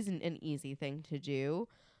disorder isn't an easy thing to do.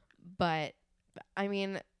 But I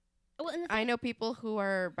mean, I know people who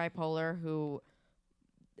are bipolar who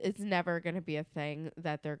it's never going to be a thing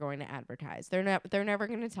that they're going to advertise. They're never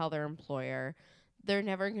going to tell their employer. They're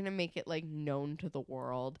never going to make it like known to the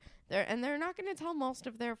world. They're not going to tell most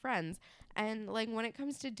of their friends. And like when it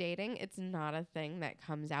comes to dating, it's not a thing that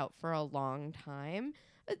comes out for a long time.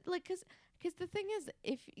 Like cuz the thing is,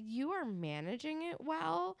 if you are managing it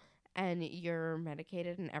well and you're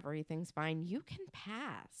medicated and everything's fine, you can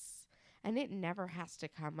pass. And it never has to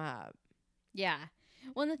come up. Yeah.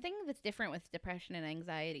 Well, and the thing that's different with depression and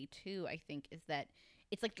anxiety, too, I think, is that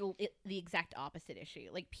it's like the exact opposite issue.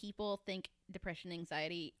 Like, people think depression and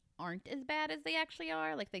anxiety aren't as bad as they actually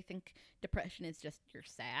are. Like, they think depression is just you're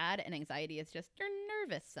sad and anxiety is just you're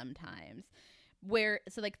nervous sometimes.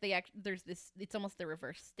 So, like, there's this, it's almost the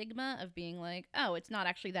reverse stigma of being like, oh, it's not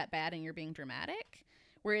actually that bad and you're being dramatic.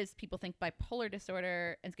 Whereas people think bipolar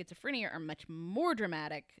disorder and schizophrenia are much more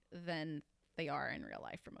dramatic than they are in real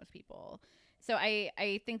life for most people. So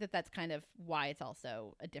I think that that's kind of why it's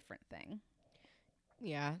also a different thing.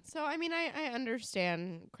 Yeah. So, I mean, I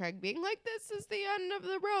understand Craig being like, this is the end of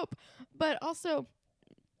the rope. But also,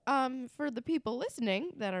 for the people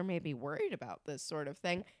listening that are maybe worried about this sort of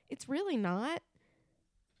thing, it's really not.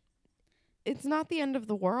 It's not the end of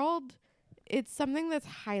the world. it's something that's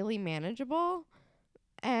highly manageable,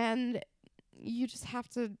 and you just have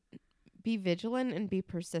to be vigilant and be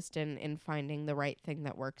persistent in finding the right thing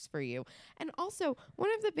that works for you. And also, one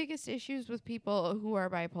of the biggest issues with people who are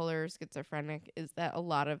bipolar or schizophrenic is that a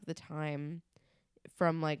lot of the time,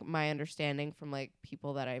 from like my understanding from like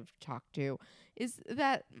people that I've talked to, is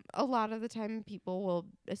that a lot of the time people will,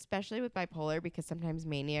 especially with bipolar, because sometimes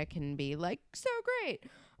mania can be like so great,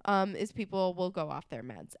 is people will go off their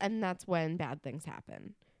meds, and that's when bad things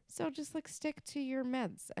happen. So just like stick to your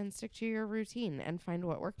meds and stick to your routine and find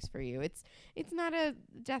what works for you. It's not a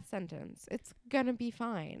death sentence. It's gonna be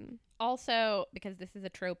fine. Also, because this is a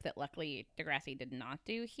trope that luckily Degrassi did not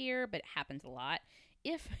do here, but it happens a lot.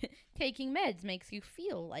 If taking meds makes you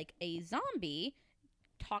feel like a zombie,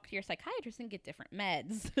 talk to your psychiatrist and get different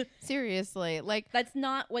meds. Seriously, like that's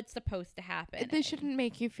not what's supposed to happen. They shouldn't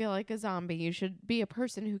make you feel like a zombie. You should be a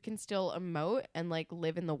person who can still emote and like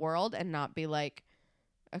live in the world and not be like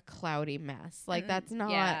a cloudy mess. Like that's not.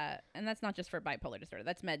 Yeah, and that's not just for bipolar disorder.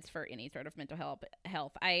 That's meds for any sort of mental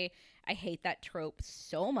health. I hate that trope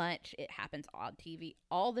so much. It happens on TV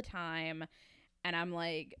all the time. And I'm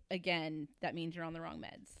like, again, that means you're on the wrong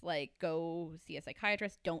meds. Like, go see a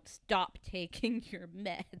psychiatrist. Don't stop taking your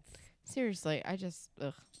meds. Seriously,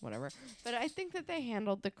 whatever. But I think that they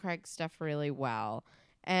handled the Craig stuff really well.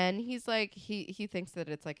 And he's like, he thinks that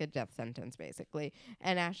it's like a death sentence, basically.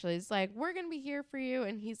 And Ashley's like, we're going to be here for you.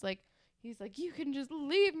 And he's like, you can just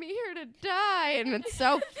leave me here to die. And it's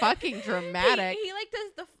so fucking dramatic. He like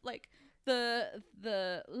does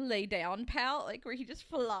the lay down pout, like where he just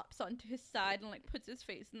flops onto his side and like puts his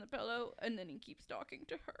face in the pillow, and then he keeps talking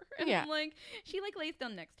to her. And I'm like, she like lays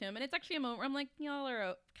down next to him, and it's actually a moment where I'm like, y'all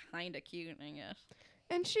are kind of cute, I guess.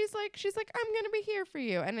 And she's like, I'm gonna be here for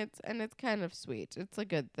you, and it's kind of sweet. It's a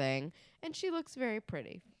good thing, and she looks very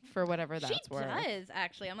pretty for whatever that's worth. She does,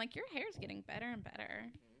 actually. I'm like, your hair's getting better and better.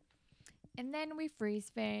 And then we freeze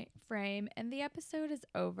frame, and the episode is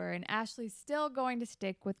over, and Ashley's still going to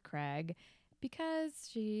stick with Craig because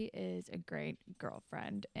she is a great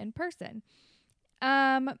girlfriend in person.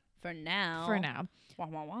 For now. Wah,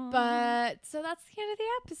 wah, wah. But so that's the end of the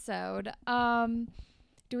episode.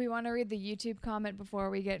 Do we want to read the YouTube comment before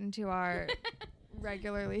we get into our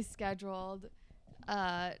regularly scheduled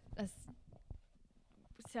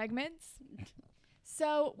segments?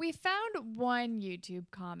 So we found one YouTube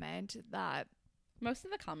comment that most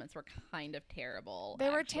of the comments were kind of terrible. They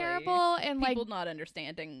were terrible, and people not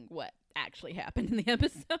understanding what actually happened in the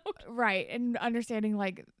episode. Right, and understanding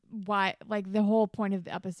like why, like the whole point of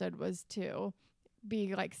the episode was to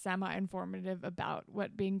be like semi-informative about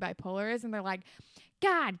what being bipolar is, and they're like,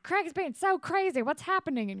 God, Craig's being so crazy. What's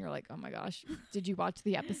happening? And you're like, oh my gosh, did you watch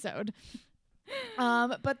the episode?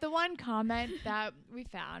 But the one comment that we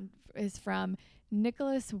found is from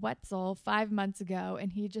Nicholas Wetzel 5 months ago,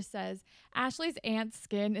 and he just says, Ashley's aunt's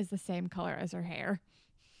skin is the same color as her hair.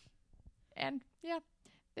 And yeah,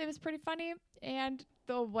 it was pretty funny, and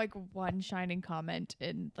the like one shining comment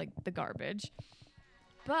in like the garbage.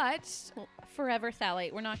 But well, forever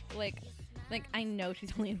Sally, we're not like I know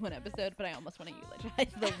she's only in one episode, but I almost want to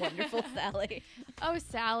eulogize the wonderful Sally. Oh,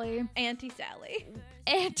 Sally. Auntie Sally.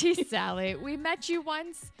 Auntie Sally. We met you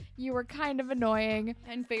once. You were kind of annoying.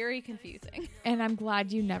 And very confusing. And I'm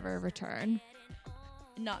glad you never return.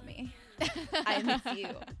 Not me. I miss you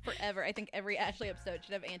forever. I think every Ashley episode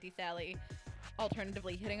should have Auntie Sally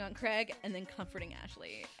alternatively hitting on Craig and then comforting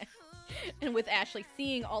Ashley. And with Ashley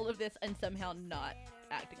seeing all of this and somehow not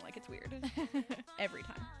acting like it's weird every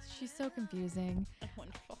time. She's so confusing.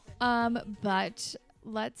 Wonderful. But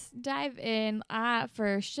let's dive in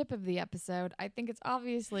for ship of the episode. I think it's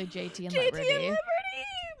obviously JT and Liberty. JT and Liberty,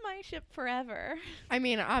 my ship forever. I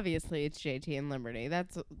mean, obviously it's JT and Liberty.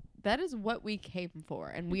 That is what we came for,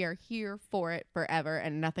 and we are here for it forever,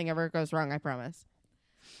 and nothing ever goes wrong, I promise.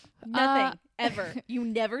 Nothing ever. You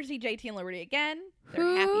never see JT and Liberty again. They're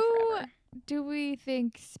happy forever. Do we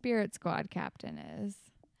think Spirit Squad captain is?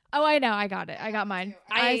 Oh, I know. I got it. I got mine.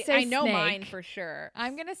 I know Snake. mine for sure.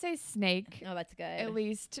 I'm going to say Snake. Oh, that's good. At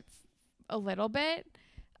least a little bit.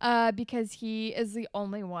 Because he is the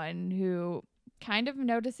only one who kind of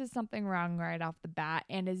notices something wrong right off the bat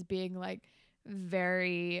and is being like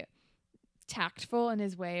very tactful in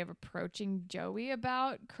his way of approaching Joey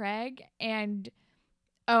about Craig. And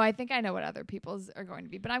I think I know what other people's are going to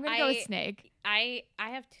be, but I'm going to go with Snake. I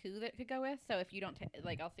have two that could go with, so if you don't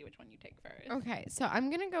I'll see which one you take first. Okay, so I'm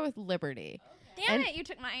going to go with Liberty. Damn it, you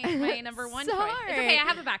took my number one choice. It's okay, I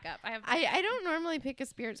have a backup. I don't normally pick a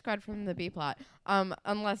Spirit Squad from the B plot,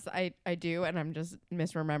 unless I do, and I'm just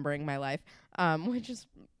misremembering my life, which is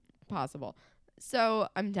possible. So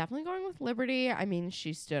I'm definitely going with Liberty. I mean,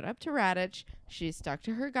 she stood up to Raditch. She stuck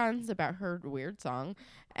to her guns about her weird song.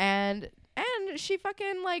 And she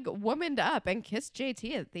fucking, like, womaned up and kissed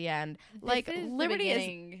JT at the end. Like, this is Liberty the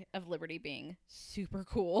beginning of Liberty being super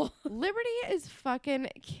cool. Liberty is fucking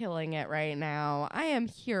killing it right now. I am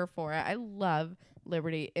here for it. I love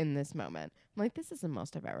Liberty in this moment. I'm like, this is the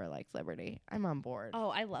most I've ever liked Liberty. I'm on board. Oh,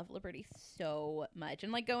 I love Liberty so much.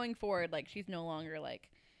 And, like, going forward, like, she's no longer, like,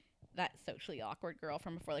 that socially awkward girl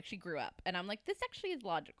from before. Like, she grew up. And I'm like, this actually is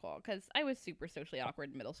logical, because I was super socially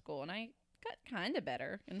awkward in middle school, and I got kind of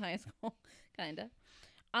better in high school. Kind of.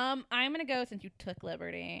 I'm going to go, since you took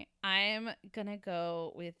Liberty, I'm going to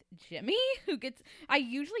go with Jimmy, who gets, I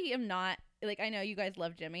usually am not, like, I know you guys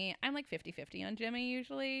love Jimmy. I'm like 50-50 on Jimmy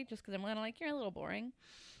usually, just because I'm kind of like, you're a little boring.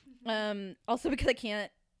 Also because I can't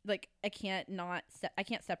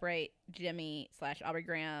separate Jimmy / Aubrey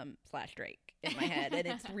Graham / Drake in my head, and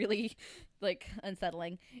it's really, like,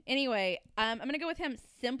 unsettling. Anyway, I'm going to go with him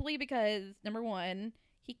simply because, number one,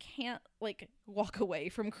 he can't, like, walk away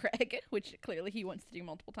from Craig, which clearly he wants to do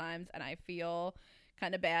multiple times, and I feel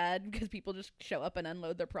kind of bad because people just show up and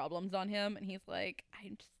unload their problems on him, and he's like,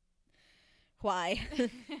 why?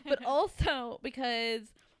 But also because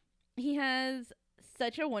he has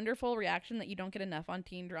such a wonderful reaction that you don't get enough on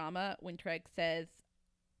teen drama when Craig says,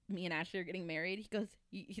 me and Ashley are getting married.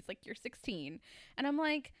 He's like, you're 16. And I'm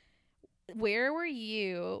like, where were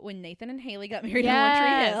you when Nathan and Haley got married on One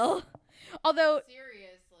Tree Hill?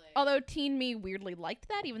 Although teen me weirdly liked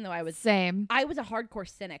that, even though I was Same. I was a hardcore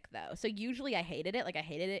cynic, though. So usually I hated it. Like, I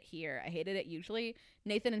hated it here. I hated it usually.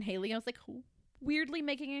 Nathan and Haley, I was like, weirdly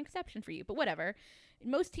making an exception for you. But whatever.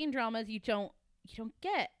 In most teen dramas, you don't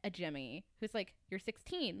get a Jimmy who's like, you're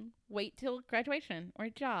 16. Wait till graduation or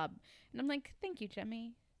a job. And I'm like, thank you,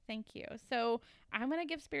 Jimmy. Thank you. So I'm going to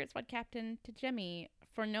give Spirit Squad Captain to Jimmy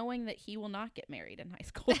for knowing that he will not get married in high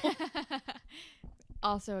school.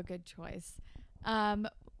 Also a good choice.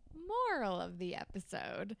 Moral of the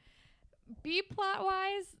episode. Be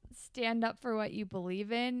plot-wise, stand up for what you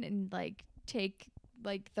believe in, and, like, take,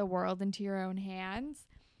 like, the world into your own hands.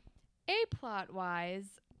 A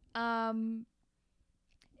plot-wise,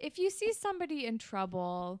 if you see somebody in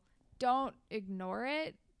trouble, don't ignore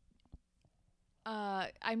it.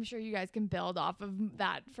 I'm sure you guys can build off of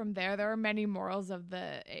that from there. There are many morals of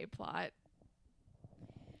the A plot.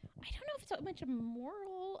 I don't know if it's so much a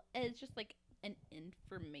moral as just, like, an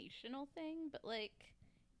informational thing, but, like,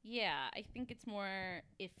 yeah, I think it's more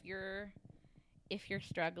if you're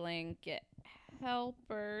struggling, get help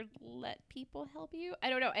or let people help you. I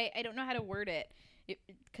don't know. I don't know how to word it,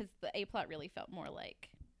 because the A plot really felt more like,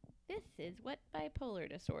 this is what bipolar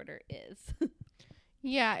disorder is.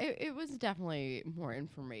 Yeah, it was definitely more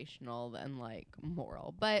informational than, like,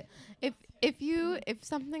 moral. But if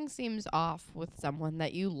something seems off with someone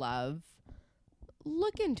that you love,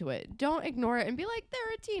 look into it. Don't ignore it and be like,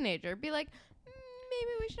 they're a teenager. Be like,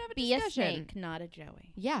 maybe we should have a discussion. Be a snake, not a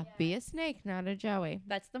Joey. Yeah, be a snake, not a Joey.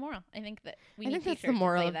 That's the moral. I think that that's the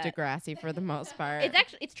moral of Degrassi for the most part.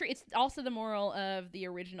 It's true. It's also the moral of the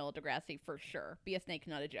original Degrassi for sure. Be a snake,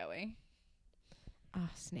 not a Joey. Oh,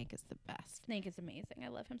 Snake is the best. Snake is amazing. I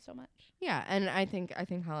love him so much. Yeah, and I think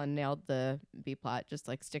Holland nailed the B plot. Just,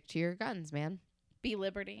 like, stick to your guns, man. Be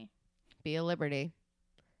Liberty. Be a Liberty.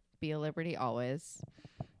 Be a Liberty always.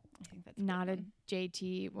 I think that's not a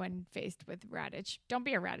JT when faced with Raditch. Don't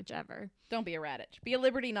be a Raditch ever. Don't be a Raditch. Be a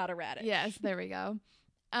Liberty, not a Raditch. Yes, there we go.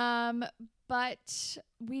 But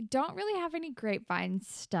we don't really have any Grapevine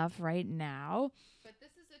stuff right now.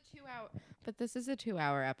 But this is a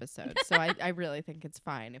 2-hour episode, so I really think it's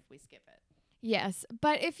fine if we skip it. Yes,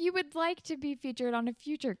 but if you would like to be featured on a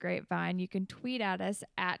future Grapevine, you can tweet at us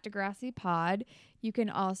at DegrassiPod. You can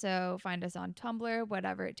also find us on Tumblr,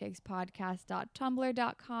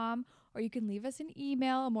 whateverittakes.tumblr.com, or you can leave us an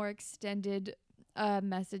email, a more extended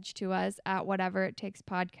message to us at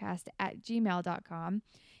whateverittakespodcast@gmail.com.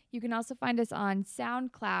 You can also find us on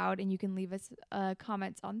SoundCloud, and you can leave us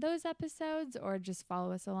comments on those episodes or just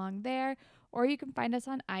follow us along there. Or you can find us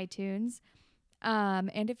on iTunes.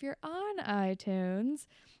 And if you're on iTunes,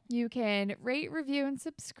 you can rate, review, and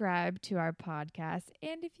subscribe to our podcast.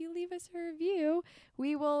 And if you leave us a review,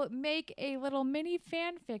 we will make a little mini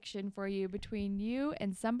fan fiction for you between you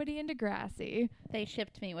and somebody in Degrassi. They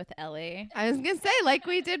shipped me with Ellie. I was going to say, like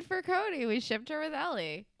we did for Kody, we shipped her with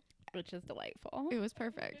Ellie. Which is delightful. It was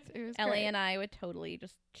perfect. It was Ellie great. and I would totally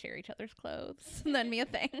just share each other's clothes and then be a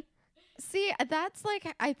thing. See, that's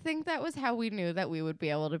like, I think that was how we knew that we would be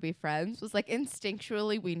able to be friends. Was like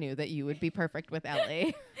instinctually we knew that you would be perfect with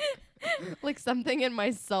Ellie. Like something in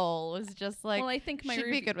my soul was just like, well, I think my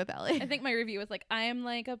should be good with Ellie. I think my review was like, I am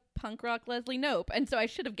like a punk rock Leslie Knope, and so I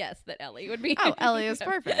should have guessed that Ellie would be. Oh, Ellie is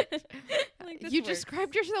perfect. Like, this You works.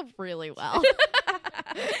 described yourself really well.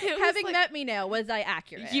 Having like- met me now, was I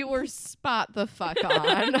accurate? You were spot the fuck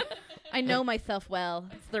on. I know myself well.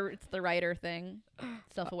 It's the writer thing.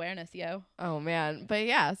 Self-awareness, yo. Oh man. But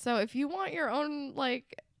yeah, so if you want your own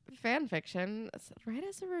like fan fiction, write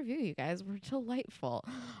us a review, you guys. We're delightful.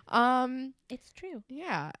 It's true.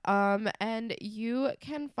 Yeah. And you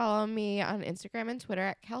can follow me on Instagram and Twitter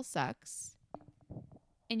at KelSucks.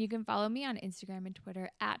 And you can follow me on Instagram and Twitter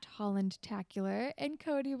at HollandTacular. And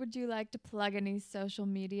Kody, would you like to plug any social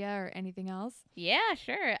media or anything else? Yeah,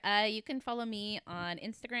 sure. You can follow me on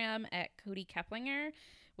Instagram at Kody Keplinger,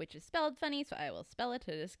 which is spelled funny, so I will spell it.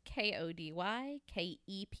 It is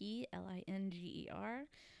KodyKeplinger,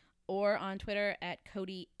 or on Twitter at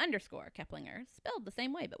Kody_Keplinger, spelled the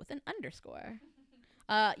same way but with an underscore.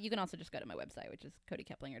 You can also just go to my website, which is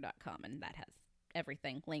KodyKeplinger.com, and that has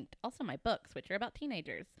everything linked. Also my books, which are about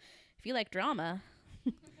teenagers. If you like drama,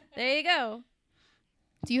 there you go.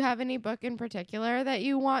 Do you have any book in particular that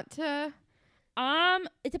you want to?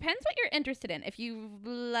 It depends what you're interested in. If you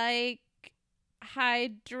like high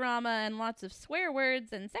drama and lots of swear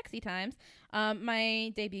words and sexy times,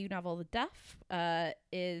 my debut novel, The Duff,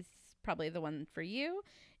 is probably the one for you.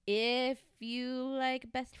 If you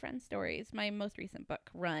like best friend stories, my most recent book,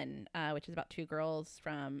 Run, which is about two girls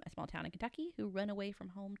from a small town in Kentucky who run away from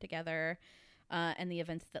home together, and the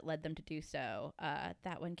events that led them to do so.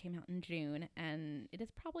 That one came out in June, and it is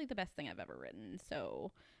probably the best thing I've ever written,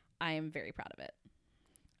 so I am very proud of it.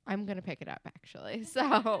 I'm going to pick it up, actually.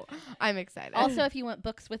 So I'm excited. Also, if you want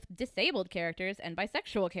books with disabled characters and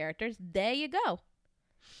bisexual characters, there you go.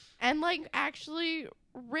 And like actually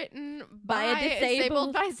written By a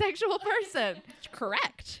disabled bisexual person.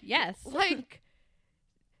 Correct. Yes. Like,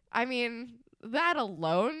 I mean, that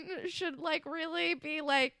alone should like really be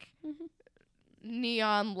like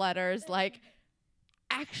neon letters, like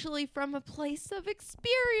actually from a place of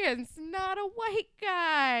experience, not a white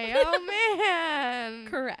guy. Oh man.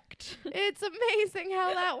 Correct. It's amazing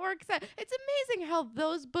how that works out. It's amazing how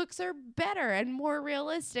those books are better and more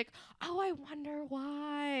realistic. Oh, I wonder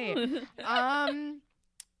why.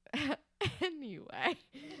 Anyway,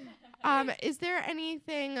 is there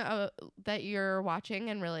anything that you're watching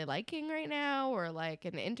and really liking right now, or like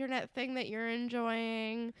an internet thing that you're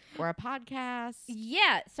enjoying, or a podcast?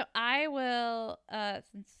 Yeah, so I will,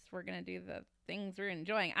 since we're going to do the things we're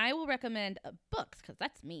enjoying, I will recommend books, because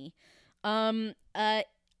that's me.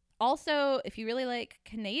 Also, if you really like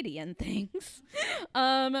Canadian things,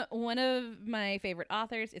 one of my favorite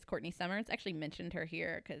authors is Courtney Summers. I actually mentioned her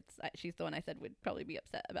here because she's the one I said would probably be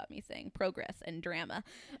upset about me saying progress and drama.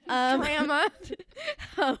 Drama.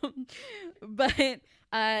 But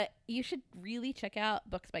you should really check out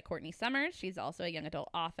books by Courtney Summers. She's also a young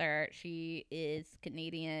adult author. She is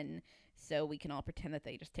Canadian, so we can all pretend that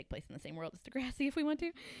they just take place in the same world as Degrassi if we want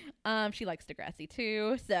to. She likes Degrassi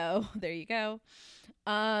too, so there you go.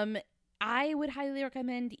 I would highly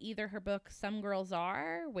recommend either her book Some Girls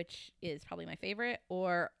Are, which is probably my favorite,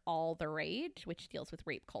 or All the Rage, which deals with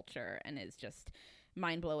rape culture and is just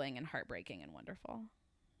mind-blowing and heartbreaking and wonderful.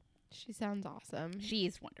 She sounds awesome.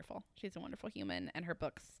 She's wonderful. She's a wonderful human, and her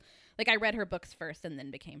books, like I read her books first and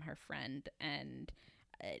then became her friend, and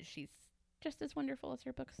she's just as wonderful as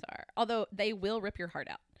her books are. Although they will rip your heart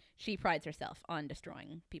out. She prides herself on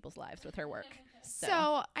destroying people's lives with her work.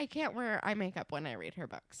 So I can't wear eye makeup when I read her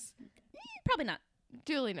books. Probably not.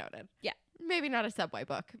 Duly noted. Yeah. Maybe not a Subway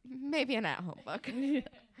book. Maybe an at-home book.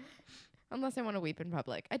 Unless I want to weep in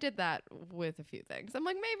public. I did that with a few things. I'm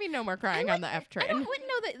like, maybe no more crying on the F train. I wouldn't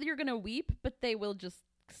know that you're going to weep, but they will just,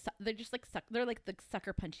 they're just like, they're like the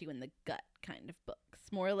sucker punch you in the gut kind of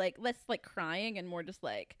books. More like, less like crying and more just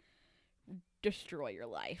like, destroy your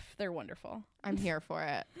life. They're wonderful. I'm here for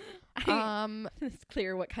it. It's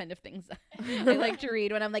clear what kind of things I like to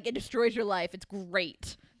read when I'm like, it destroys your life. It's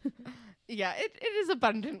great. Yeah, it is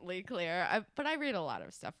abundantly clear. But I read a lot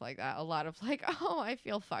of stuff like that. A lot of like, oh, I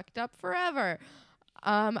feel fucked up forever.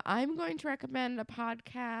 I'm going to recommend a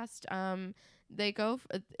podcast.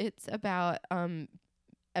 It's about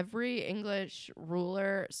every English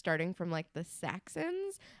ruler starting from like the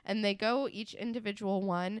Saxons, and they go each individual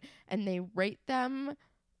one and they rate them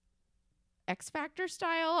X Factor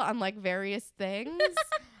style on like various things.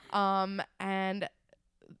 And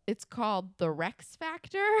it's called the Rex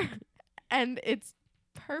Factor, and it's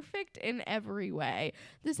perfect in every way.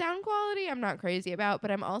 The sound quality I'm not crazy about, but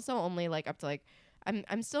I'm also only like up to like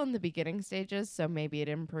I'm still in the beginning stages, so maybe it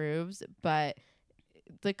improves, but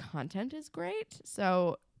the content is great.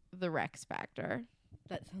 So the Rex Factor.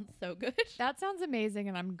 That sounds so good. That sounds amazing,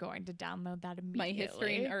 and I'm going to download that immediately. My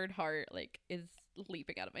history nerd heart is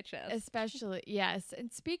leaping out of my chest. Especially, yes.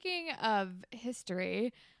 And speaking of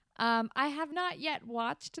history, I have not yet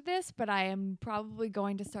watched this, but I am probably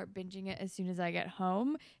going to start binging it as soon as I get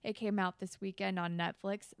home. It came out this weekend on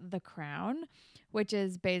Netflix, The Crown, which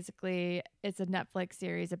is basically, it's a Netflix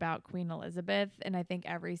series about Queen Elizabeth, and I think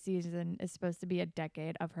every season is supposed to be a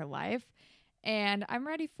decade of her life. And I'm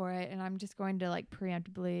ready for it, and I'm just going to like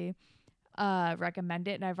preemptively recommend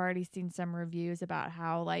it. And I've already seen some reviews about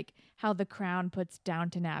how The Crown puts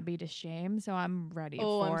Downton Abbey to shame, so I'm ready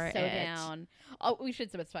for it. I'm so down. Oh, we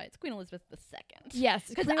should specify it's Queen Elizabeth II. Yes,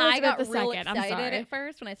 because Queen I Elizabeth got real II. excited at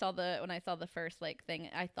first when I saw the first like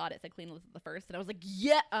thing. I thought it said Queen Elizabeth I, and I was like,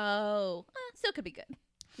 yeah, still could be good.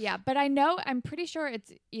 Yeah, but I'm pretty sure it's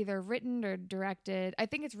either written or directed. I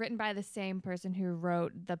think it's written by the same person who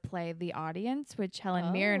wrote the play The Audience, which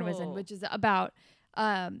Helen Mirren was in, which is about,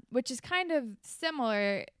 which is kind of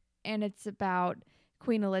similar, and it's about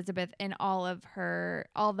Queen Elizabeth and all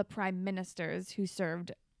the prime ministers who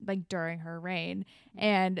served like during her reign,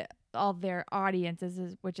 and all their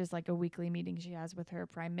audiences, which is like a weekly meeting she has with her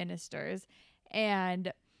prime ministers.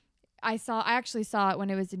 And I actually saw it when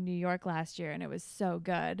it was in New York last year, and it was so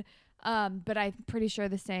good. But I'm pretty sure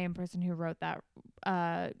the same person who wrote that,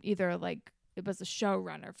 either like it was a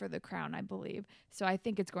showrunner for The Crown, I believe. So I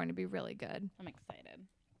think it's going to be really good. I'm excited.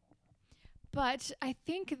 But I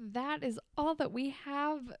think that is all that we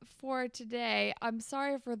have for today. I'm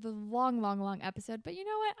sorry for the long episode, but you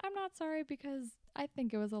know what? I'm not sorry because I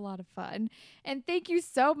think it was a lot of fun. And thank you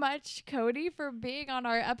so much, Kody, for being on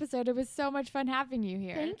our episode. It was so much fun having you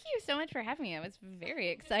here. Thank you so much for having me. I was very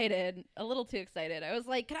excited, a little too excited. I was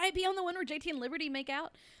like, can I be on the one where JT and Liberty make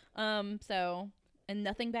out? And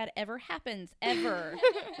nothing bad ever happens, ever,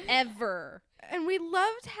 ever. And we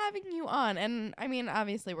loved having you on. And I mean,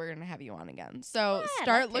 obviously, we're going to have you on again. So Yeah,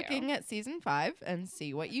 start looking at season 5 and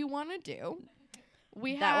see what you want to do.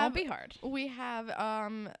 That won't be hard. We have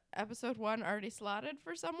episode 1 already slotted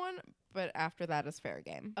for someone, but after that is fair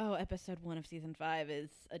game. Oh, episode 1 of season 5 is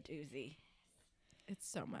a doozy. It's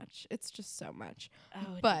so much. It's just so much. Oh,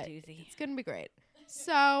 it's but a doozy. it's going to be great.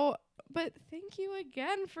 So, but thank you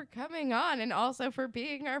again for coming on and also for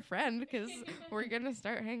being our friend because we're going to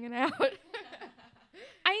start hanging out.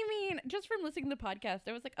 I mean, just from listening to the podcast,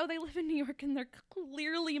 I was like, oh, they live in New York and they're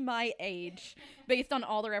clearly my age based on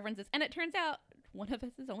all the references. And it turns out one of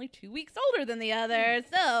us is only 2 weeks older than the other.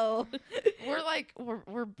 So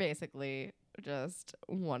we're basically just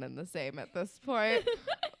one and the same at this point.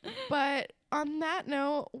 But on that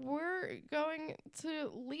note, we're going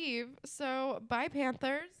to leave. So bye,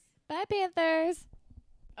 Panthers. Bye, Panthers.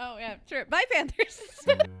 Oh, yeah, sure. Bye, Panthers.